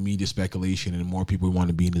know what I mean, media speculation and more people want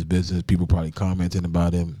to be in his business. People probably commenting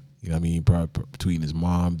about him. You know what I mean? Probably tweeting his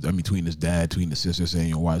mom, tweeting his dad, tweeting his sister, saying,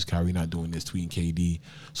 "Yo, why is Kyrie not doing this?" Tweeting KD.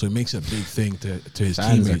 So it makes it a big thing to his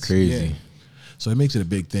Fans teammates. Are crazy. Yeah. So it makes it a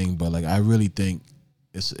big thing. But, like, I really think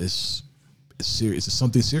it's serious. It's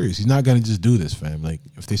something serious. He's not gonna just do this, fam. Like,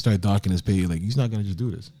 if they start docking his pay, like, he's not gonna just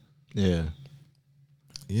do this. Yeah.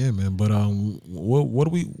 Yeah, man. But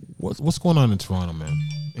what's going on in Toronto, man?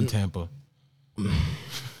 In Tampa.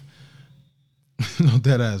 No,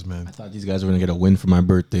 dead ass, man. I thought these guys were gonna get a win for my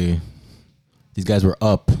birthday. These guys were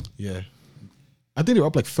up. Yeah, I think they were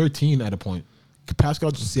up like 13 at a point.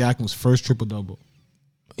 Pascal Siakam's first triple double.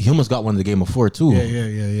 He almost got one in the game before too.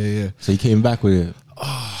 Yeah. So he came back with it.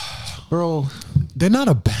 Bro, they're not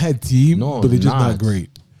a bad team, but they're just not great.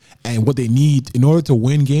 And what they need in order to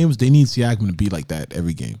win games, they need Siakam to be like that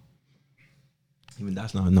every game. Even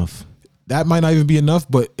that's not enough. That might not even be enough,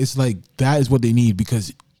 but it's like that is what they need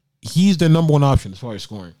because he's their number one option as far as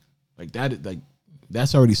scoring. Like that,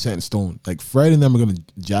 that's already set in stone. Like Fred and them are gonna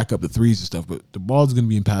jack up the threes and stuff, but the ball's gonna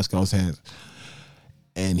be in Pascal's hands.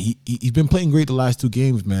 And he's been playing great the last two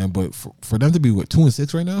games, man. But for them to be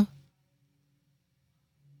 2-6 right now,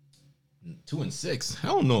 2-6.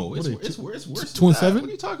 Hell no, it's worse. 2-7. What are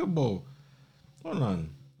you talking about? Hold on.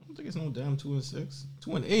 I don't think it's no damn 2-6.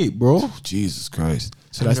 2-8, bro. Oh, Jesus Christ.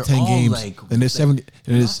 So and that's 10 games. And there's 7.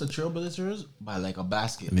 And lost the Trailblazers by like a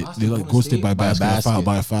basket. They like ghosted by basket.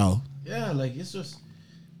 By a foul. Yeah, like it's just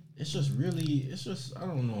I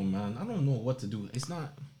don't know, man. I don't know what to do. It's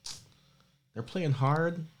not. They're playing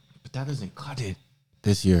hard, but that doesn't cut it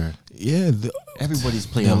this year. Yeah, everybody's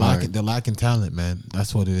playing hard. They're lacking talent, man.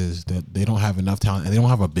 That's what it is. They don't have enough talent, and they don't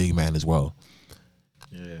have a big man as well.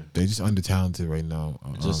 Yeah, they're just under talented right now.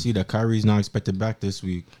 Just see that Kyrie's not expected back this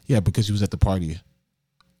week. Yeah, because he was at the party,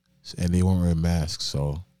 and they weren't wearing masks,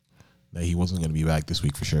 so that he wasn't going to be back this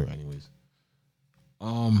week for sure. Anyways,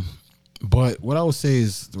 But what I would say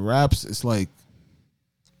is the Raps, it's like,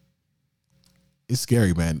 it's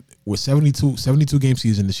scary, man. With 72 game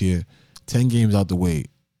season this year, 10 games out the way.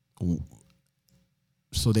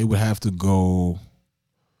 So they would have to go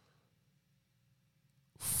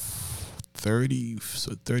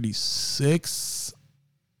 36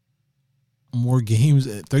 more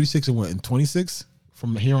games, 36 and what, and 26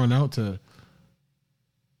 from here on out to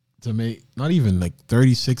make, not even like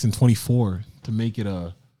 36 and 24 to make it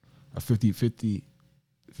a 50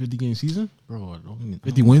 game season, bro.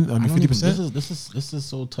 50 wins. I mean, 50%. This is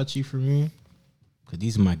so touchy for me because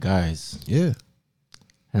these are my guys. Yeah,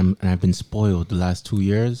 and I've been spoiled the last 2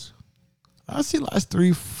 years. I see last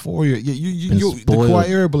 3-4 years. Yeah, you the Kawhi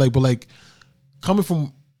era, but like coming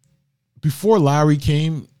from before Lowry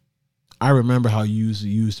came, I remember how you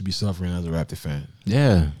used to be suffering as a Raptor fan.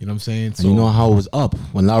 Yeah, you know what I'm saying. So, and you know how it was up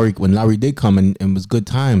when Lowry did come and it was good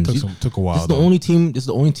times. Took a while. This is the only team. This is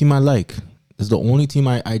the only team I like. This is the only team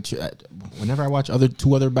I whenever I watch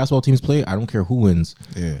two other basketball teams play, I don't care who wins.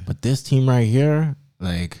 Yeah. But this team right here,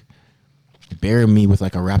 like, bury me with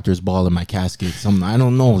like a Raptors ball in my casket. Something I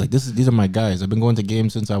don't know. Like these are my guys. I've been going to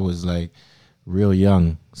games since I was like real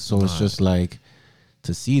young. So it's just like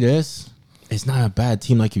to see this. It's not a bad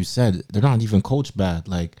team, like you said. They're not even coached bad.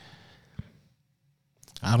 Like,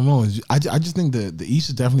 I don't know. I just think the East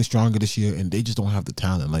is definitely stronger this year, and they just don't have the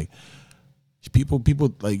talent. Like people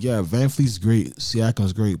like, yeah, Van Fleet's great,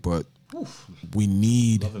 Siakam's great, but we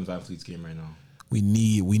need loving Van Fleet's game right now. We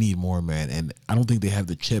need more, man, and I don't think they have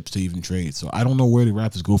the chips to even trade. So I don't know where the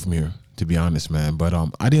Raptors go from here, to be honest, man. But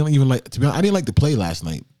I didn't like the play last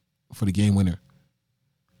night for the game winner.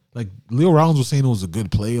 Like Leo Rollins was saying, it was a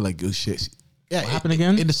good play, like good shit. Yeah, what happened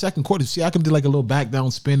again in the second quarter? Siakam did like a little back down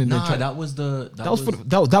spin, and then that was the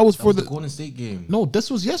Golden State game. No, this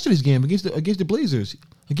was yesterday's game against the Blazers,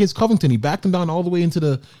 against Covington. He backed him down all the way into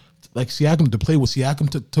the, like, Siakam to play with Siakam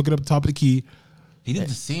took it up the top of the key. He did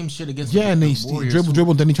the same shit against and he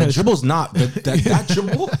dribble. Then he tried to dribble's not that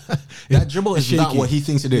dribble. That dribble is not what he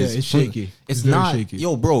thinks it is. Yeah, it's shaky. It's not shaky.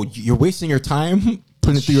 Yo, bro, you're wasting your time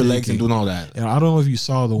putting it through your legs and doing all that. And I don't know if you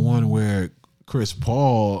saw the one where Chris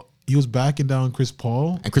Paul. He was backing down Chris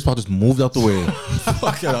Paul. And Chris Paul just moved out the way.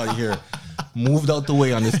 Fuck it out of here. Moved out the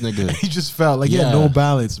way on this nigga. He just felt like he had no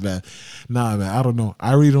balance, man. Nah, man, I don't know.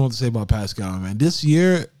 I really don't know what to say about Pascal, man. This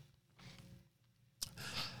year,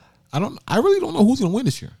 I really don't know who's going to win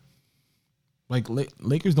this year. Like,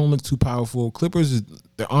 Lakers don't look too powerful. Clippers,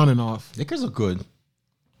 they're on and off. Lakers are good.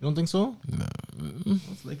 You don't think so? No.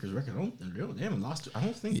 What's Lakers' record? They haven't lost. I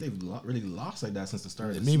don't think they've really lost like that since the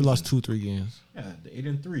start of the season. Maybe lost 2-3 games. Yeah, the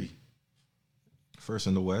 8-3. First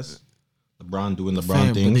in the West. LeBron doing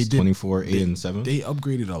LeBron things. 24, 8-7. They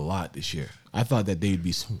upgraded a lot this year. I thought that they'd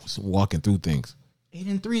be walking through things.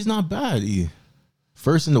 8-3 is not bad.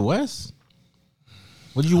 First in the West.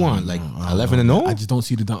 What do you want? Like 11-0? I just don't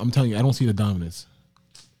see the. I'm telling you, I don't see the dominance.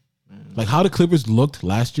 Like how the Clippers looked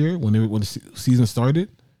last year when the season started,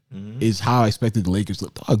 is how I expected the Lakers to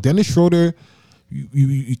look. Dennis Schroeder,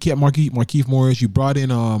 you kept Markieff Morris. You brought in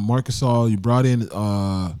Marc Gasol. You brought in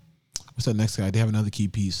what's that next guy? They have another key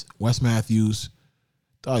piece, Wes Matthews.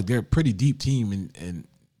 Dog, they're a pretty deep team, and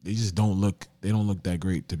they just don't look. They don't look that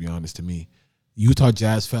great, to be honest. To me, Utah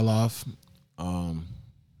Jazz fell off.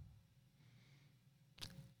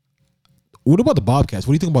 What about the Bobcats?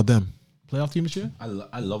 What do you think about them? Playoff team this year?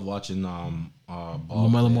 I love watching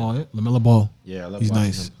LaMelo Ball. Yeah, I love He's watching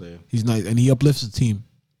nice. him play. He's nice, and he uplifts the team.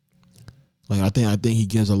 Like I think he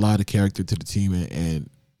gives a lot of character to the team, and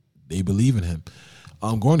they believe in him.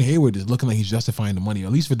 Gordon Hayward is looking like he's justifying the money,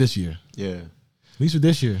 at least for this year. Yeah, at least for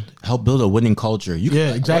this year. Help build a winning culture.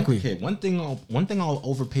 Exactly. Okay, one thing I'll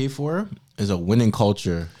overpay for is a winning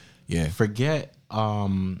culture. Yeah. Forget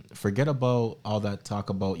about all that talk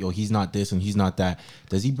about he's not this and he's not that.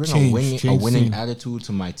 Does he bring a winning attitude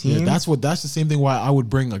to my team? Yeah, that's the same thing why I would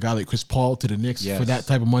bring a guy like Chris Paul to the Knicks for that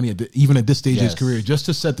type of money, even at this stage of his career, just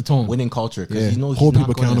to set the tone. Winning culture, because he knows he's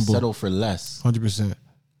not going to settle for less. 100%,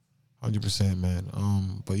 man.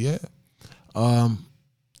 But yeah, I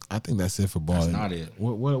think that's it for ball. That's not it.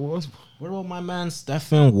 What about my man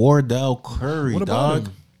Stephen Wardell Curry? What about dog?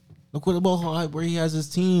 him? Look where he has his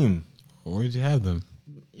team. Where did you have them?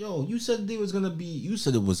 Yo, you said it was gonna be. You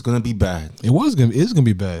said it was gonna be bad. It is gonna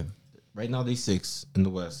be bad. Right now they 6 in the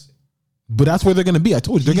West. But that's where they're gonna be. I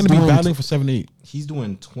told you they're gonna be battling for 7-8. He's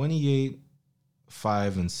doing 28,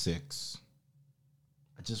 5 and 6.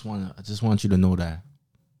 I just want you to know that.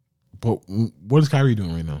 But what is Kyrie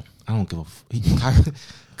doing right now? I don't give a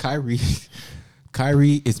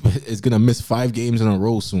Kyrie is gonna miss 5 games in a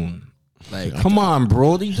row soon. Like, come on,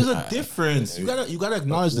 bro. There's a difference. You gotta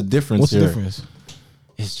acknowledge the difference. What's here. the difference?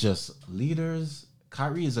 It's just leaders.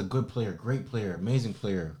 Kyrie is a good player, great player, amazing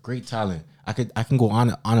player, great talent. I can go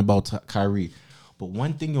on about Kyrie, but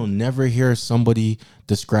one thing you'll never hear somebody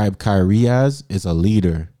describe Kyrie as is a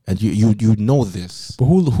leader, and you know this. But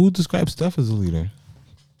who describes Steph as a leader?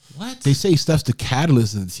 What? They say Steph's the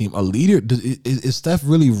catalyst of the team. A leader is Steph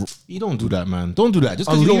really? You don't do that, man. Don't do that. Just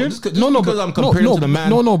A because you leader? don't. Because I'm comparing to the man.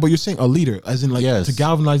 No, but you're saying a leader, as in like to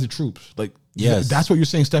galvanize the troops. Like, yes, that's what you're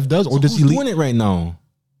saying Steph does, or so does he lead? Doing it right now?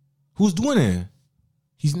 Who's doing it?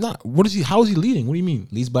 He's not. What is he? How is he leading? What do you mean?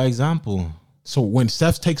 Leads by example. So when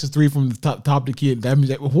Steph takes a three from the top of the key, that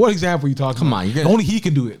means what example are you talking? Come about? on, only he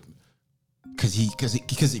can do it.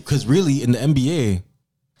 Because really in the NBA,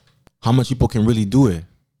 how much people can really do it?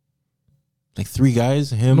 Like 3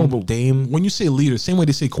 guys, Dame. When you say leader, same way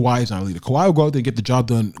they say Kawhi is not a leader. Kawhi will go out there and get the job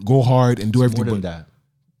done, go hard, and do everything. More than that.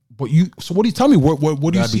 But so what do you tell me?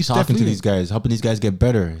 What do you see Steph talking to these guys, helping these guys get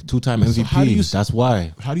better? 2-time MVP. How do you, that's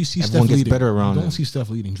why. How do you see everyone Steph gets leading? better around You don't him. see Steph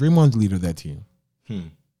leading. Draymond's the leader of that team,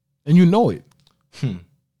 and you know it.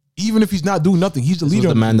 Even if he's not doing nothing, he's the leader.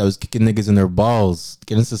 The man that was kicking niggas in their balls,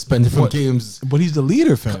 getting suspended from games. But he's the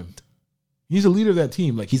leader, fam. He's the leader of that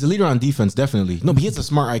team. Like he's a leader on defense, definitely. No, but he has a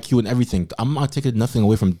smart IQ and everything. I'm not taking nothing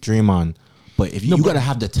away from Draymond, but if you got to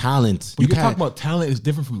have the talent. You talk about talent is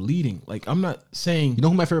different from leading. Like I'm not saying. You know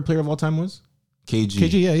who my favorite player of all time was? KG.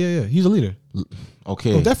 KG, yeah. He's a leader.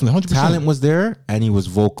 Okay, oh, definitely, 100%. Talent was there, and he was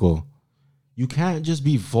vocal. You can't just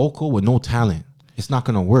be vocal with no talent. It's not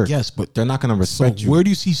gonna work. Yes, but they're not gonna respect you. Where do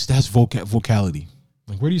you see Steph's vocality?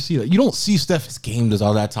 Like, where do you see that? You don't see Steph. His game does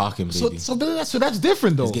all that talking, baby. So that's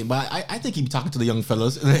different though. His game, but I think he'd be talking to the young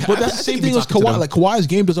fellas. But that's the same thing as Kawhi. Like Kawhi's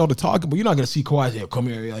game does all the talking, but you're not gonna see Kawhi say, "Come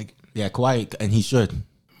here," like Kawhi, and he should.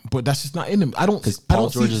 But that's just not in him. I don't. Because Paul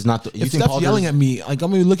George is not. If Steph's yelling at me, like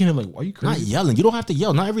I'm gonna be looking at him like, "Are you crazy?" Not yelling. You don't have to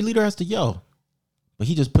yell. Not every leader has to yell. But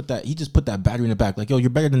he just put that battery in the back. Like, yo, you're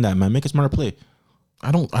better than that, man. Make a smarter play.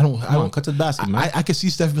 I don't cut to the basket, man. I can see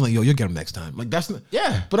Steph being like, yo, you'll get him next time. Like that's not.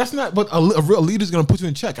 Yeah, but that's not. But a real leader's gonna put you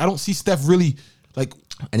in check. I don't see Steph really like.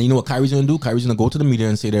 And you know what Kyrie's gonna do? Kyrie's gonna go to the media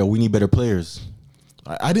and say that we need better players.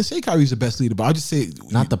 I didn't say Kyrie's the best leader, but I just say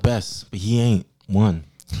not the best, but he ain't one.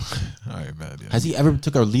 All right, man. Yeah. Has he ever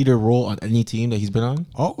took a leader role on any team that he's been on?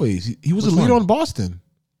 Always. He was a leader on Boston.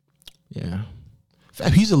 Yeah.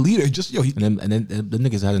 Fam, he's a leader. Just yo, and then the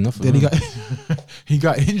niggas had enough of him. Then he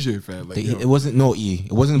got injured, fam. Like, it wasn't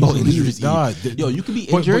It wasn't about injuries. Yo, you could be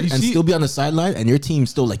injured and still be on the sideline, and your team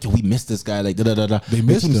still like, yo, we missed this guy. Like, They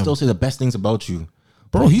missed him. Still say the best things about you.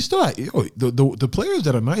 Bro, he's still the players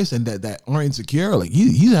that are nice and that aren't insecure. Like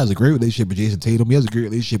he has a great relationship with Jason Tatum. He has a great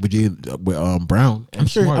relationship with Brown. I'm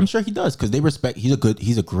sure he does because they respect. He's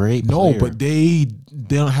a great player. No, but they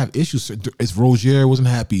don't have issues. It's Rozier wasn't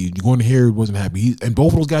happy. Gordon Hayward wasn't happy. And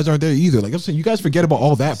both of those guys aren't there either. Like I'm saying, you guys forget about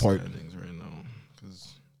all that part. Things right now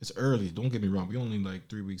because it's early. Don't get me wrong. We only like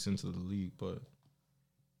 3 weeks into the league, but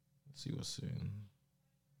let's see what's saying.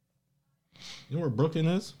 You know where Brooklyn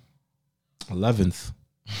is? 11th.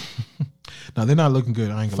 No, they're not looking good.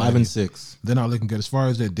 I ain't gonna 5 and 6. They're not looking good as far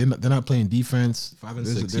as they're not playing defense. 5 and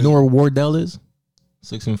 6. You know where Wardell is?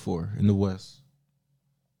 6 and 4 in the West.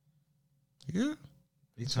 Yeah,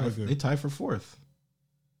 they tie for 4th.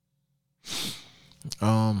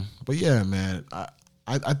 But yeah, man,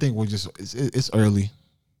 I think we're just it's early.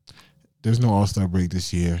 There's no All-Star break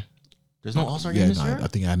this year. There's no All-Star game this year? I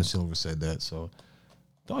think Adam Silver said that. So,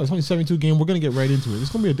 it's only 72 game. We're gonna get right into it. It's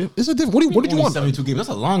gonna be it's a different. What did you want? 72 games. That's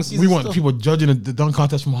a long season. We want people judging the dunk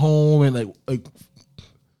contest from home and like.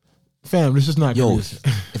 Fam, this is not. Yo,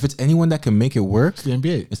 if it's anyone that can make it work, it's the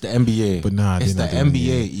NBA. It's the NBA. But nah, it's the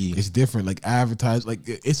NBA. It's different. Like advertised, like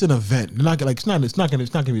it's an event. They're not gonna, like it's not gonna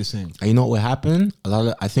be the same. And you know what would happen?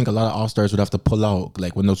 I think a lot of All-Stars would have to pull out.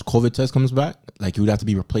 Like when those COVID tests comes back, like you would have to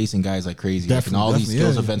be replacing guys like crazy. Definitely, like, and all these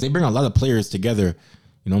skills events. They bring a lot of players together.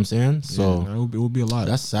 You know what I'm saying? So it would be a lot.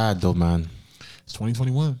 That's sad though, man. It's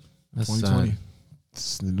 2021. That's 2020. Sad.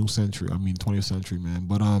 It's the new century. 20th century, man.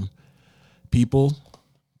 But people.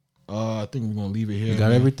 I think we're gonna leave it here. You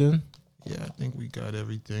got everything? Yeah, I think we got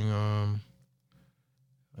everything. I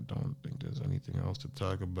don't think there's anything else to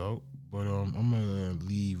talk about. But I'm gonna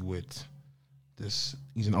leave with this.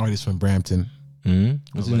 He's an artist from Brampton. Mm-hmm.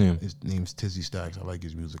 What's his name? His name's Tizzy Stacks. I like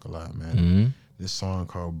his music a lot, man. Mm-hmm. This song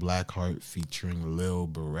called Blackheart featuring Lil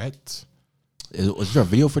Barrett. Was there a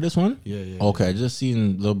video for this one? Yeah. Okay, I just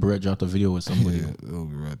seen Lil Barrett drop a video with somebody. Yeah, Lil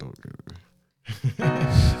Barrett.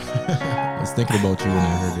 I was thinking about you when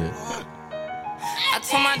I heard it. I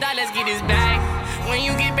told my dog, let's get this bag. When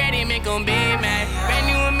you get ready, make them big, man. Brand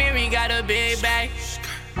new and Mary got a big bag.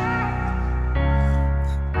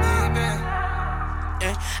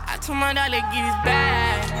 Yeah. I told my dog, let's get his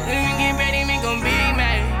bag. When you get ready, make him big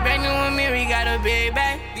man. Brand new with Mary, got a big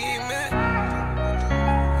bag.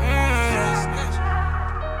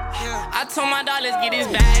 I told my dog, let's get his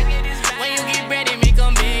bag. When you get ready, make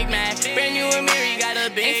him big man. Brand new with Mary, got a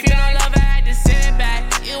big bag. If you don't love, I had to send it back.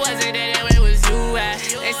 It wasn't that way, it was you at.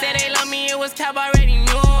 They said they love me, it was cap, already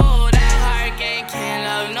knew. That heart can't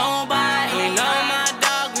love nobody. Love my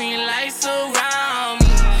dog, green lights around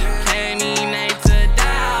me. Plenty nights of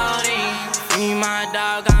doubting. Free my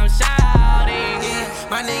dog, I'm shouting. Yeah,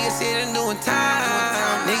 my niggas say they're doing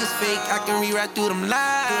time. Niggas fake, I can rewrite through them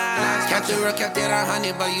lies. Kept the real, kept that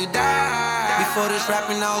 100, but you died. Before this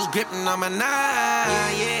rapping, I was gripping on my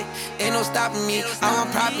nine. Yeah, ain't no stopping me. I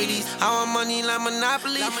want properties, I want money like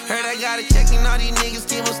Monopoly. Heard I got a check and all these niggas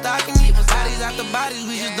keep on stalking me. Bodies after bodies,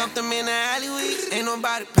 we just dumped them in the alleyway. Ain't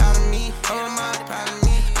nobody proud of me, oh my, proud of me.